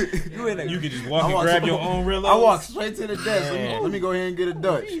straight. You in You a, can just walk and grab your own Rillos. I walk straight to the desk. Man. Let me go ahead and get a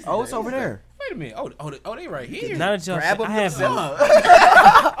Dutch. Oh, it's over there. Wait a minute. Oh, they right here. Now that y'all grab say, them I have yourself.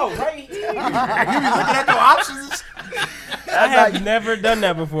 Oh, right here. You be looking at your options. I have never done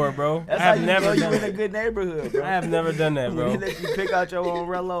that before, bro. I That's how have you never know you done in a that. good neighborhood, bro. I have never done that, When bro. they let you pick out your own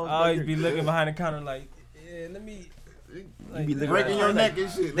Rellos. I always be looking behind the counter like, yeah, let me. You be looking Breaking your like- neck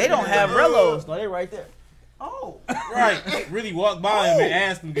and shit. They don't have Rellos. No, they right there. Oh, Right. Really walk by him and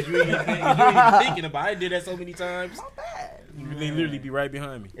ask him because you ain't even thinking about it. I did that so many times. not bad. They literally be right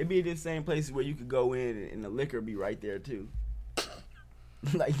behind me. It be the same places where you could go in and the liquor be right there too.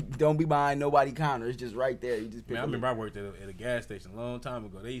 Like, don't be behind nobody counter. It's just right there. You just pick Man, I a remember liquor. I worked at a gas station a long time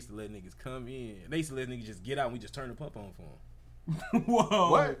ago. They used to let niggas come in. They used to let niggas just get out and we just turn the pump on for them. Whoa.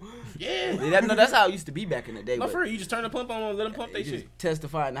 What? Yeah. No, that's how it used to be back in the day. No, but for real. You just turn the pump on and let them pump they their just shit.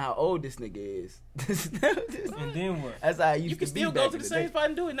 testifying to how old this nigga is. And then what? That's how it used You can to be still back go to in the the same day. spot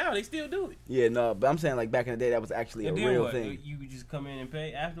and do it now. They still do it. Yeah, no, but I'm saying like back in the day that was actually And a then real what? thing. You just come in and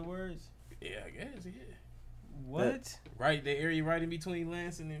pay afterwards? Yeah, I guess, yeah. What? Right, the area right in between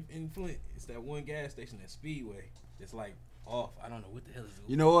Lansing and Flint. It's that one gas station, that Speedway. It's like off. I don't know what the hell is it.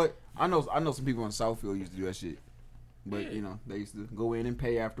 You know what? I know some people in Southfield used to do that shit. But, Yeah. you know, they used to go in and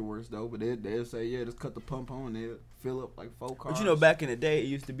pay afterwards, though. But they'll say, yeah, just cut the pump on. They'll fill up like 4 cars. But you know, back in the day, it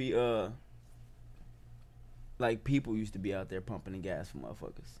used to be like people used to be out there pumping the gas for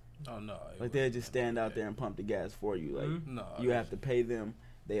motherfuckers. Oh, no. Like they'd just stand out there and pump the gas for you. Like No. you have to pay them.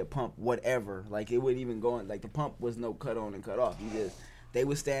 They'd pump whatever. Like it wouldn't even go in. Like the pump was no cut on and cut off. They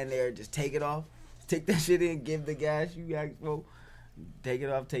would stand there, just take it off, take that shit in, give the gas you asked for, take it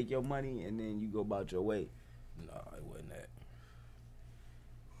off, take your money, and then you go about your way. No, it wasn't that.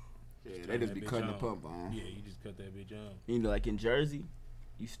 Yeah, they just be cutting the pump on. Yeah, you just cut that bitch on. You know, like in Jersey,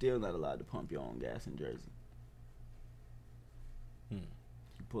 you still not allowed to pump your own gas in Jersey.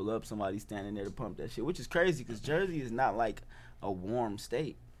 You pull up, somebody standing there to pump that shit, which is crazy because Jersey is not like a warm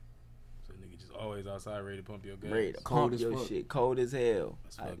state. So nigga just always outside ready to pump your gas. Ready to Cold pump as your fuck. shit, cold as hell.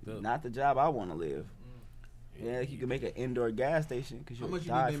 That's fucked up. Not the job I want to live. Yeah, like you can make an indoor gas station because How you'll much you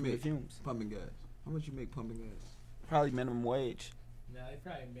die think from they the make fumes. pumping gas? How much you make pumping gas? Probably minimum wage. Nah, they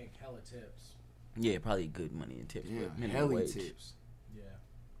probably make hella tips. Yeah, probably good money in tips. Yeah, but minimum heli wage. tips. Yeah.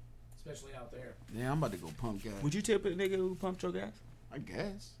 Especially out there. Yeah, I'm about to go pump gas. Would you tip a nigga who pumped your gas? I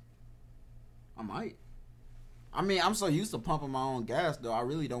guess. I might. I mean, I'm so used to pumping my own gas, though. I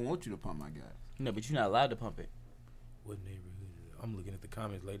really don't want you to pump my gas. No, but you're not allowed to pump it. What neighborhood is it? I'm looking at the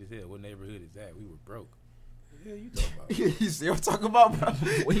comments late as hell. What neighborhood is that? We were broke. What the hell you talking about? You see what I'm talking about,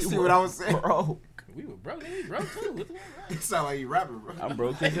 bro? You see what I was saying? Bro, We were broke. Nigga, we broke too. What the hell? It sound like you rapping, bro. I'm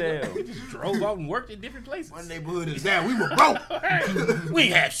broke as hell. We just drove out and worked in different places. What neighborhood is that? We were broke. We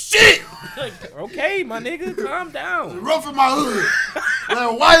ain't have shit. Like, okay, my nigga, calm down. Rough in my hood.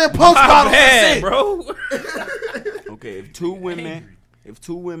 Well, why in post My bottles bad, and bro. Okay, if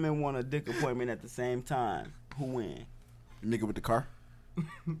two women want a dick appointment at the same time, who win? Nigga with the car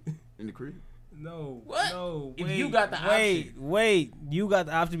in the crib. No. What? No. If Wait, you got the wait. You got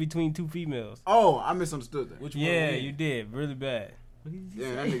the option between two females. Oh, I misunderstood that. Which one? Yeah, win? you did. Really bad.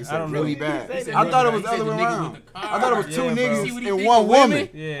 Yeah, that nigga I said don't really know. bad. He said I thought it was he the said other way the nigga around. with the car. I thought it was two Yeah, bro. niggas See what he and think one of woman. women?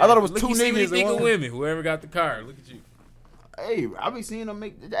 Yeah. I thought it was Look, two you see what he niggas think and of one women. Whoever got the car, look at you. Hey, I be seeing them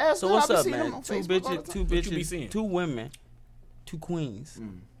make the ass. So what's I be up, seeing them man? on Two Facebook all the bitches, time. two What you be bitches, seeing? two women, two queens.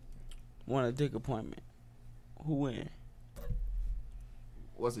 Want a dick appointment? Who win?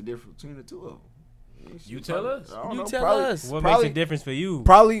 What's the difference between the two of them? You tell us. I don't You know, tell probably- us. What Probably- makes a difference for you?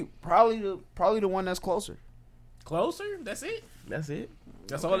 Probably the one that's closer. Closer? That's it? That's it.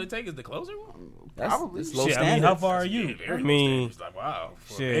 That's all it takes is the closer one? That's Probably. it's low Shit, I mean, standards. how far are you? Yeah, very I mean, it's like, wow.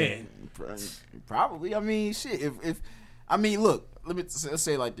 For a shit. man. Probably. I mean, shit. If I mean, look. Let's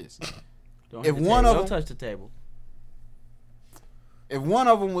say it like this. Don't if hit the one table. of Don't touch the table. If one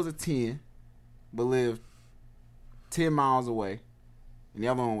of them was a 10, but lived 10 miles away, and the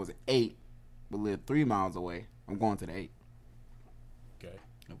other one was an 8, but lived 3 miles away, I'm going to the 8. Okay.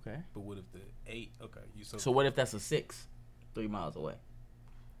 Okay. But what if the 8? Okay. You So what if that's a 6, 3 miles away?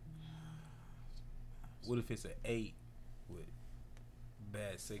 What if it's an 8 with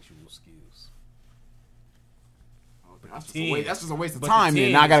bad sexual skills? That's just a waste of But the time. 10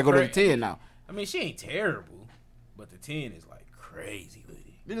 Then now I gotta is go to the crazy. 10 now. I mean, she ain't terrible, but the 10 is like crazy with it.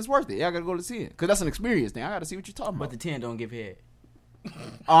 Then it's worth it. Yeah, I gotta go to the 10 because that's an experience thing. I gotta see what you're talking But about. the 10 don't give head.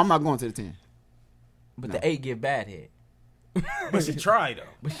 Oh, I'm not going to the 10. But No. the 8 give bad head. But she tried though.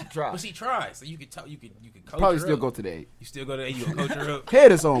 But she tried. But she tried, so you could tell. You could coach Probably her still up. go to the 8. You still go to 8. You gonna coach her up.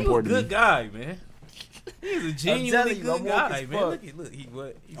 Head is so He a important to good me. guy, man. He's a genuinely telling you, good I'm woke guy, as man. fuck. Look, he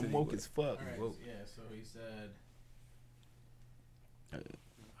what? He said I'm he woke what? as fuck. All right, Whoa. yeah, so he said.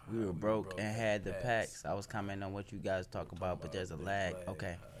 We were broke and had the packs. packs. I was commenting on what you guys talk about, but there's a lag.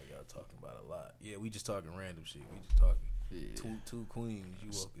 Okay. Y'all talking about a lot. Yeah, we just talking random shit. We just talking. Two queens. You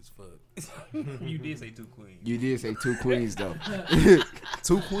woke as fuck. You did say 2 queens. You did say 2 queens though.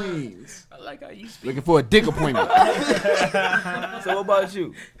 2 queens. I like how you speak. Looking for a dick appointment. So what about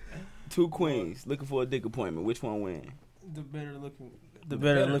you? 2 queens looking for a dick appointment. Which one win? The better looking. The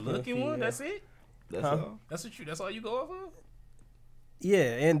better looking one. female. That's it. That's Huh? all. That's what you. That's all you go off of.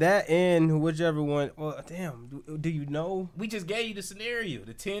 Yeah, and whichever one. Well, damn. Do you know? We just gave you the scenario.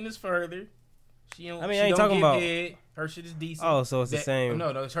 The 10 is further. She don't. I mean, she I ain't don't talking give about- head. Her shit is decent. Oh, so it's the same. No,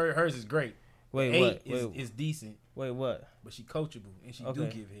 it's hers is great. Wait, 8 what? is decent, Wait, what? but she coachable and she do Okay.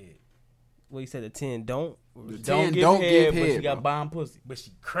 give head. Well, you said the 10 don't. The 10 Don't give don't head, give but she head, got bro. bomb pussy. But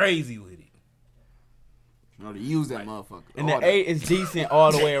she crazy with it. You know to use that motherfucker. And All the 8 is decent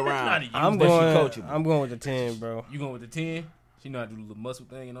all the way Not around. a use, I'm but going. she coachable. I'm going with the 10, bro. You going with the 10? She know how to do the little muscle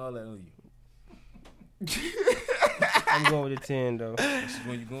thing and all that on you. I'm going with the 10 though. This is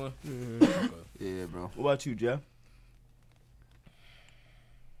when you going? Mm-hmm. Okay. Yeah, bro. What about you, Jeff?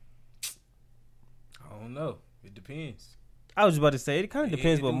 I don't know. It depends. I was just about to say it kind of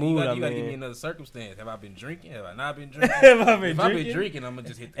depends what mood you I'm gotta give me in. another circumstance. Have I been drinking? Have I not been drinking? Have I been if I've been drinking? drinking, I'm gonna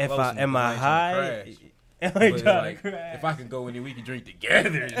just hit the If close I one am because I ain't tryna high? crash. Am But I it's trying like, to crash? if I can go in and we can drink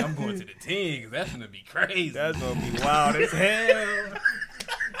together, I'm going to the 10 because that's gonna be crazy. That's gonna be wild as hell.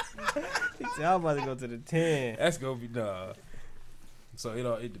 He said, I'm about to go to the 10. That's gonna be nah. So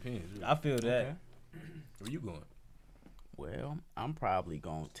it depends. Really. I feel that. Okay. Where you going? Well, I'm probably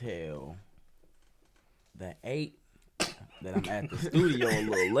gonna tell the 8 that I'm at the studio a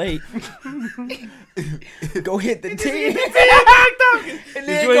little late. Go hit the 10. And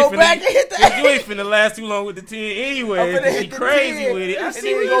then You go ain't back finna- and hit the You 8. ain't finna last too long with the 10 anyway. I'm finna 'cause hit She the crazy 10, with it. I and see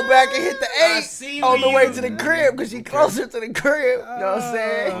then where go you back and hit the I 8 see on the where way you- to the crib because she closer to the crib. You know what I'm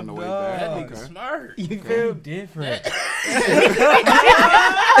saying? On the way back. That Okay. nigga smart. You feel Different.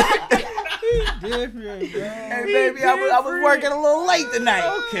 Different, bro. Hey, baby, I was working a little late tonight.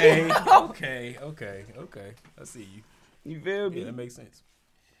 Okay, okay. I see you. You feel me? Yeah, that makes sense.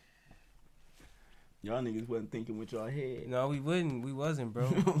 Y'all niggas wasn't thinking with y'all head. No, we wouldn't. We wasn't, bro.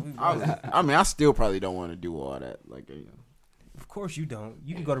 We I wasn't. mean, I still probably don't want to do all that. Like, you know, Of course you don't.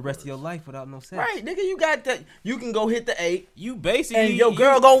 You can go the rest of your life without no sex. Right, nigga, you got that. You can go hit the 8, You basically and your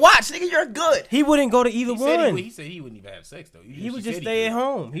girl go watch, nigga. You're good. He wouldn't go to either one. He said he wouldn't even have sex though. He would just stay at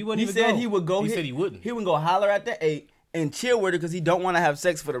home. He wouldn't He even said go. he would go. He said he wouldn't. He would go holler at the 8 and chill with her because he don't want to have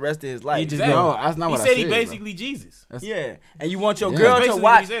sex for the rest of his life. He just Exactly. No, that's not He what I said said. he bro. basically Jesus. Yeah, and you want your Yeah. girl to Basically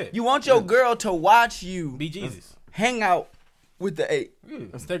what he watch. said. You want your girl to watch you Be Jesus. hang out with the 8.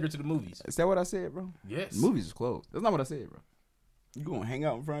 Let's take her to the movies. Is that what I said, bro? Yes. The movies is closed. That's not what I said, bro. You gonna hang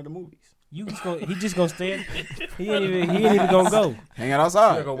out in front of the movies? He just gonna stay. He ain't even gonna go. Hang out We're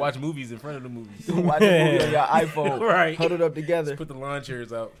outside. gonna go watch movies in front of the movies. Watch a movie on your iPhone, Right. huddled up together. Put the lawn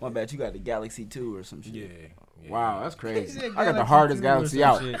chairs out. My bad, you got the Galaxy 2 or some shit. Yeah. Wow, that's crazy. said I got the Galaxy hardest 2 or Galaxy some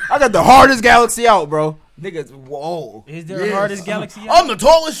out. shit. I got the hardest Galaxy out, bro. Niggas, whoa. Is there a hardest galaxy? I'm the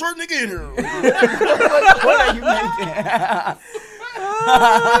tallest short nigga in here. what are you making?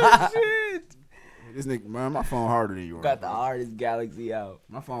 This nigga, man, my phone harder than yours. Got the bro. hardest Galaxy out.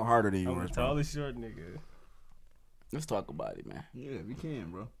 My phone harder than I'm the yours, bro. tallest short nigga. Let's talk about it, man. Yeah, we can,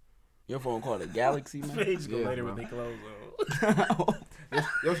 bro. Your phone called a Galaxy, man? They just go Yeah, later bro. with their clothes on.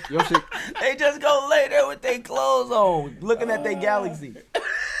 Your shit. They just go lay there with their clothes on, looking at their Galaxy.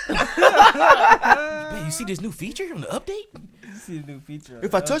 Man, you see this new feature on the update? You see the new feature.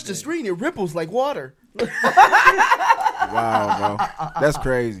 If I touch the screen, it ripples like water. Wow, bro. That's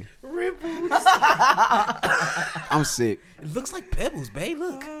crazy. Ripples. I'm sick. It looks like pebbles, babe.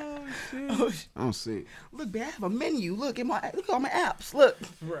 Look. I'm sick. Look, man, I have a menu. Look at all my apps. Look,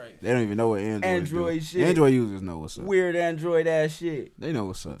 Right. They don't even know what Android Android do. shit. Android users know what's up. weird Android ass shit. They know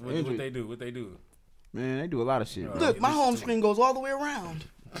what's up. What Android, they do? What they do? man, they do a lot of shit, bro. Look, my home screen goes all the way around.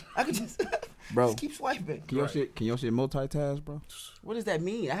 I can just, Bro, just keep swiping. Can your shit multitask, bro? What does that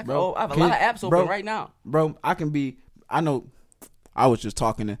mean? I have, Bro, I have a can lot of you- apps bro, open right now. Bro, I know. I was just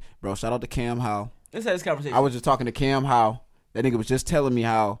talking to bro. Shout out to Cam Howe. Let's have this conversation. I was just talking to Cam Howe. That nigga was just telling me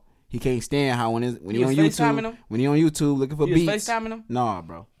how he can't stand how when he You on was FaceTiming YouTube him? when he on YouTube looking for You was beats. FaceTiming him? Nah,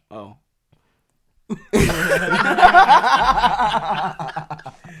 bro. Oh.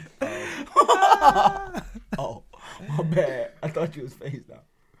 Oh, my bad. I thought you was FaceTime.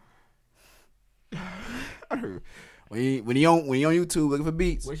 When he on YouTube looking for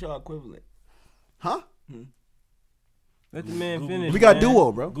beats, What's your equivalent? huh? Let the man Google. finish. We got man.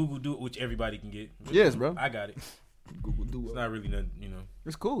 Duo, bro. Google do which everybody can get. Yes, bro. I got it. Google It's Duo. not really nothing,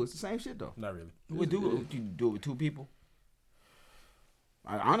 It's cool. It's the same shit though. not really. What Duo? You do it with 2 people?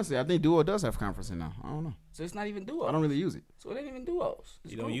 Honestly, I think Duo does have conferencing now. I don't know. So it's not even Duo. I don't really use it. So it ain't even Duos.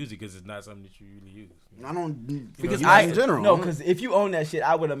 It's You don't cool. use it because it's not something that you really use. I don't Because use I it in general. no, because if you own that shit,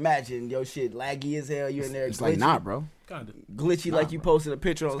 I would imagine your shit laggy as hell. You in there, it's glitchy, like not, bro. Kind of. glitchy like you posted a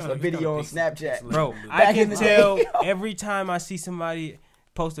picture on a video on Snapchat. Bro, Back I in can the tell day. every time I see somebody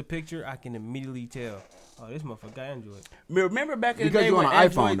post a picture, I can immediately tell. Oh, this motherfucker got Android. Remember back in the Because day you when on an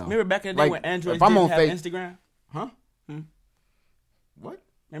Android, iPhone, though. remember back in the day Like, when Androids if I'm didn't on have Face- Instagram? Huh? What?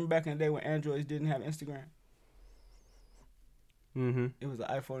 Remember back in the day when Androids didn't have Instagram? Mm-hmm. It was an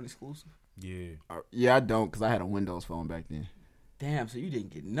iPhone exclusive. Yeah. Yeah, I don't because I had a Windows phone back then. Damn, so you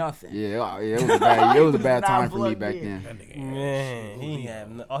didn't get nothing. Yeah, it was a bad, it was a bad Not time for me plugged back in. then. That nigga. Man, he ain't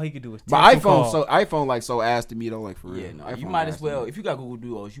have all he could do was. But text and iPhone, call. iPhone like so ass to me though, like for real. Yeah, no, iPhone you might ass as to well. me. If you got Google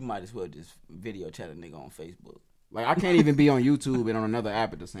Duos, you might as well just video chat a nigga on Facebook. Like I can't even be on YouTube and on another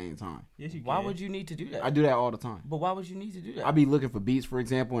app at the same time. Yes, you Why can. would you need to do that? I do that all the time. But why would you need to do that? I be looking for beats, for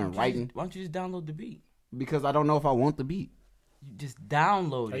example, and writing Why don't you just download the beat? because I don't know if I want the beat. You just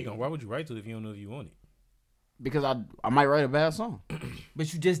download How you it. gonna, why would you write to it if you don't know if you want it? Because I might write a bad song.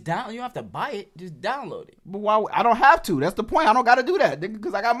 But you just you don't have to buy it. Just download it. But why? I don't have to. That's the point. I don't got to do that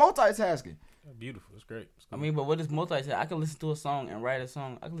because I got multitasking. That's beautiful. It's great. It's I cool. mean, but what is multitask? I can listen to a song and write a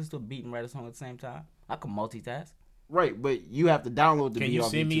song. I can listen to a beat and write a song at the same time. I can multitask. Right, but you have to download the can beat you off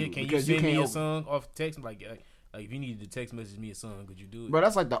send me? YouTube Can you because send me can't a song off text? Like if you needed to text message me a song, could you do it? Bro,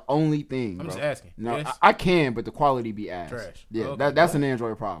 that's like the only thing. I'm bro. just asking. No, Yes? I can, but the quality be ass. Trash. Yeah, Okay. that's an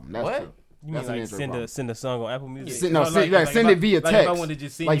Android problem. That's What? true. You That's mean an like Android problem. send a song on Apple Music? Send- no, Like- send- like, send if it via Like if I text. wanted to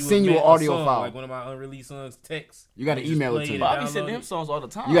just send Like, you send you an a audio song, file. like one of my unreleased songs, text. You gotta just email it play to me. But I be download sending him it. songs all the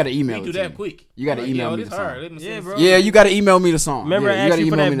time. You got to email You it do to that me. quick. You gotta Like, email yo, me this the hard. song. Let me Yeah, send bro. you- Yeah, you got to email me the song. Remember yeah, I you asked gotta you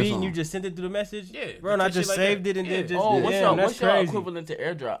for email that me the beat and song. you just sent it through the message? Yeah, Bro, and I put shit just like saved that. it and Yeah. then just Oh, damn, that's what's your crazy. equivalent to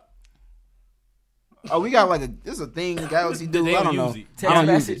AirDrop? Oh, we got like this is a thing Galaxy do. They I don't don't know. use it. I don't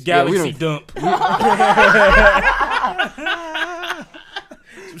Text use it. message. Yeah, we Galaxy don't- dump.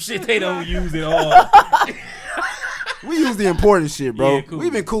 Some shit they don't use at all. We use the important shit, bro. Yeah, cool.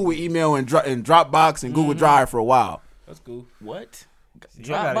 We've been cool with email and Dropbox and Google Drive for a while. That's cool. What?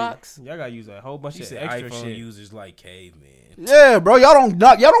 Dropbox. Y'all gotta use a whole bunch She of said extra iPhone shit. users like caveman. Yeah, bro. Y'all don't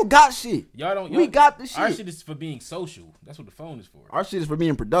got shit. We got the shit. Our shit is for being social. That's what the phone is for. Our shit is for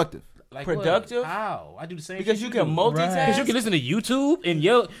being productive. Like Productive? What? How? I do the same Because shit you can do. multitask. Because you can listen to YouTube and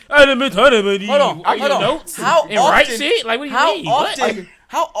yell, Hold hold on. notes How and write often- shit. Like, what do you How mean? What? often?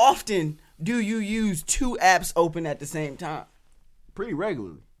 How often do you use 2 apps open at the same time? Pretty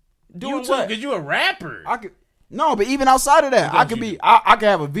regularly. Doing YouTube, what? because you a rapper. I could no, but even outside of that, I don't could you be do? I could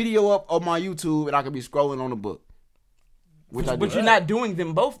have a video up on my YouTube and I could be scrolling on a book. Which I do. But you're not doing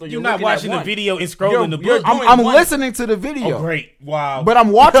them both, though. You're not watching the video and You're- scrolling the you're book. doing I'm one. listening to the video. Oh, great. Wow. But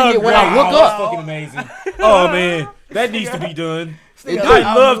I'm watching it when I look Wow, that's up. fucking amazing. Oh, man. That needs to be done. It I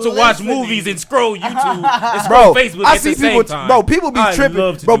do. love to watch listening. movies and scroll YouTube and Bro, scroll Facebook I at see the same people, time. bro. People be I tripping,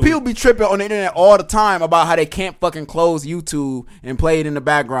 love to bro. do People it. be tripping on the internet all the time about how they can't fucking close YouTube and play it in the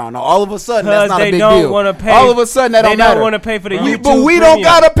background. Now, all of a sudden, that's not a they big don't deal. wanna pay- All of a sudden, that they don't don't matter. wanna pay for the YouTube But we don't Premium.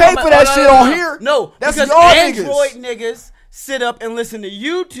 gotta pay for that shit on here. No, that's because y'all Android niggas. niggas sit up and listen to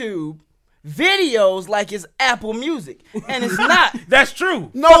YouTube videos like it's Apple Music, and it's not. That's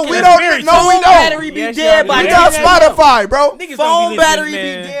true. No, we That's don't. very No, true. we Phone don't. battery be Yes, dead y'all by We do. 10 got a.m. Spotify, bro. Niggas don't be Phone listening, battery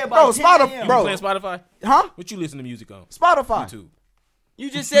man. be dead by Bro, 10 Spotify, a.m. bro. You playing Spotify? Huh? What you listen to music on? Spotify. YouTube. You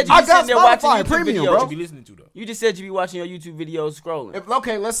just said you I be got sitting there watching Spotify YouTube Premium, videos. bro. What you be listening to, though? You just said you be watching your YouTube videos scrolling.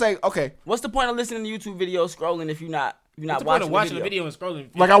 Okay, let's say What's the point of listening to YouTube videos scrolling if you're not What's the point watching of watching the the video? video and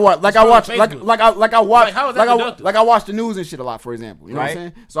scrolling? like I watch like I watch Like, how is that productive? like I watch the news and shit a lot, for example. You know what I'm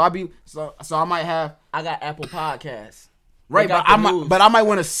Right. saying? So I be so I might have I got Apple Podcasts. right, got but the news. I might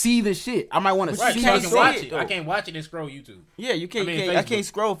want to see the shit. I might want to Right, see so I can't the can see watch it, it. though. I can't watch it and scroll YouTube. Yeah, you can't. I mean, I can't Facebook.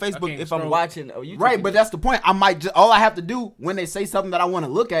 scroll Facebook can't if I'm scroll. watching a YouTube. Right, video. but that's the point. I might just all I have to do when they say something that I want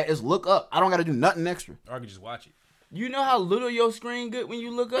to look at is look up. I don't got to do nothing extra. Or I can just watch it. You know how little your screen get when you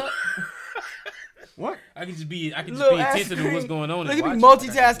look up? What? I can just be Little ass attentive to what's screen. going on. Look and at me watch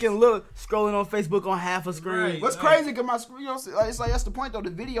it. multitasking, look, scrolling on Facebook on half a screen. Right. What's crazy? Cause my screen, you know, it's like that's the point though. The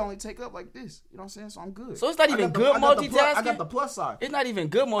video only take up like this. You know what I'm saying? So I'm good. So it's not I even got the- good I got the plus- I multitasking? got the plus side. It's not even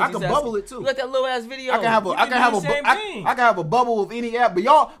good multitasking. I can bubble it, too. You got that little ass video. I can have a, You I can can do have the a, same I thing. can have a bubble of any app, but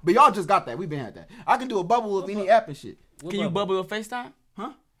y'all just got that. We've been had that. I can do a bubble of any app and shit. Can you bubble with FaceTime?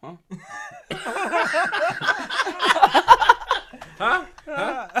 Huh?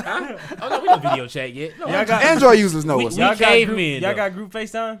 Oh no, we don't video chat yet. No, Y'all got Android users know what's we- up. y'all got cavemen, group, y'all though. got group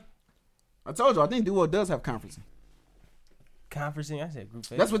FaceTime? I told you, I think Duo does have conferencing. Conferencing? I said group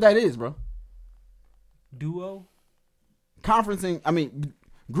FaceTime. That's what that is, bro. Duo? Conferencing. I mean,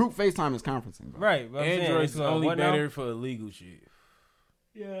 group FaceTime is conferencing, bro. Right. But I'm saying, Android's it's like, only what now? better for illegal shit.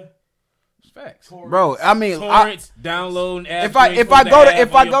 Yeah. It's facts. Bro, I mean, Torrents, downloading apps. if I you ain't go supposed to have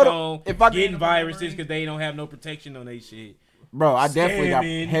if on I your go to phone, if I getting viruses because they don't have no protection on their shit. bro, I definitely got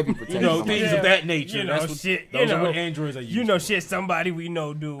Scamming, heavy protection. You know, on my things shit. of that nature. You know, That's what, shit, those you are know. what Androids are used You know for. shit somebody we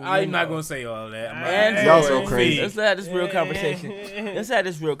know do. I'm not gonna say all that. Android. Y'all so crazy. Let's have this real conversation. Let's have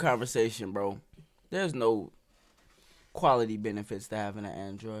this real conversation, bro. There's no quality benefits to having an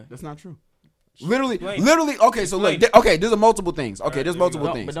Android. That's not true. Literally, Explain. literally. Okay, so look. Explain. Okay, there's multiple things. Okay, Alright, there's here we multiple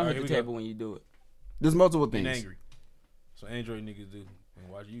go. things. But don't Alright, hit the here we go. table when you do it. There's multiple Being things. angry. So Android niggas do and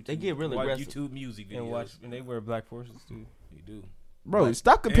watch YouTube. They get really watch aggressive. YouTube music videos. And they wear black forces too. You do. Bro,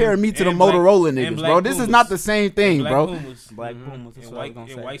 stop comparing me to the and black- Motorola and niggas, black bro. This is Pumas. not the same thing, Black bro. Pumas. Black Pumas. That's And what I white, was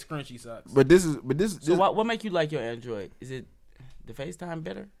gonna and say. white scrunchy socks. But this is So what make you like your Android? Is it the FaceTime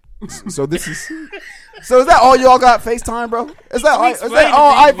better? so this is so is that all y'all got FaceTime, bro? Is that explain the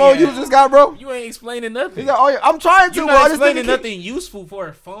all things we iPhone have. users got, bro? You ain't explaining nothing. Is that all? I'm trying to, You're bro. I not just think explaining it can't- nothing useful for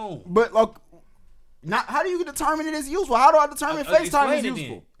a phone. But like, not how do you determine it is useful? How do I determine FaceTime is explain it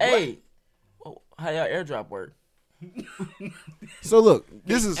useful? Hey, how y'all AirDrop work? So look,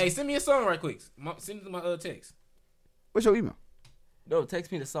 this is Hey, send me a song right quick. Send it to my text. what's your email? No,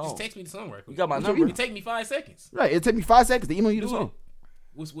 text me the song. Just text me the song right quick. You got my What's your number. It take me 5 seconds. Right, it take me 5 seconds to email you the Do song.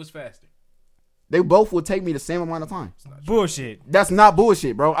 it. What's faster? They both would take me the same amount of time. Bullshit. That's not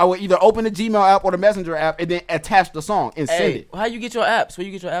bullshit, bro. I would either open the Gmail app or the Messenger app and then attach the song and send Hey, it. how you get your apps? Where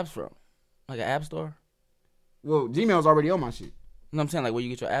you get your apps from? Like an app store? Well, Gmail's already on my shit. No, I'm saying like where you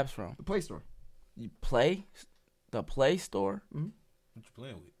get your apps from? The Play Store. You Play? The Play Store? What you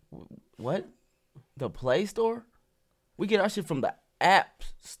playing with? What? The Play Store? We get our shit from the App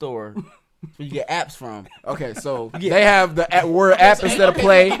Store. That's where you get apps from. Okay, so they have the word app instead of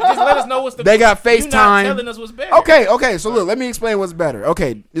play. Just let us know what's the. They got You're not FaceTime. telling us what's better. Okay, so look, let me explain what's better.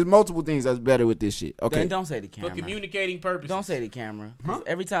 Okay, there's multiple things that's better with this shit. Okay, Then don't say the For camera. communicating purposes. Don't say the camera. 'Cause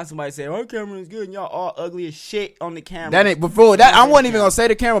every time somebody say, "Our camera is good," and y'all all ugly as shit on the camera. that ain't before that. I wasn't even gonna say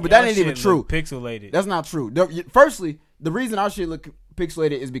the camera, but that Y'all ain't even shit true. look Pixelated. That's not true. Firstly, the reason our shit look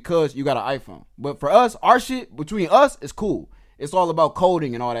pixelated is because you got an iPhone. But for us, our shit between us is cool. It's all about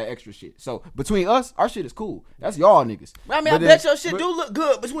coding and all that extra shit. So between us, our shit is cool. That's y'all niggas. I mean, I But bet then- your shit do look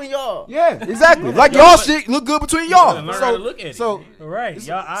good between y'all. Yeah, exactly. Like y'all shit look good between y'all. Learn how to look at it. So Right.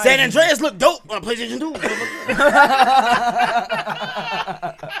 Y'all eyes- San Andreas look dope on a PlayStation 2.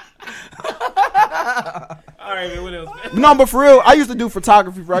 All right, man. What else? no, but for real, I used to do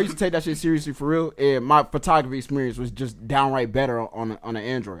photography. I used to take that shit seriously for real, and my photography experience was just downright better on an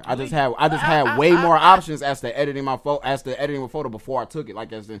Android. I just had way more options as to editing my photo before I took it,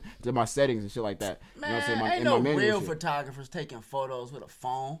 like as to my settings and shit like that. You know what I'm saying? Ain't In no my menu real shit. photographers taking photos with a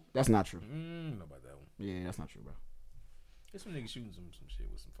phone. That's not true. Know about that one. Yeah, that's not true, bro. There's some niggas shooting some shit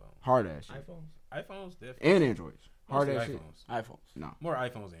with some phones. Hard ass shit. iPhones, definitely. And Androids. Hard Mostly ass shit. iPhones. More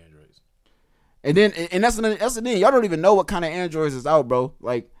iPhones than Androids. And then that's the thing. Y'all don't even know what kind of Androids is out, bro.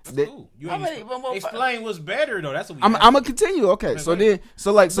 Like, Cool. You ain't explain what's better though. That's what we. I'm gonna continue. Okay, so this.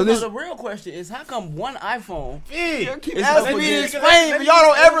 The real question is, how come one iPhone? Keep asking me to explain, but y'all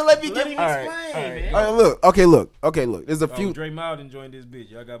don't ever let me get. me All explain, right. man. All right, look. There's a few. Oh, Dre Mild enjoying this bitch.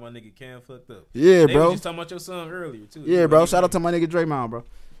 Y'all got my nigga Cam fucked up. Yeah, They bro. was just talking about your son earlier too. Yeah, bro. Shout out to my nigga Draymond, bro.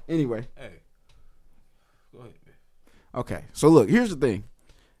 Anyway, Hey, go ahead, man. okay. So look, here's the thing.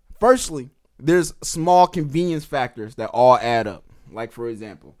 Firstly, there's small convenience factors that all add up. Like, for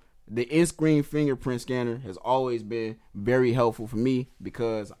example, the in-screen fingerprint scanner has always been very helpful for me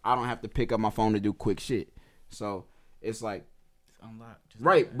because I don't have to pick up my phone to do quick shit. So it's like,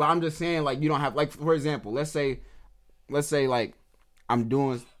 right. But I'm just saying, like, you don't have, like, for example, let's say like I'm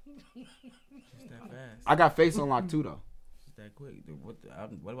doing, I got face unlock too though. That quick. What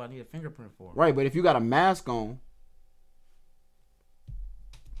do I need a fingerprint for? Right, but if you got a mask on,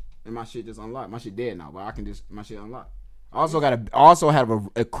 and my shit just unlocked. My shit dead now, but I can just my shit unlocked. I also have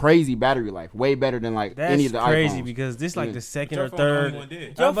a crazy battery life, way better than like That's any of the crazy iPhones. because this like the second Your or phone the only third. one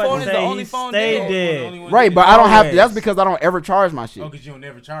dead. Your I'm about phone to is the say only he phone stayed dead. The dead. only one Right, dead. but I don't have to. Always. That's because I don't ever charge my shit. Oh, because you don't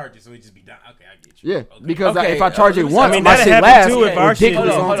never charge it, so it just be down. Okay, I get you. Yeah, Okay. because Okay, if I charge it let me once, say- I mean, my that'd shit happen lasts too if our shit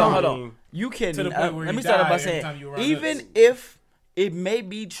ridiculous was on Hold on, time. hold on. You can. To the point where let you me start die by every saying, time you around even us. if it may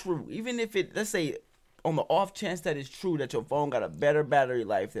be true, even if it, let's say, on the off chance that it's true that your phone got a better battery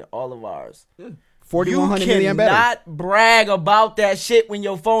life than all of ours. 4100 you milliamp battery. cannot brag about that shit when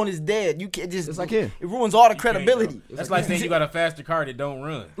your phone is dead. You can't just. Yes, I can. It ruins all the You can't, credibility. though. That's like saying you got a faster car that don't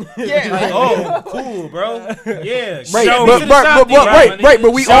run. Yeah, like, Oh, cool, bro. Yeah. Right, show but me to the shop, right, nigga.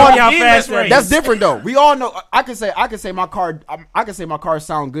 but we Show all me how fast that that's is. different though. We all know. I can say my car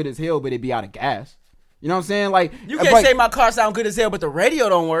sound good as hell, but it be out of gas. You know what I'm saying? Like you can't say my car sound good as hell, but the radio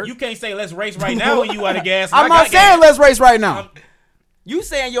don't work. You can't say let's race right now when you out of gas. I'm I not got saying gas. let's race right now. You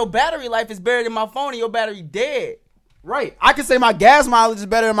saying your battery life is better than my phone and your battery dead. Right. I can say my gas mileage is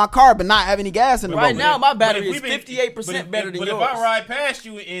better than my car, but not have any gas in the Right moment. now, my But battery if is we been- 58% better than but yours. if I ride past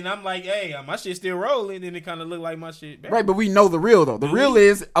you and I'm like, hey, my shit still rolling, then it kind of look like my shit better. Right, but we know the real though. The real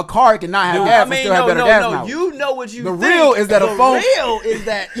is a car cannot have gas and still have better gas mileage. You know what you The think. real is that a phone- The real is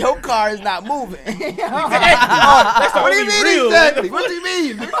that your car is not moving. That's the What do you only mean real. exactly? What do you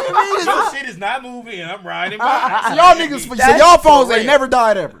mean? What do you mean? Your shit is not moving and I'm riding by. So y'all niggas, so That's y'all phones for ain't real. never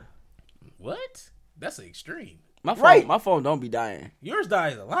died ever. What? That's an extreme. My phone, Right. my phone don't be dying. Yours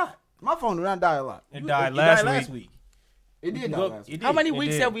dies a lot. My phone did not die a lot. It died It last week. It did die Look, last it week. did. How many It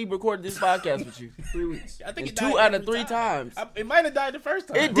weeks did. have we recorded this podcast with you? 3 weeks. I think And it died 2 out of every 3 times. It might have died the first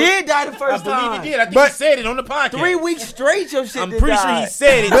time. It did die the I first believe time. it did. I think But- he said it on the podcast. 3 weeks straight, your shit I'm did pretty die. sure he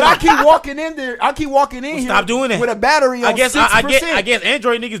said it. But I keep walking in there. I keep walking in here. stop doing that. With a battery on I guess 6%. I guess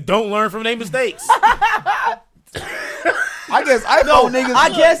Android niggas don't learn from their mistakes. I guess iPhone niggas. I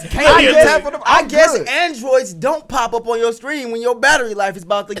guess can't get half of them. I I'm guess good. Androids don't pop up on your screen when your battery life is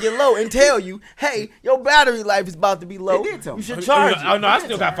about to get low and tell you, hey, your battery life is about to be low. It did tell You me. should charge Oh it. no, I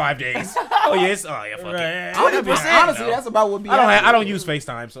still got 5 days. Oh yes. Oh yeah. Fuck it. 100%. Honestly, that's about what be. I don't use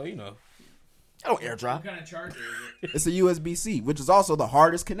FaceTime, so you know. I don't airdrop. What kind of charger is it? It's a USB-C, which is also the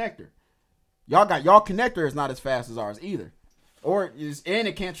hardest connector. Y'all connector is not as fast as ours either, and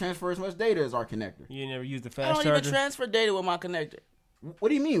it can't transfer as much data as our connector. You never used the I fast don't even charger. transfer data with my connector. What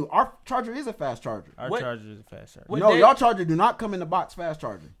do you mean? Our charger is a fast charger. Our What- charger is a fast charger. What No, data- y'all charger do not come in the box fast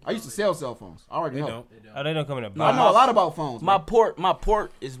charger. I used to sell cell phones. I already They know. don't. Oh, they don't come in a I box. know a lot about phones. My man.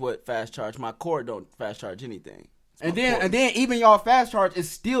 port is what fast charge. My cord don't fast charge anything. And then even y'all fast charge is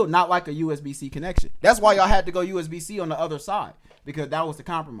still not like a USB-C connection. That's why y'all had to go USB-C on the other side, because that was the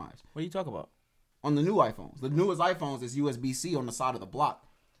compromise. What are you talking about? On the new iPhones, the newest iPhones is USB-C on the side of the block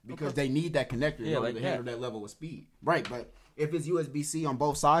because they need that connector in Yeah, order like to that. handle that level of speed. Right, but if it's USB-C on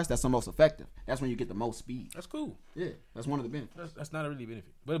both sides, that's the most effective. That's when you get the most speed. That's cool. Yeah, that's one of the benefits. That's not a really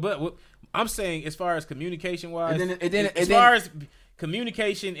benefit. But what I'm saying, as far as communication wise, And then- as and far then- as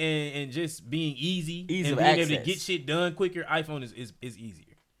communication and just being easy Ease and of being able to access. get shit done quicker, iPhone is easier.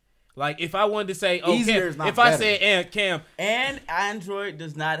 Like if I wanted to say, Easier is not if I better. said, Cam, And Android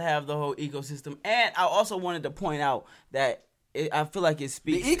does not have the whole ecosystem. And I also wanted to point out that I feel like it The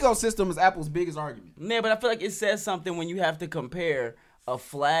speaks. ecosystem is Apple's biggest argument. Yeah, but I feel like it says something when you have to compare a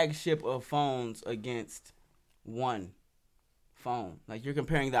flagship of phones against one phone. Like you're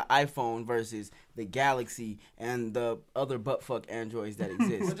comparing the iPhone versus the Galaxy and the other buttfuck Androids that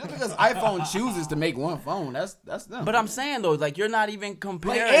exist. Just because iPhone chooses to make one phone, that's them. But I'm saying though, like you're not even like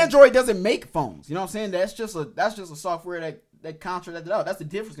comparing. Android doesn't make phones. You know what I'm saying? That's just a software that contracted out. That's the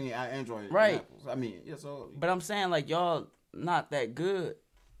difference between Android and Right. Apples. I mean, yeah. So, But I'm saying like y'all not that good.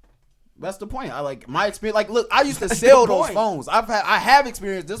 that's the point. I like my experience. Like, look, I used to sell the those point. phones. I have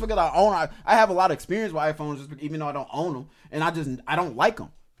experience just because I own. I have a lot of experience with iPhones, just because, even though I don't own them, and I don't like them.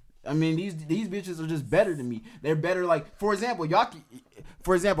 I mean, these bitches are just better than me. They're better. Like, for example,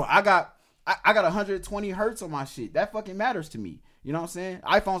 I got 120 hertz on my shit. That fucking matters to me. You know what I'm saying?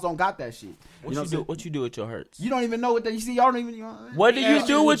 iPhones don't got that shit. What you do with your hertz? You don't even know what they. You see, y'all don't even. You know, What do you ask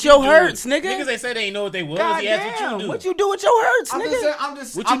do what with you your do. hertz, nigga? Niggas they say they ain't know what they was. God He asked damn, what you do. what you do with your hertz, I'm nigga? just saying. I'm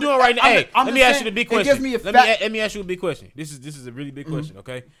just. What I'm you doing just- right now? I'm Hey, just- I'm let me just ask saying, you the big it question. gives me a Let me ask you a big question. This is a really big question.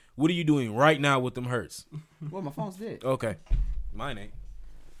 Okay, what are you doing right now with them hertz? Well, my phone's dead. Okay, mine ain't.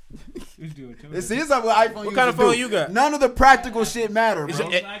 See, it's like what iPhone. What kind of phone you got? None of the practical shit matter, Is, bro.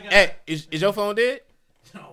 is your phone dead?